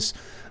enemies,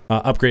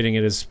 upgrading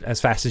it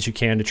as fast as you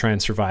can to try and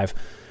survive.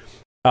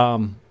 I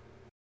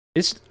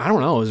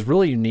don't know, it was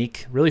really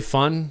unique, really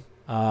fun.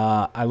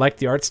 I liked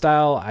the art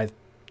style. It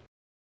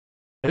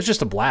was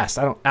just a blast.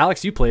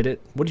 Alex, you played it.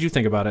 What did you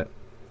think about it?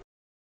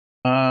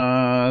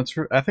 I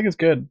think it's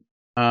good.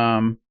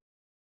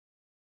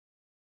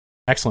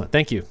 Excellent.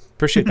 Thank you.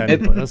 Appreciate that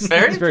input. That's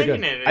very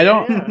good. I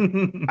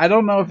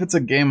don't know if it's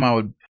a game I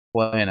would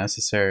play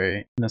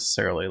necessarily.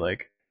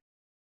 Like,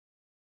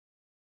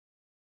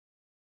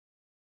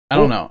 I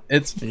don't know.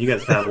 You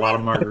guys have a lot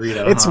of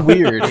margarita. It's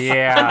weird.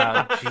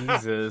 Yeah,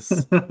 Jesus.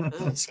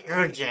 It's a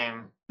good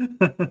game.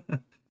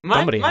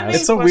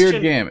 It's a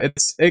weird game.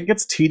 It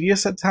gets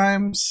tedious at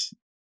times.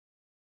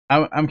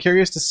 I'm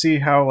curious to see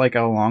how like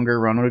a longer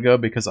run would go,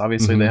 because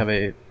obviously they have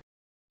a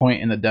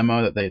point in the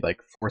demo that they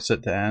like force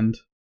it to end.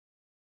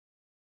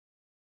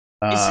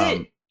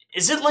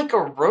 Is it like a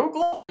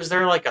roguelike? Or is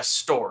there like a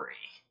story?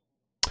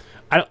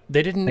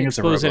 They didn't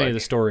expose any of the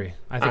story.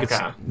 I think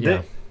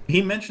it's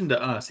He mentioned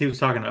to us. He was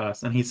talking to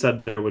us, and he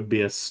said there would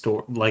be a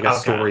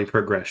story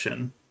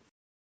progression.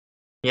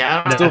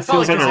 Yeah, it still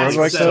feels like a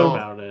roguelike though.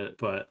 About it,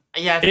 but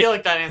yeah, I feel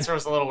like that answer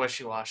was a little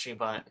wishy-washy,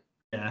 but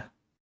yeah,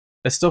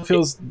 it still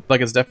feels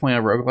like it's definitely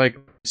a roguelike.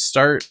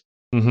 Start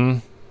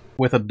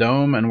with a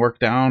dome and work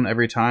down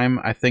every time.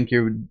 I think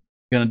you're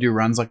gonna do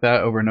runs like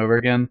that over and over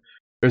again.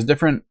 there's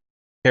different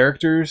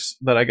characters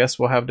that I guess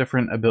will have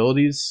different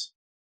abilities,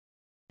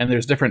 and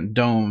there's different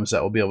domes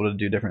that will be able to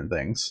do different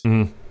things.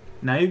 Mm-hmm.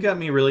 Now you've got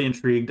me really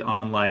intrigued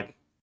on like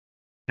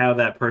how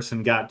that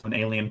person got to an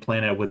alien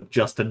planet with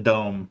just a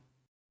dome.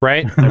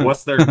 Right? Like,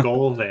 what's their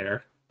goal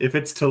there? If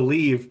it's to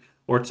leave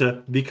or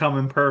to become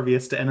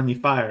impervious to enemy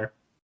fire,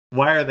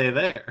 why are they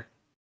there?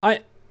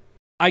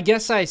 I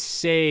guess I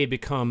say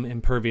become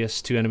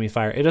impervious to enemy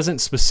fire. It doesn't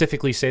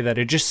specifically say that.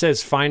 It just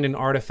says find an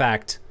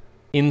artifact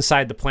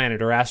inside the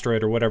planet or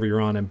asteroid or whatever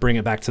you're on and bring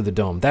it back to the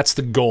dome. That's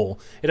the goal.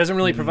 It doesn't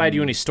really provide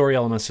you any story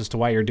elements as to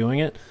why you're doing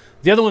it.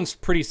 The other one's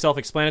pretty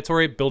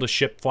self-explanatory. Build a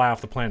ship, fly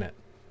off the planet.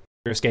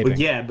 You're escaping. Well,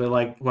 yeah, but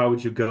like, why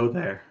would you go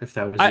there if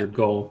that was your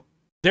goal?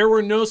 There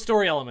were no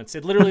story elements.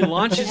 It literally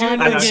launches you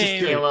into the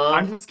game.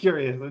 I'm just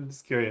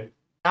curious.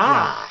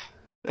 Ah.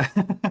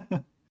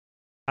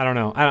 I don't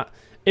know.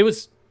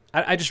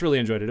 I just really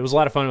enjoyed it. It was a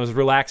lot of fun. It was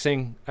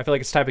relaxing. I feel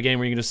like it's the type of game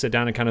where you can just sit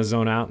down and kind of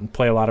zone out and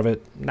play a lot of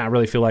it. Not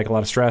really feel like a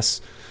lot of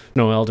stress.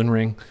 No Elden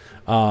Ring.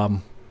 So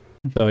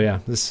yeah,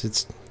 it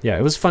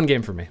was a fun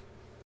game for me.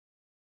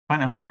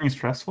 Find Elden Ring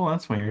stressful?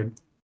 That's weird.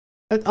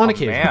 On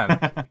occasion. Man.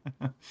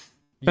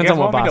 You Depends guys on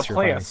what want me boss to you're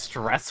play a fighting.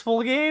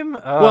 stressful game?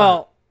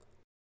 Well,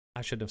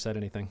 I shouldn't have said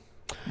anything.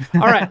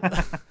 All right.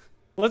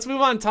 Let's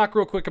move on and talk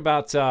real quick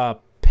about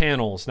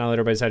panels now that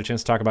everybody's had a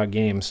chance to talk about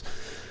games.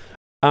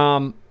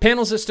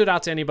 Panels that stood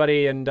out to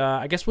anybody, and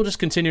I guess we'll just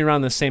continue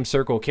around the same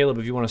circle. Caleb,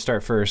 if you want to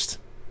start first.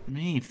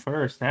 Me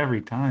first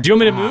every time. Do you want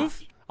me to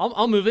move?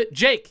 I'll move it.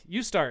 Jake,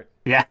 you start.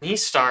 Yeah. Me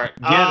start.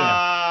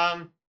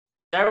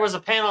 There was a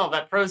panel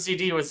that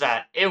ProZD was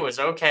at. It was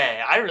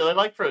okay. I really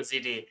like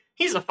ProZD.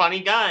 He's a funny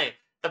guy.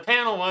 The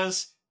panel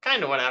was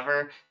kind of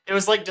whatever. It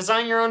was like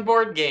design your own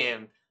board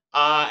game.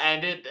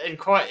 And it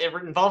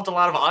involved a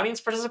lot of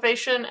audience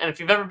participation. And if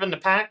you've ever been to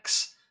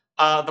PAX,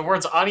 the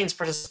words audience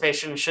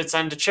participation should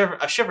send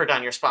a shiver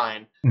down your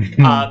spine.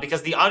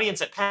 Because the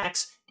audience at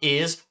PAX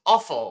is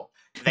awful.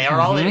 They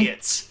are all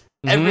idiots.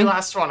 Every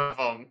last one of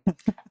them.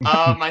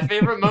 My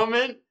favorite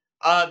moment,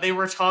 they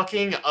were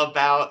talking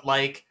about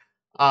like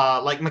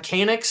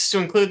mechanics to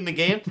include in the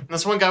game. And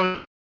this one guy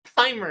with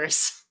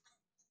timers.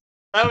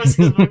 That was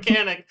his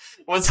mechanic.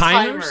 Was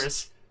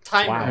timers.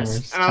 Wow.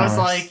 And I was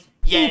like,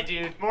 yeah,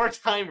 dude, more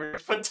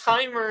timers. Put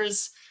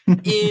timers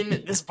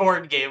in this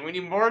board game. We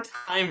need more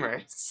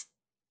timers.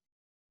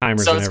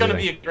 So it's going to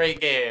be a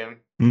great game.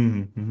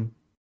 Mm-hmm.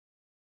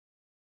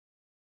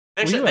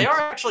 They are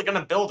actually going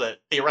to build it.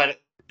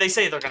 Theoretically, they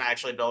say they're going to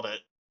actually build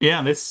it.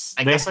 Yeah, they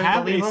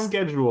have a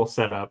schedule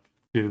set up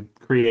to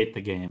create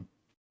the game.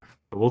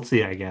 But we'll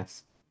see, I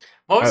guess.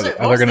 Are there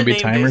going to be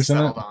timers in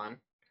it?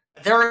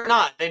 There are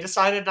not. They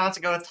decided not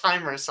to go with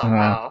timers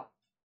somehow.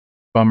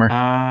 Bummer.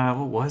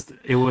 What was it?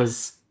 It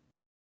was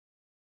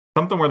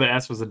something where the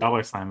S was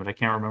a $sign, but I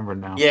can't remember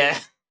now. Yeah.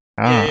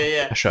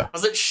 Yeah. Sure.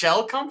 Was it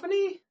Shell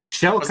Company?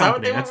 Shell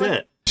Company, that's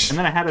it. And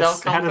then I had a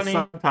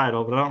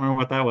subtitle, but I don't remember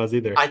what that was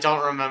either. I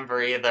don't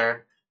remember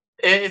either.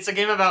 It's a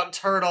game about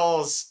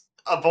turtles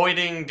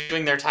avoiding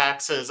doing their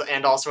taxes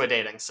and also a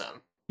dating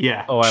sim.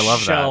 Yeah. Oh, I love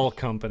that. Shell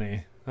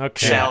Company.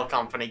 Okay. Shell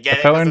Company. Get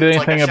if I learned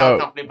anything like about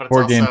company,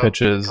 board game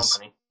pitches,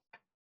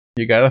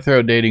 you gotta throw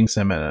a dating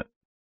sim in it.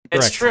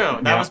 It's Correct.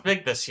 true. That was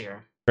big this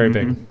year. Very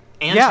big.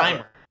 And Yeah.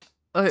 timer.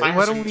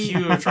 Why don't we?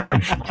 Huge.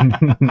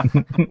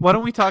 Why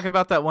don't we talk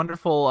about that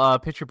wonderful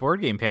picture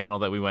board game panel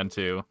that we went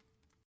to?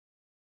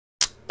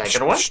 Take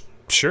it away.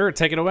 Sure,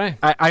 take it away.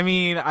 I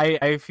mean,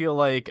 I feel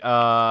like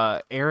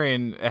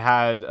Aaron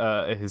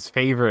had his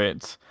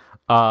favorite,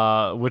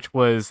 which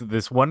was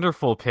this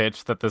wonderful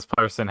pitch that this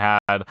person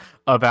had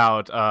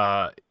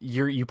about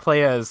you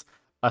play as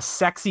a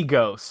sexy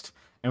ghost,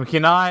 and we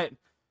cannot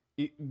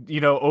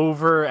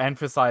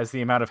overemphasize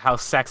the amount of how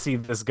sexy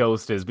this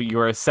ghost is, but you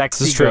are a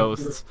sexy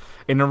ghost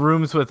in the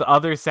rooms with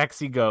other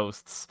sexy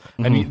ghosts.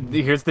 And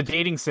here's the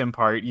dating sim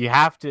part. You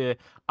have to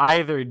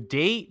either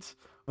date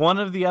one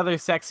of the other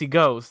sexy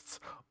ghosts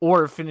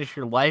or finish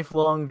your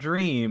lifelong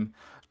dream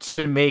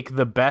to make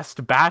the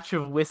best batch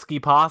of whiskey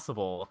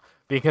possible,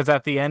 because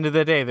at the end of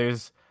the day,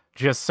 there's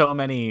just so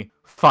many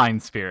fine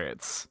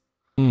spirits.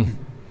 It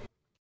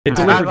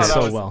delivered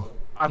so well.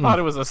 I thought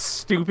it was a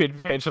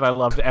stupid pitch, and I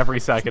loved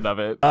every second of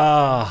it.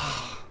 I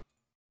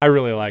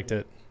really liked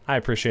it. I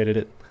appreciated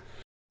it.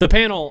 The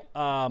panel,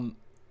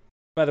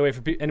 by the way,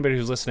 for anybody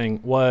who's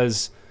listening,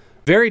 was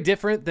very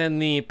different than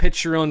the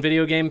pitch your own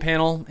video game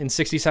panel in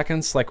 60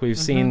 seconds like we've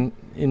seen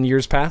in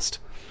years past.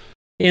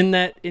 In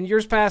that, in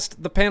years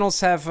past, the panels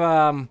have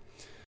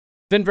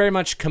been very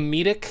much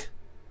comedic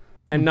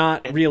and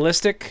not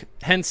realistic.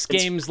 Hence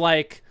games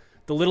like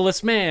The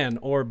Littlest Man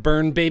or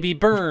Burn Baby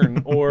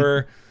Burn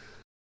or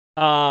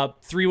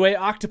Three-Way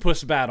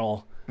Octopus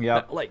Battle.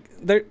 Yeah, like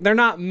they're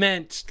not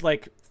meant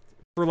like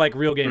for like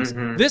real games.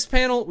 This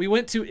panel we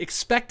went to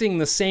expecting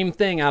the same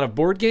thing out of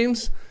board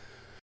games.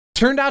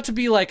 Turned out to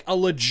be like a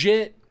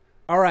legit.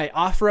 All right,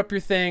 offer up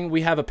your thing.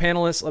 We have a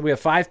panelist. We have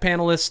 5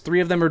 panelists.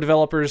 3 of them are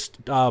developers.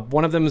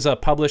 One of them is a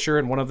publisher,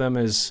 and one of them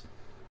is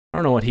I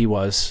don't know what he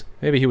was.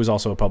 Maybe he was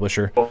also a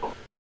publisher.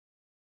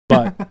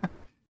 But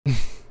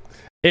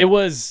it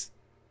was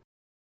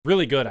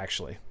really good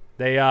actually.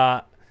 They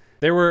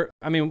were.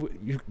 I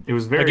mean, it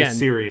was very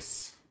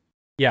serious.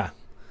 Yeah,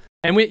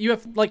 and you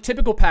have like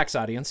typical PAX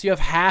audience. You have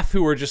half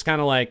who are just kind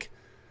of like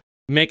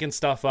making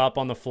stuff up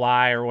on the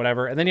fly or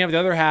whatever, and then you have the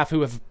other half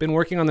who have been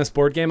working on this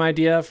board game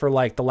idea for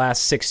like the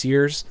last 6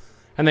 years,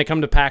 and they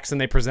come to PAX and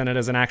they present it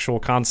as an actual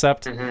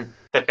concept. Mm-hmm.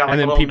 They've got like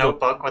a little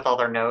notebook with all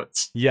their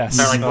notes. Yes,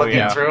 they're like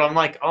looking through. I'm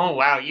like, oh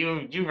wow,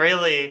 you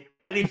really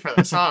ready for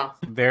this, huh?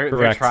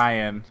 They're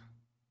trying.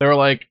 They were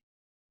like,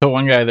 the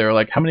one guy, they were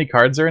like, how many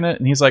cards are in it?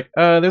 And he's like,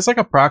 there's like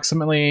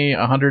approximately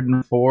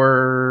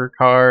 104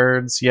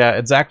 cards. Yeah,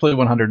 exactly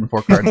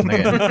 104 cards in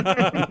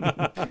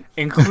the game.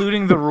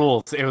 Including the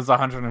rules, it was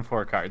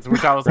 104 cards,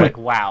 which I was like,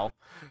 wow.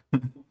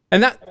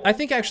 And that, I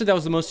think actually that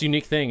was the most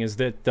unique thing, is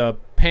that the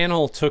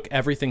panel took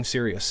everything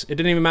serious. It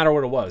didn't even matter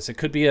what it was. It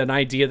could be an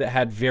idea that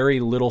had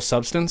very little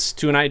substance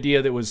to an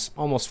idea that was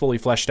almost fully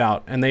fleshed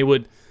out. And they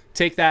would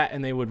take that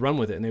and they would run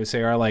with it. And they would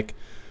say, all right, like,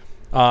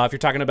 if you're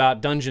talking about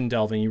dungeon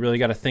delving, you really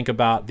got to think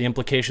about the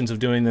implications of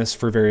doing this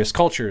for various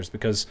cultures,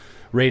 because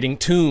raiding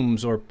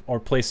tombs or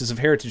places of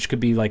heritage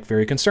could be like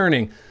very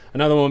concerning.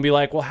 Another one would be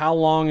like, well, how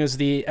long is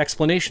the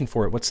explanation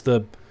for it? What's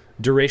the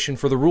duration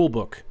for the rule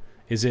book?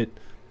 Is it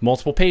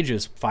multiple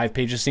pages? 5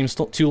 pages seems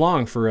too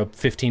long for a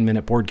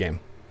 15-minute board game.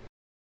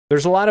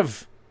 There's a lot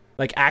of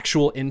like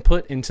actual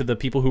input into the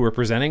people who were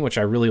presenting, which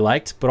I really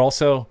liked, but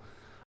also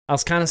I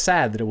was kind of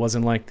sad that it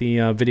wasn't like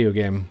the video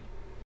game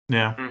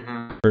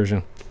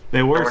version.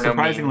 They were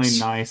surprisingly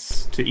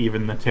nice to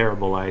even the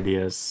terrible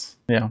ideas.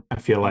 Yeah. I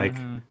feel like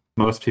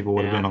most people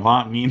would have been a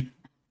lot mean.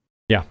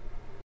 Yeah.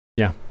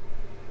 Yeah.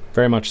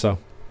 Very much so.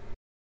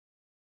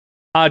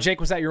 Jake,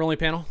 was that your only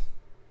panel?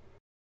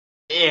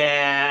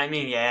 Yeah, I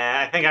mean,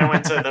 I think I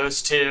went to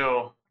those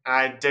two.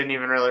 I didn't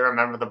even really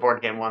remember the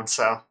board game one,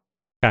 so.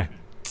 Okay.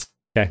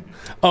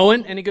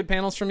 Owen, any good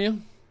panels from you?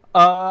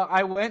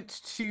 I went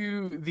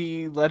to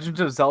the Legend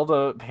of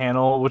Zelda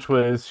panel, which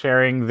was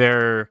sharing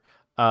their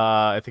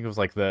I think it was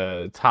like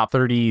the top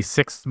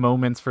 36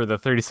 moments for the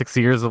 36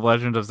 years of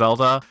Legend of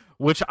Zelda,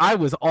 which I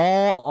was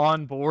all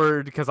on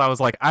board because I was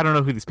like, I don't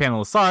know who these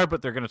panelists are,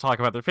 but they're going to talk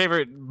about their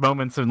favorite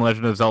moments in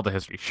Legend of Zelda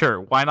history.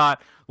 Sure, why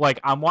not? Like,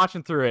 I'm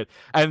watching through it,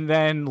 and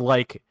then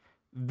like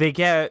they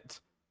get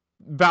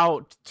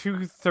about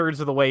 2/3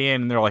 of the way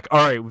in, and they're like,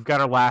 all right, we've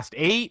got our last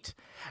 8.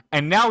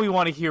 And now we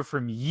want to hear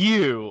from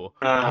you.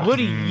 What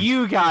do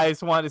you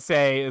guys want to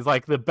say is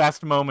like the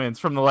best moments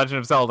from The Legend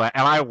of Zelda?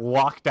 And I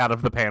walked out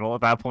of the panel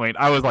at that point.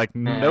 I was like,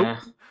 nope.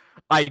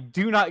 I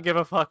do not give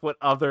a fuck what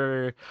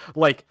other,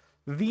 like,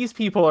 these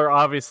people are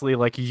obviously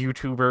like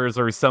YouTubers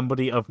or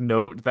somebody of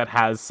note that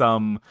has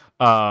some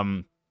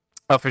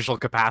official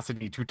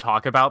capacity to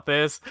talk about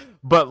this.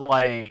 But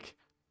like,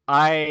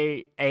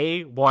 I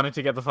wanted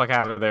to get the fuck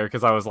out of there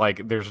because I was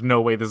like, there's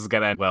no way this is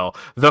gonna end well.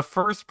 The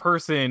first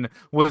person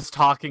was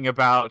talking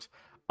about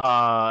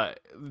the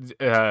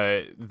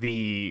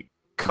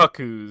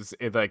cuckoos,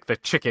 like the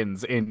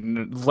chickens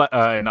in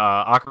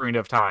Ocarina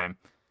of Time.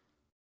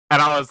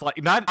 And I was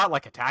like, not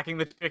like attacking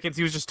the chickens,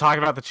 he was just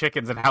talking about the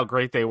chickens and how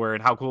great they were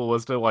and how cool it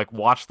was to like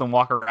watch them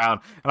walk around.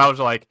 And I was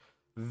like,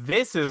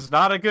 this is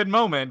not a good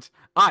moment.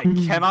 I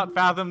cannot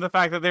fathom the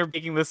fact that they're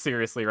taking this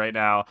seriously right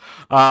now.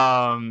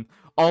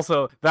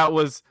 Also, that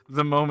was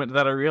the moment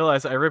that I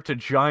realized I ripped a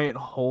giant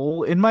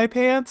hole in my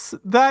pants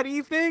that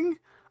evening.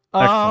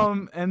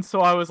 And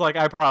so I was like,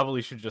 I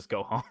probably should just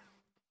go home.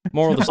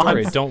 Moral of the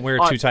story, don't wear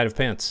too tight of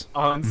pants.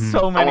 On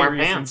so many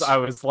reasons, I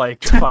was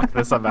like, fuck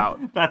this, I'm out.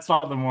 That's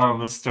not the moral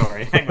of the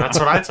story. That's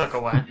what I took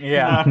away.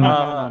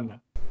 Yeah.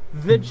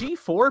 The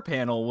G4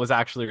 panel was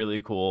actually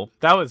really cool.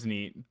 That was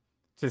neat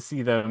to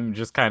see them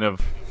just kind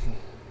of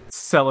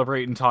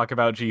celebrate and talk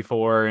about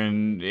G4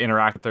 and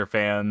interact with their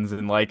fans.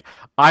 And like,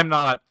 I'm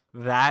not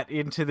that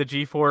into the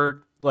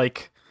G4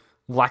 like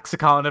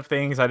lexicon of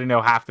things. I didn't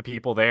know half the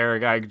people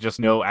there. I just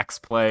know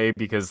X-Play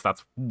because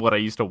that's what I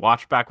used to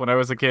watch back when I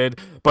was a kid.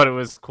 But it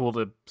was cool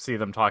to see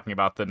them talking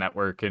about the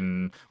network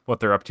and what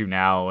they're up to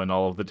now and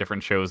all of the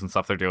different shows and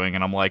stuff they're doing.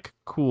 And I'm like,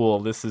 cool,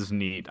 this is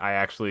neat. I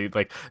actually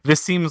like,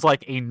 this seems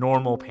like a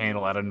normal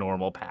panel at a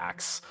normal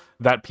PAX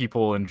that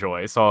people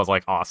enjoy. So I was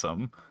like,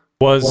 awesome.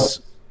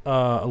 Was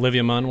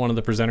Olivia Munn one of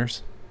the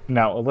presenters?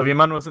 No, Olivia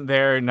Munn wasn't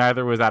there.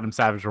 Neither was Adam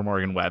Savage or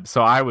Morgan Webb.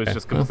 So I was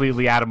just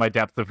completely out of my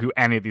depth of who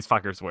any of these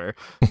fuckers were.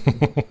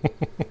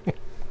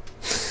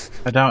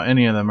 I doubt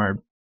any of them are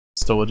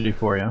still with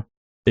G4, yeah.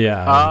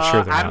 Yeah, I'm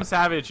sure they're Adam not.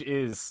 Savage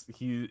is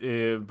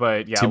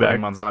but yeah, Olivia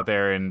Munn's not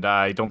there, and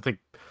I don't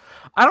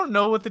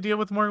know what the deal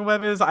with Morgan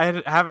Webb is.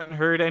 I haven't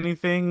heard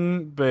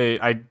anything,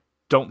 but I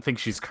don't think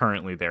she's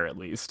currently there at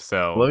least.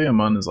 So Olivia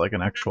Munn is like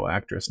an actual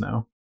actress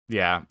now.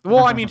 Yeah.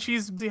 Well, I mean,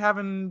 she's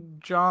having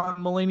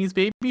John Mulaney's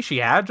baby. She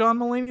had John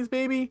Mulaney's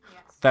baby.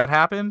 Yes. That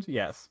happened.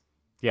 Yes.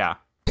 Yeah.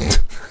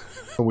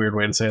 A weird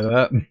way to say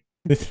that.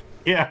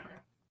 Yeah.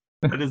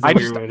 That is a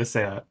weird way to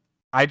say that.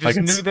 I just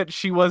like knew that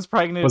she was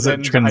pregnant. Was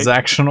it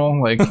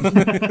transactional? Like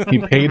he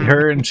paid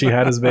her and she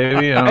had his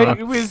baby? I don't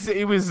know.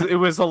 It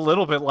was a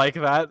little bit like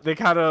that. They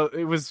kind of,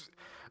 it was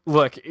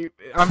look,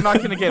 I'm not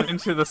going to get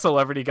into the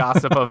celebrity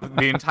gossip of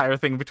the entire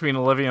thing between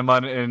Olivia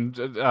Munn and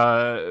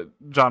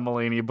John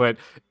Mulaney, but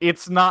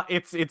it's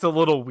a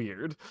little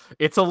weird.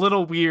 It's a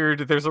little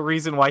weird. There's a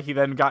reason why he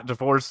then got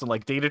divorced and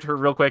like dated her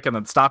real quick and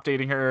then stopped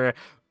dating her,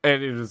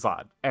 and it was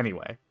odd.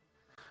 Anyway.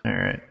 All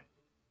right.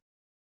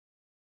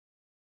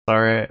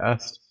 Sorry, I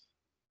asked.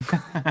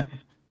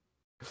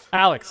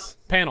 Alex,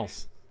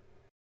 panels.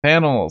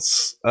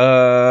 Panels.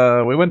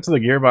 We went to the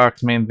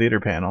Gearbox main theater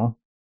panel.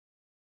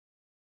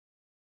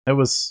 It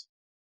was,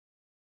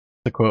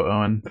 to quote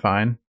Owen,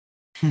 fine.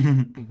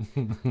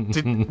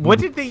 What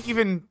did they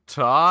even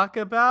talk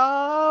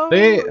about?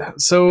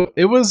 So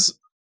it was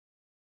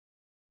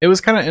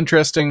kind of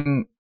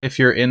interesting if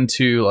you're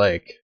into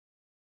like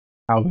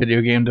how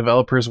video game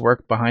developers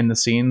work behind the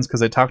scenes,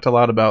 because they talked a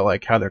lot about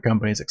like how their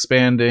company's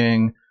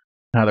expanding,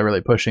 how they're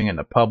really pushing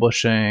into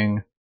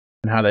publishing,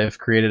 and how they've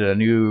created a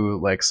new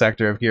like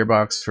sector of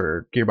Gearbox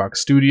for Gearbox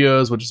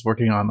Studios, which is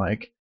working on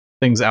like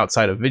things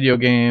outside of video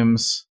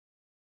games.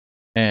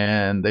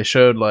 And they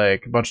showed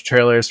like a bunch of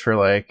trailers for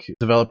like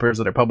developers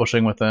that are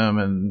publishing with them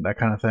and that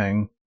kind of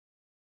thing.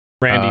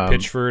 Randy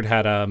Pitchford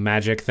had a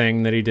magic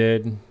thing that he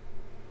did.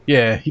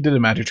 Yeah, he did a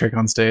magic trick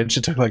on stage.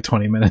 It took like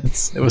 20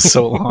 minutes. It was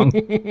so long.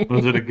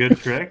 Was it a good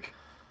trick?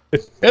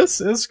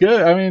 It's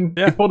good. I mean,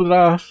 he pulled it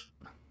off.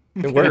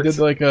 It worked. He did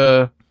like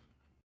a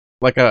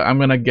I'm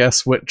gonna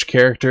guess which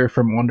character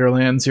from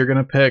Wonderlands you're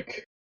gonna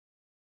pick.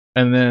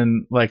 And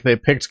then like they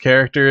picked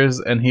characters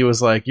and he was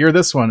like, "You're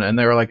this one," and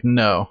they were like,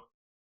 "No."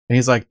 And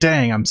he's like,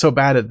 "Dang, I'm so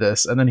bad at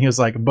this." And then he was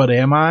like, "But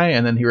am I?"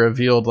 And then he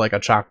revealed like a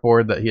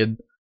chalkboard that he had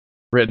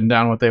written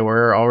down what they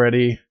were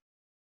already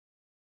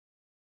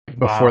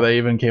before they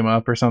even came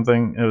up or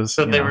something. It was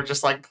So they were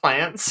just like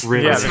plants?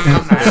 Really? That's Yeah,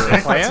 not magic.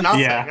 plants? That's nothing.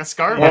 Yeah. It's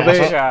garbage.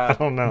 Well, I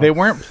don't know. they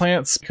weren't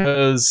plants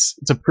because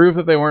to prove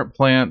that they weren't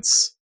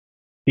plants,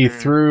 he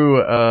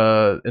threw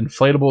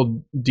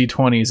inflatable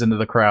D20s into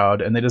the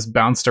crowd and they just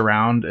bounced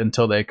around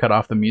until they cut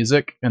off the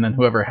music, and then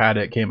whoever had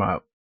it came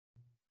up.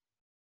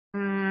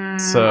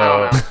 So I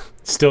don't know.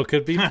 Still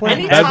could be plant.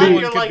 Anytime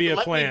Everyone you're could like, be a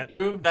let plant. me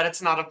prove that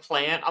it's not a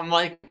plant, I'm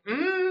like,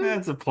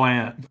 That's a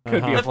plant.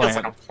 Could be a that feels like plant.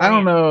 a plant. I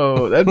don't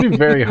know. That'd be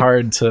very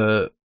hard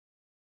to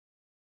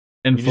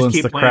You just influence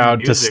keep the playing crowd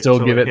to music still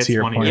till give it hits to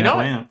your one of plant. You know,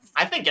 plants.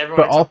 I think everyone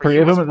But all except for three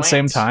you of them was at the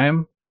same plants.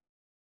 time?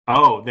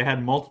 Oh, they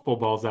had multiple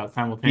balls out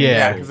simultaneously.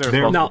 Yeah, because there's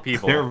They're- multiple No.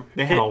 people.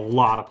 They had a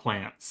lot of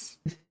plants.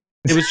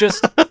 It was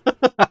just,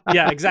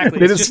 yeah, exactly.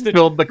 They It's just just the,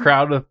 filled the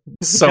crowd with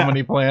so Yeah.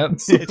 many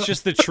plants. it's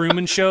just the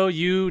Truman Show.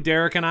 You,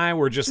 Derek, and I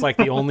were just like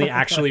the only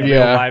actually real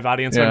Yeah. live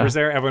audience Yeah. members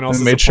there. Everyone else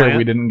And is a made sure plant.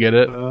 we didn't get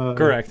it.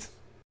 Correct.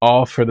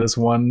 All for this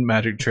one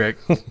magic trick.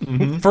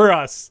 Mhm. For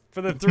us.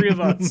 For the three of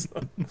us.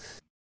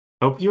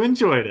 Hope you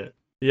enjoyed it.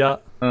 Yeah.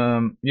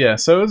 Yeah,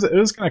 so it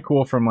was kind of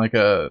cool from like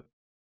a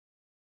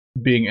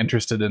being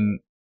interested in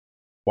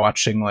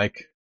watching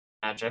like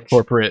Magic.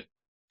 corporate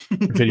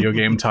video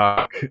game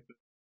talk.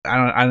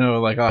 I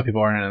know like a lot of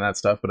people aren't into that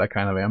stuff, but I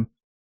kind of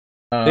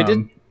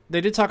am. They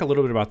did talk a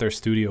little bit about their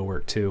studio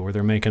work too, where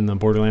they're making the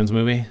Borderlands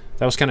movie.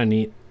 That was kind of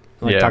neat.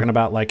 Like Yeah. talking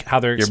about like how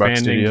they're Gearbox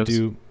expanding to Studios.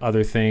 do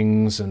other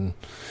things and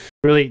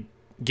really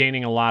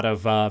gaining a lot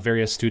of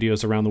various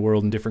studios around the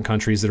world in different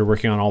countries that are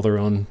working on all their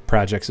own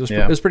projects.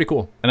 It was pretty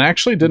cool. And I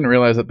actually didn't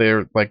realize that they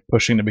were like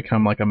pushing to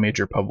become like a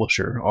major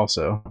publisher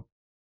also,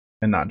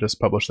 and not just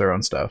publish their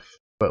own stuff,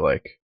 but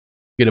like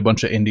get a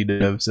bunch of indie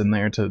devs in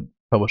there to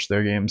publish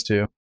their games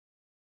too.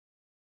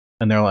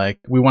 And they're like,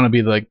 we want to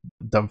be like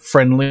the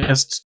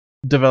friendliest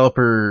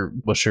developer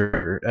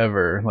publisher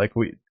ever. Like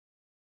we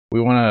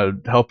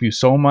want to help you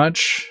so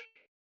much.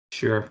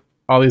 Sure.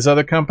 All these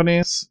other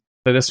companies,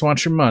 they just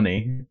want your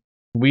money.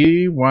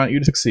 We want you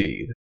to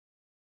succeed.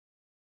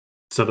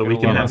 So that we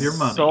can have your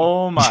money.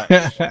 So much.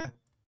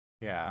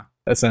 Yeah.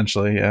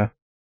 Essentially, yeah.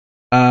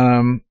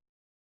 The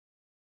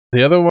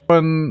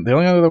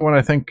only other one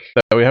I think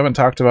that we haven't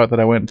talked about that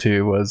I went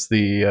to was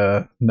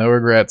the No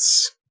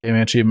Regrets Game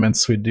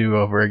Achievements We Do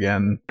Over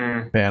Again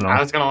panel. I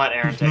was gonna let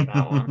Aaron take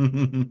that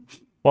one.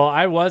 Well,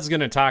 I was going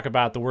to talk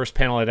about the worst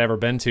panel I'd ever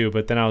been to,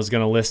 but then I was going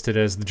to list it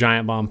as the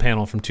Giant Bomb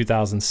panel from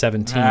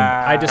 2017.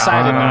 I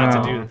decided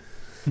not to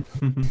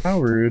do How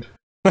rude.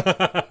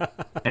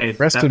 Hey,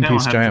 Rest that in panel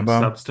peace, had Giant some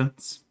Bomb.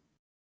 substance.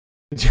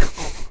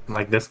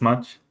 Like this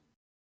much.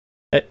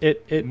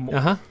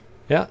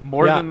 Yeah.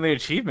 More yeah. than the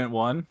achievement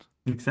one.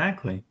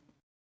 Exactly.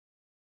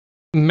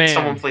 Man.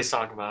 Someone please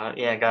talk about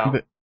it. Yeah, go.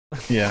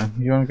 Yeah,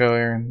 you want to go,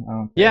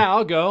 Aaron? Yeah,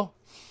 I'll go.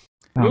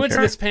 I We don't went to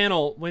care. this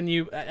panel when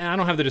and I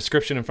don't have the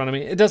description in front of me.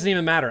 It doesn't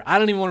even matter. I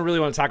don't even really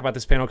want to talk about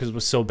this panel because it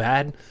was so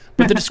bad.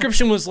 But the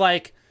description was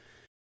like,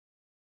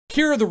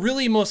 here are the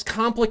really most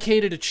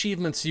complicated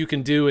achievements you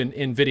can do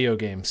in video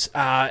games.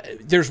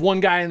 There's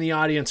one guy in the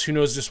audience who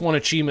knows just one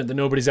achievement that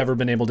nobody's ever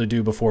been able to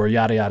do before,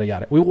 yada, yada,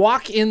 yada. We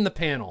walk in the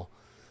panel.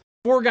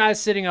 4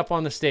 guys sitting up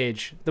on the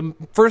stage. The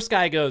first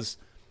guy goes,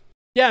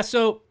 yeah,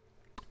 so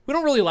we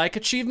don't really like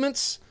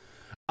achievements.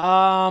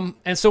 And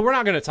so we're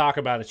not going to talk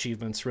about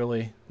achievements,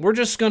 really. We're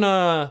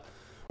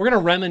gonna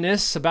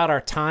reminisce about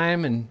our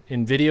time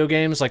in video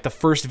games, like the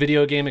first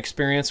video game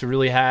experience we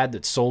really had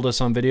that sold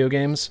us on video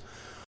games.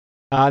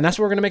 And that's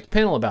what we're going to make the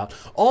panel about.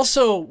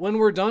 Also, when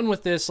we're done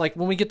with this, like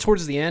when we get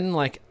towards the end,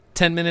 like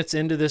 10 minutes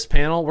into this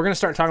panel, we're going to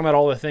start talking about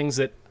all the things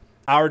that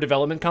our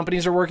development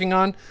companies are working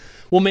on.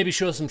 We'll maybe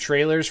show some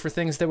trailers for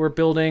things that we're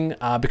building,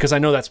 because I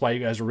know that's why you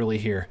guys are really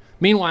here.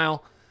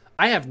 Meanwhile,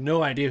 I have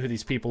no idea who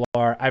these people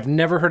are. I've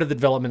never heard of the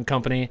development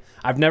company.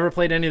 I've never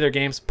played any of their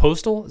games.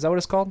 Postal? Is that what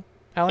it's called,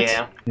 Alex?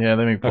 Yeah,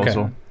 they make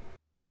Postal. Okay.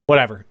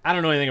 Whatever. I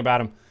don't know anything about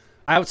them.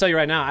 I will tell you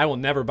right now, I will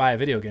never buy a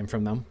video game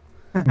from them.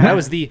 That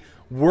was the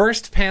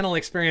worst panel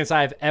experience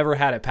I've ever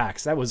had at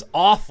PAX. That was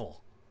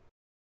awful.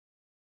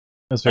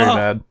 That's very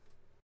bad.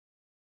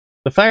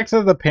 The fact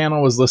that the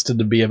panel was listed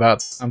to be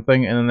about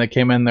something, and then they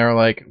came in, they were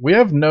like, we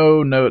have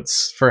no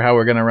notes for how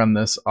we're going to run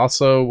this.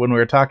 Also, when we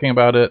were talking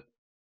about it,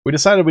 we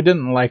decided we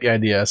didn't like the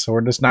idea, so we're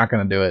just not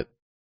going to do it.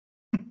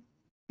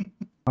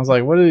 I was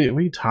like, what are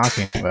you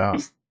talking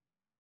about?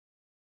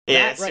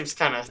 Yeah, it seems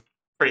kind of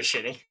pretty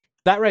shitty.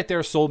 That right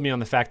there sold me on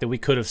the fact that we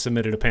could have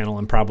submitted a panel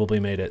and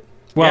probably made it.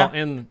 Well,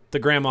 and the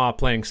grandma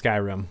playing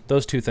Skyrim.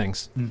 Those two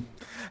things.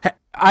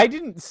 I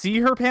didn't see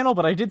her panel,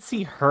 but I did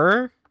see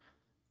her,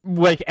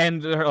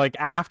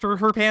 after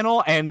her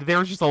panel, and there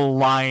was just a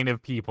line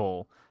of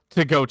people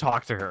to go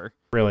talk to her.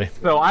 Really?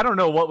 So I don't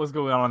know what was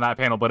going on that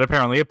panel, but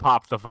apparently it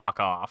popped the fuck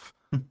off.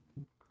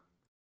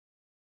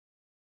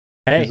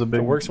 Hey, she's a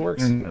big works.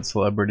 internet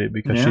celebrity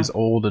because she's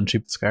old and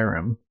cheap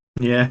Skyrim.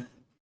 Yeah.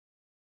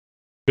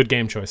 Good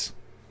game choice.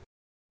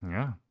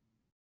 Yeah.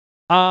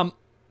 All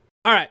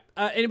right.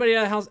 Anybody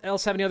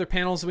else have any other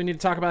panels that we need to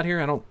talk about here?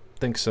 I don't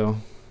think so.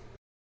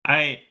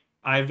 I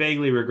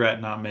vaguely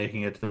regret not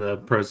making it to the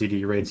Pro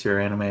CD Rates Your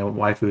Anime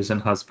Waifus and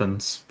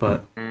Husbands,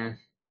 but I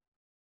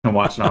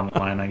watch it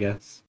online, I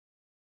guess.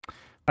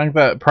 I think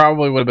that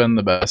probably would have been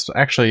the best.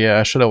 Actually, yeah,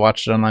 I should have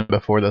watched it online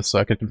before this so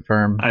I could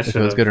confirm if it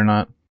was good or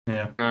not.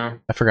 Yeah.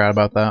 I forgot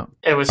about that.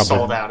 It was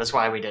sold out, is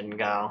why we didn't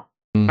go.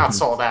 Not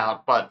sold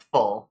out, but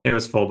full. It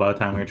was full by the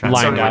time we were trying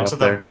Lined to out up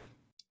there.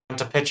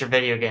 To pitch a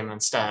video game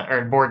instead,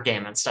 or board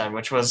game instead,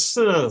 which was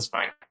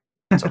fine.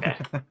 It's okay.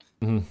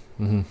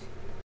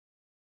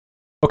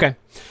 Okay.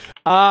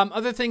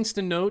 Other things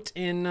to note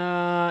in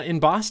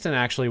Boston,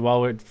 actually,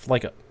 while we're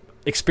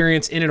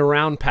experience in and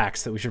around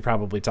PAX that we should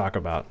probably talk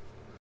about.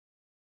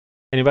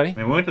 Anybody?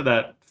 We went to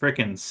that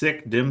freaking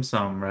sick dim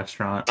sum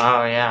restaurant.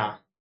 Oh yeah,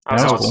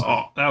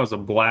 That was a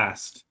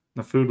blast.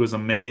 The food was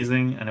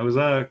amazing, and it was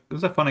a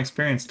fun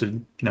experience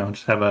to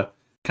just have a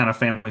kind of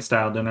family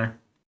style dinner.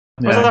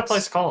 What's that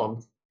place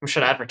called? We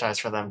should advertise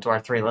for them to our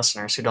 3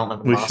 listeners who don't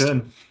live in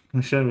Boston.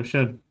 We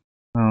should.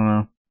 I don't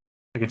know.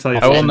 I can tell you.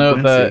 I will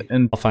note that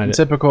in it.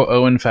 typical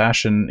Owen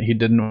fashion, he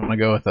didn't want to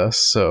go with us,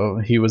 so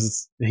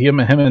him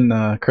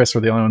and Chris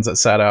were the only ones that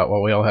sat out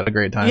while we all had a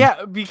great time.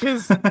 Yeah,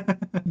 because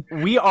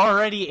we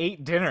already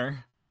ate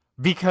dinner.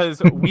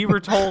 Because we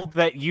were told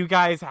that you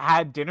guys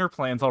had dinner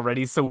plans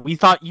already, so we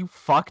thought you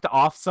fucked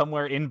off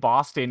somewhere in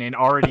Boston and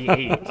already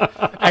ate.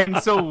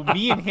 And so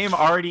me and him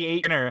already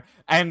ate dinner,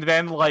 and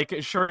then,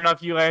 sure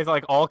enough, you guys,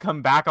 all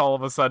come back all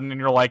of a sudden,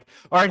 and you're like,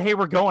 all right, hey,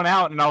 we're going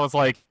out. And I was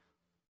like,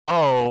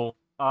 oh,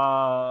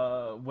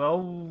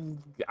 well,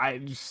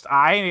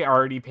 I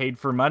already paid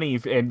for money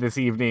this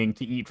evening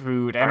to eat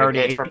food, and already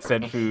ate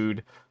said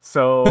food.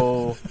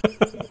 So...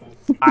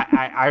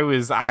 I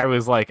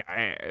was like,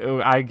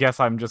 I guess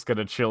I'm just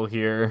gonna chill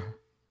here.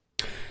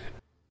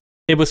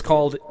 It was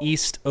called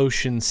East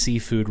Ocean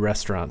Seafood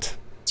Restaurant.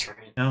 That's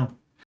right. No.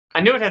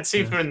 I knew it had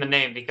seafood in the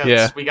name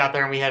because we got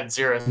there and we had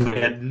zero food. We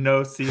had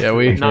no seafood. Yeah,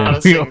 we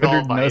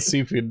ordered bite. no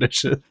seafood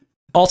dishes.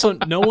 Also,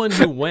 no one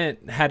who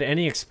went had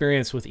any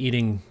experience with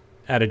eating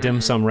at a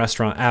dim sum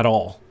restaurant at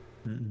all.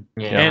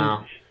 Yeah.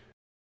 And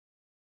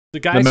the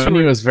guys the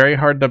menu was very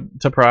hard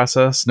to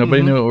process.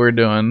 Nobody knew what we were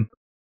doing.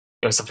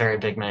 It was a very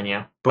big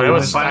menu. But it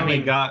when was we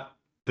finally got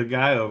the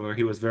guy over,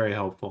 he was very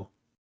helpful.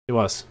 It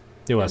was.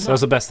 That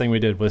was the best thing we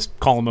did, was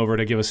call him over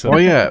to give us a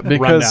because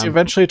rundown. he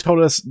eventually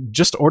told us,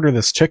 just order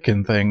this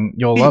chicken thing,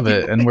 you'll love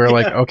it. And we're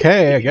like,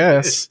 okay, I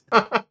guess.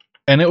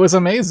 And it was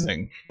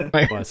amazing.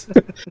 It was.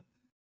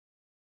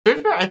 I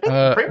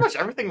think pretty much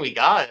everything we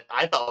got,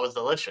 I thought was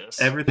delicious.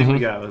 Everything we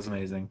got was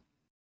amazing.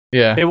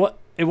 Yeah.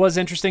 It was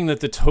interesting that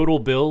the total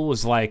bill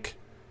was $100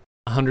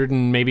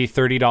 and maybe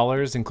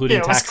 $30,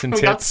 including tax and we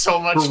tip. got so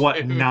much For what,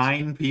 food.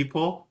 9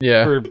 people?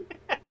 Yeah.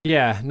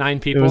 9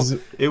 people.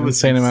 It was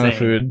insane amount of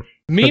food.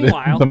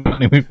 Meanwhile, the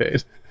money we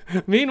paid.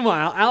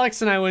 Meanwhile,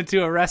 Alex and I went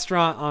to a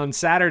restaurant on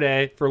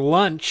Saturday for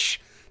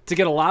lunch to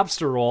get a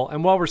lobster roll,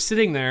 and while we're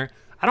sitting there,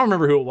 I don't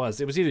remember who it was.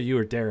 It was either you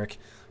or Derek.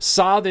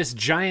 Saw this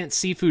giant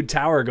seafood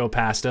tower go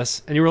past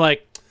us, and you were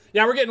like,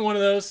 "Yeah, we're getting one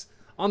of those."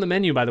 On the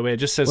menu, by the way, it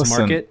just says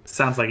market.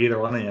 Sounds like either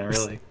one of you,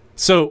 really.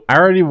 So I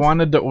already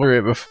wanted to order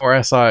it before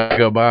I saw it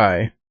go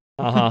by.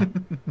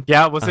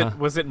 Yeah, was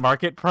it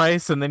market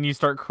price? And then you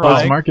start It crying.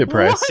 was market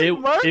price.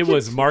 It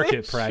was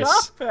market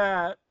price. Shop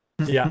at?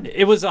 Yeah,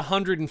 it was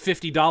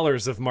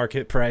 $150 of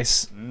market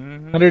price.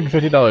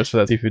 $150 for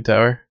that seafood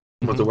tower.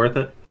 Was it worth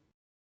it?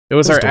 It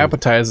was It was our delicious.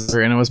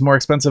 appetizer, and it was more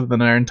expensive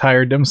than our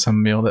entire dim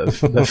sum meal that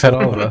fed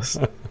all of us.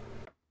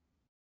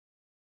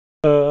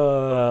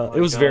 It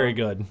was very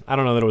good. I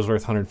don't know that it was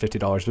worth $150,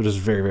 but it was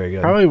very, very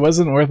good. Probably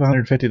wasn't worth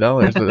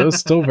 $150, but it was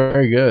still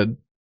very good.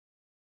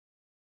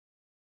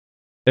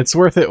 It's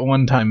worth it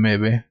one time,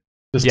 maybe,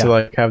 just Yeah. to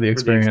like have the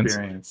For the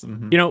experience.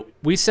 Mhm. You know,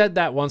 we said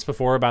that once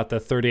before about the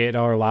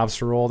 $38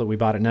 lobster roll that we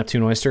bought at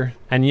Neptune Oyster,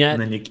 and yet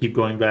And then you keep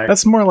going back.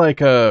 That's more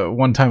like a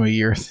one time a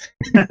year thing.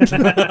 Okay.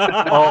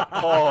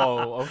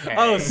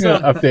 Oh, so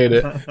Update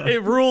it.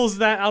 it rules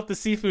that out the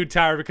seafood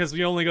tower because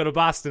we only go to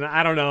Boston,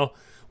 I don't know,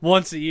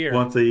 once a year.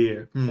 Once a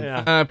year.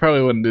 Yeah. I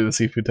probably wouldn't do the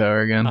seafood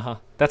tower again.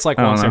 That's like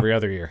I don't once know. every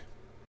other year.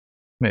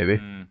 Maybe.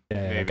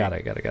 Yeah, Maybe. got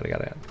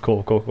it.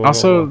 Cool.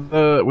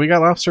 Also, we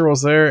got lobster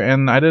rolls there,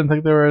 and I didn't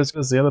think they were as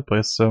good as the other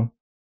place. So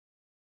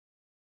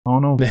I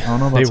don't know. I don't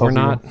know about They were salty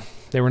not. roll.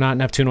 They were not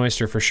Neptune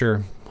Oyster for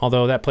sure.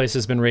 Although that place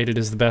has been rated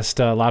as the best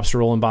lobster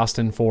roll in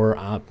Boston for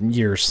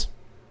years.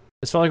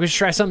 Just felt like we should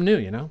try something new,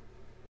 you know.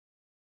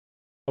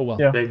 Oh well.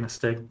 Yeah. Big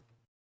mistake.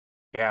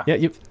 Yeah. Yeah,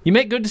 you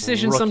make good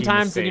decisions Rookie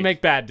sometimes, and you mistake.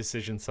 make bad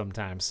decisions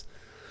sometimes.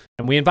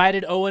 And we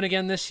invited Owen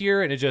again this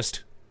year, and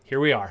here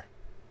we are.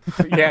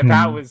 Yeah,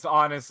 that was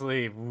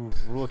honestly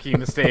rookie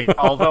mistake.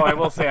 Although I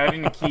will say I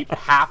didn't keep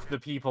half the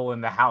people in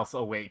the house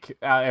awake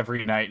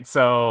every night.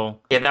 So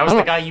Yeah, that was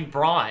the guy you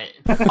brought.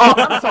 oh,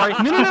 I'm sorry.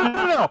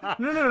 No.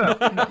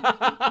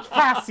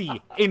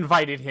 Cassie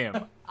invited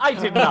him. I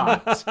did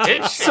not.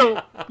 Did she?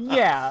 So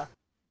yeah,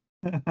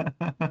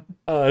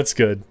 Oh, that's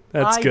good.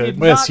 That's I good. did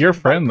Well, it's not your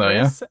invite friend, though,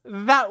 yeah? Chris.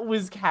 That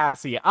was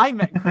Cassie. I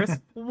met Chris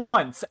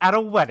once at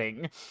a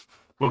wedding.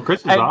 Well,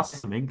 Chris was And-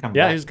 awesome. He can come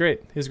Yeah, back. he's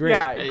great. He's great.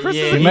 Yeah, Chris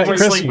Yeah, is You he met can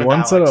Chris sleep with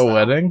once at Alex, a though.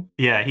 wedding?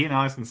 Yeah, he and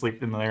Alex can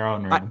sleep in their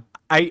own room.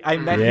 I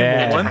met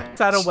Yeah. him once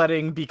at a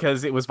wedding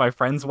because it was my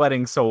friend's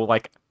wedding, so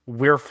like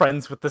we're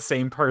friends with the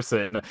same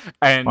person,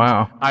 and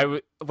Wow.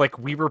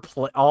 we were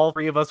all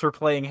three of us were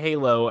playing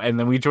Halo, and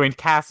then we joined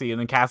Cassie, and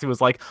then Cassie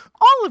was like,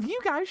 "All of you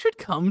guys should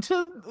come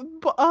to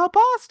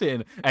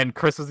Boston," and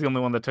Chris was the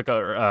only one that took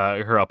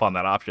her up on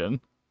that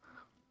option.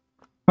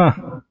 Huh.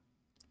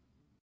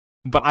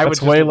 But I would That's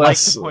just way like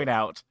less- to point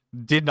out,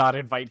 did not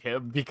invite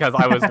him because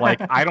I was like,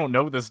 I don't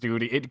know this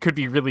dude. It could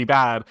be really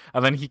bad.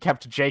 And then he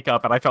kept Jake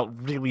up, and I felt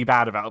really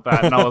bad about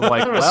that. And I was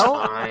like, It was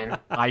well, fine.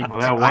 Well,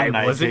 that one I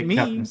night, wasn't Jake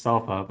kept me.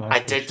 himself up. that's I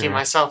for did sure. keep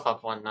myself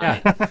up one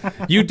night.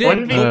 You did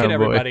Wouldn't look be- at Oh,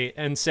 boy. everybody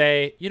and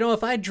say, you know,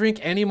 if I drink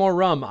any more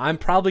rum, I'm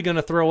probably going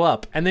to throw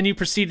up. And then you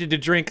proceeded to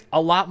drink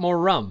a lot more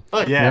rum.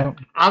 Look, Yeah.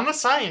 I'm a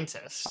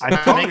scientist. I I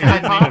told make you. a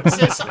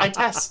hypothesis, I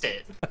test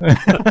it.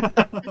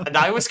 And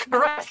I was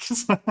correct.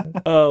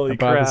 Holy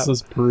crap.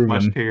 Hypothesis proven.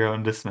 Much to your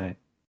own dismay.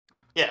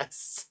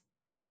 Yes.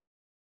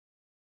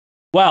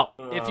 Well,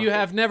 if you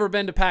have never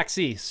been to PAX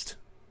East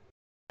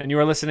and you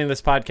are listening to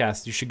this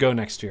podcast, you should go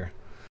next year.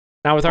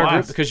 Now with our Why?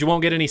 group, because you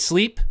won't get any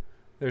sleep.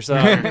 There's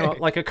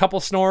like a couple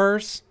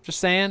snorers, just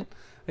saying.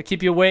 They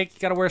keep you awake. You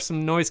got to wear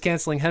some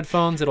noise-canceling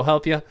headphones. It'll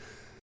help you.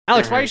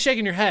 Alex, why are you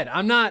shaking your head?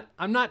 I'm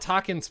not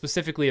talking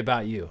specifically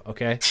about you,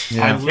 okay? I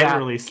Yeah.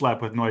 literally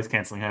slept with noise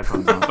canceling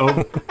headphones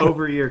on.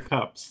 Over ear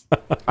cups.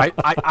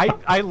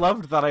 I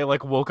loved that I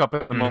like woke up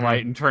in the Mhm.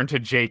 night and turned to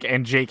Jake,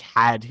 and Jake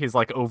had his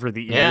like over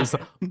the Yeah. ears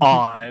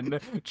on,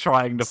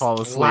 trying to fall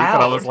asleep.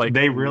 And I was like,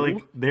 They really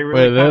Wait, cut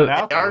it that-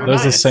 out. They are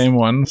Those the nice. same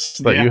ones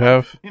that you Yeah.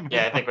 have?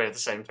 Yeah, I think we have the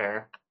same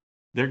pair.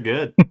 They're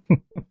good.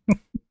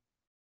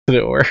 Did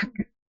it work?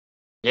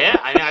 Yeah,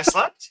 I mean, I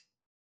slept.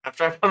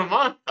 After I put them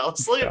on, fell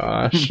asleep.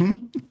 Gosh.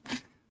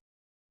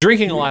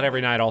 Drinking a lot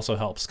every night also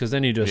helps, because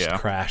then you just Yeah.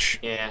 crash.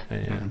 Yeah.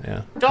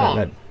 Yeah.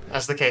 Don't,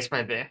 as the case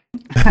may be.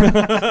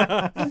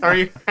 Or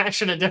you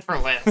crash in a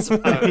different way, I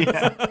suppose.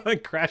 Yeah.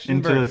 Crash and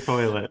Into burn. the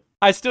toilet.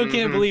 I still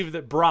can't believe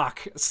that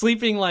Brock,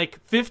 sleeping like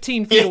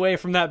 15 feet Yeah. away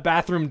from that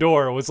bathroom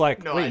door, was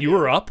like, No wait, idea. you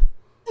were up?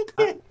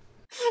 It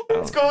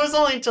was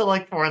only until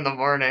like 4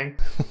 a.m.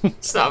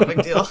 It's not a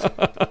big deal.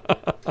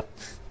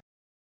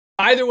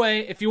 Either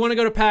way, if you want to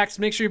go to PAX,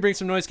 make sure you bring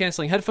some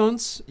noise-canceling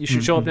headphones. You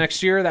should show up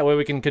next year. That way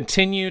we can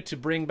continue to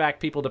bring back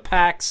people to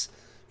PAX,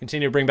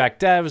 continue to bring back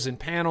devs and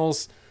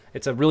panels.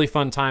 It's a really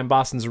fun time.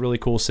 Boston's a really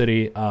cool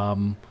city.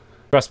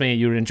 Trust me,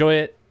 you would enjoy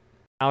it.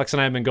 Alex and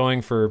I have been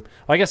going for, well,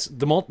 I guess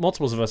the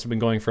multiples of us have been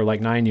going for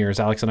like 9 years.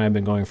 Alex and I have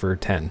been going for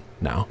 10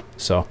 now.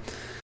 So,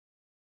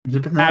 Has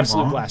it been that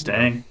Absolute long? blast.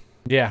 Dang.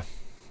 yeah.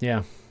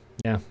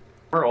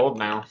 We're old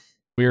now.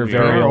 We are We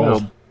very are old.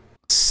 old.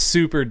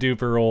 Super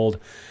duper old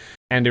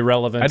and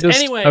irrelevant. I just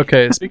Anyway.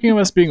 okay. Speaking of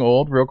us being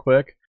old, real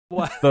quick,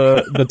 What?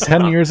 the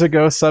 10 years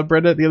ago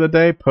subreddit the other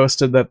day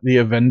posted that the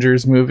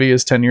Avengers movie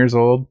is 10 years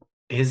old.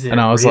 Is it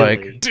And I was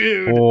really?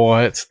 Dude.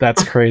 What?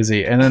 That's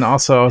crazy. And then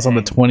also I was on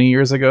the Dang. 20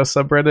 years ago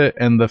subreddit,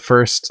 and the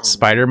first Oh.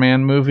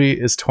 Spider-Man movie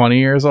is 20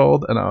 years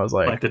old, and I was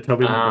like, Like the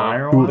Tobey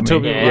Maguire Ooh, one?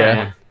 Toby Yeah.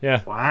 Maguire.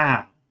 Yeah.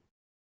 Wow.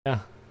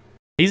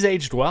 He's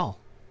aged well.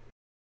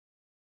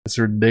 it's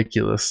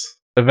ridiculous.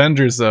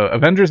 Avengers though,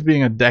 Avengers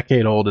being a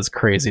decade old is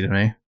crazy to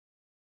me.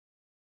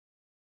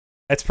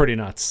 That's pretty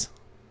nuts. Is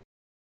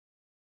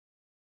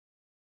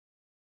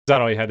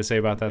that all you had to say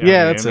about that?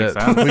 Yeah, I mean, that's it it.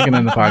 makes sense. We can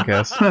end the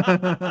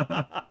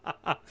podcast.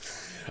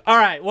 All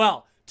right,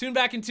 well, tune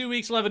back in 2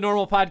 weeks. We'll have a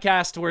normal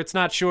podcast where it's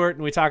not short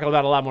and we talk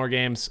about a lot more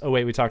games. Oh,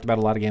 wait, we talked about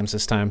a lot of games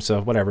this time,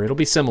 so whatever. It'll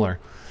be similar.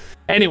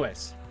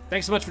 Anyways,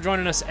 thanks so much for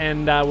joining us,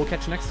 and we'll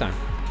catch you next time.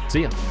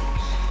 See ya.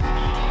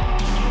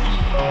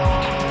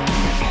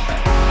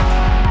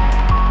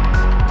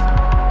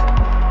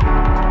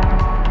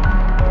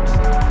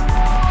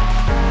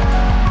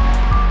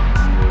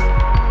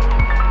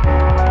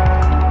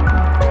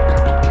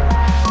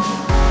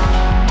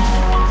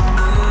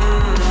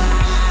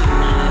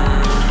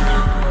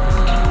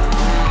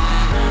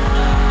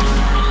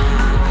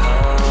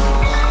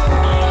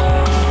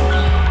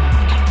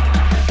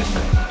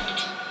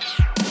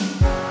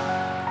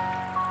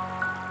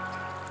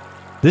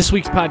 This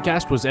week's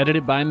podcast was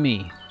edited by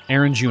me,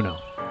 Aaron Juno.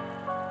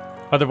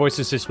 Other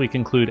voices this week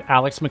include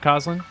Alex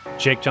McCausland,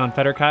 Jake John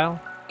Fetterkyle,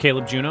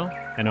 Caleb Juno,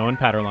 and Owen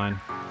Patterline.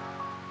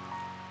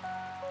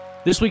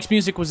 This week's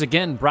music was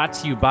again brought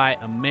to you by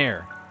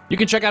Amer. You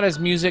can check out his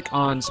music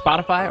on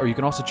Spotify, or you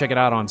can also check it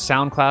out on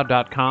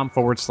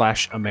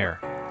soundcloud.com/Amer.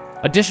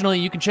 Additionally,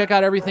 you can check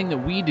out everything that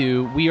we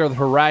do, We Are the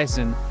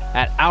Horizon,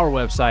 at our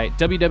website,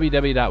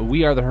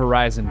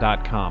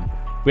 www.wearethehorizon.com.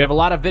 We have a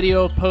lot of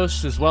video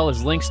posts as well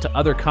as links to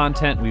other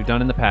content we've done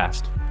in the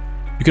past.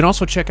 You can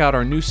also check out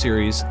our new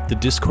series, The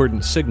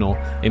Discordant Signal,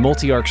 a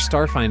multi-arc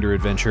Starfinder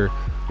adventure,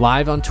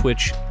 live on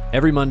Twitch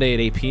every Monday at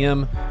 8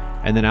 p.m.,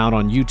 and then out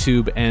on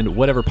YouTube and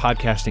whatever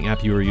podcasting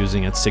app you are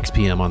using at 6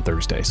 p.m. on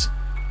Thursdays.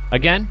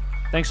 Again,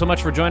 thanks so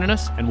much for joining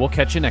us, and we'll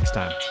catch you next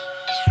time.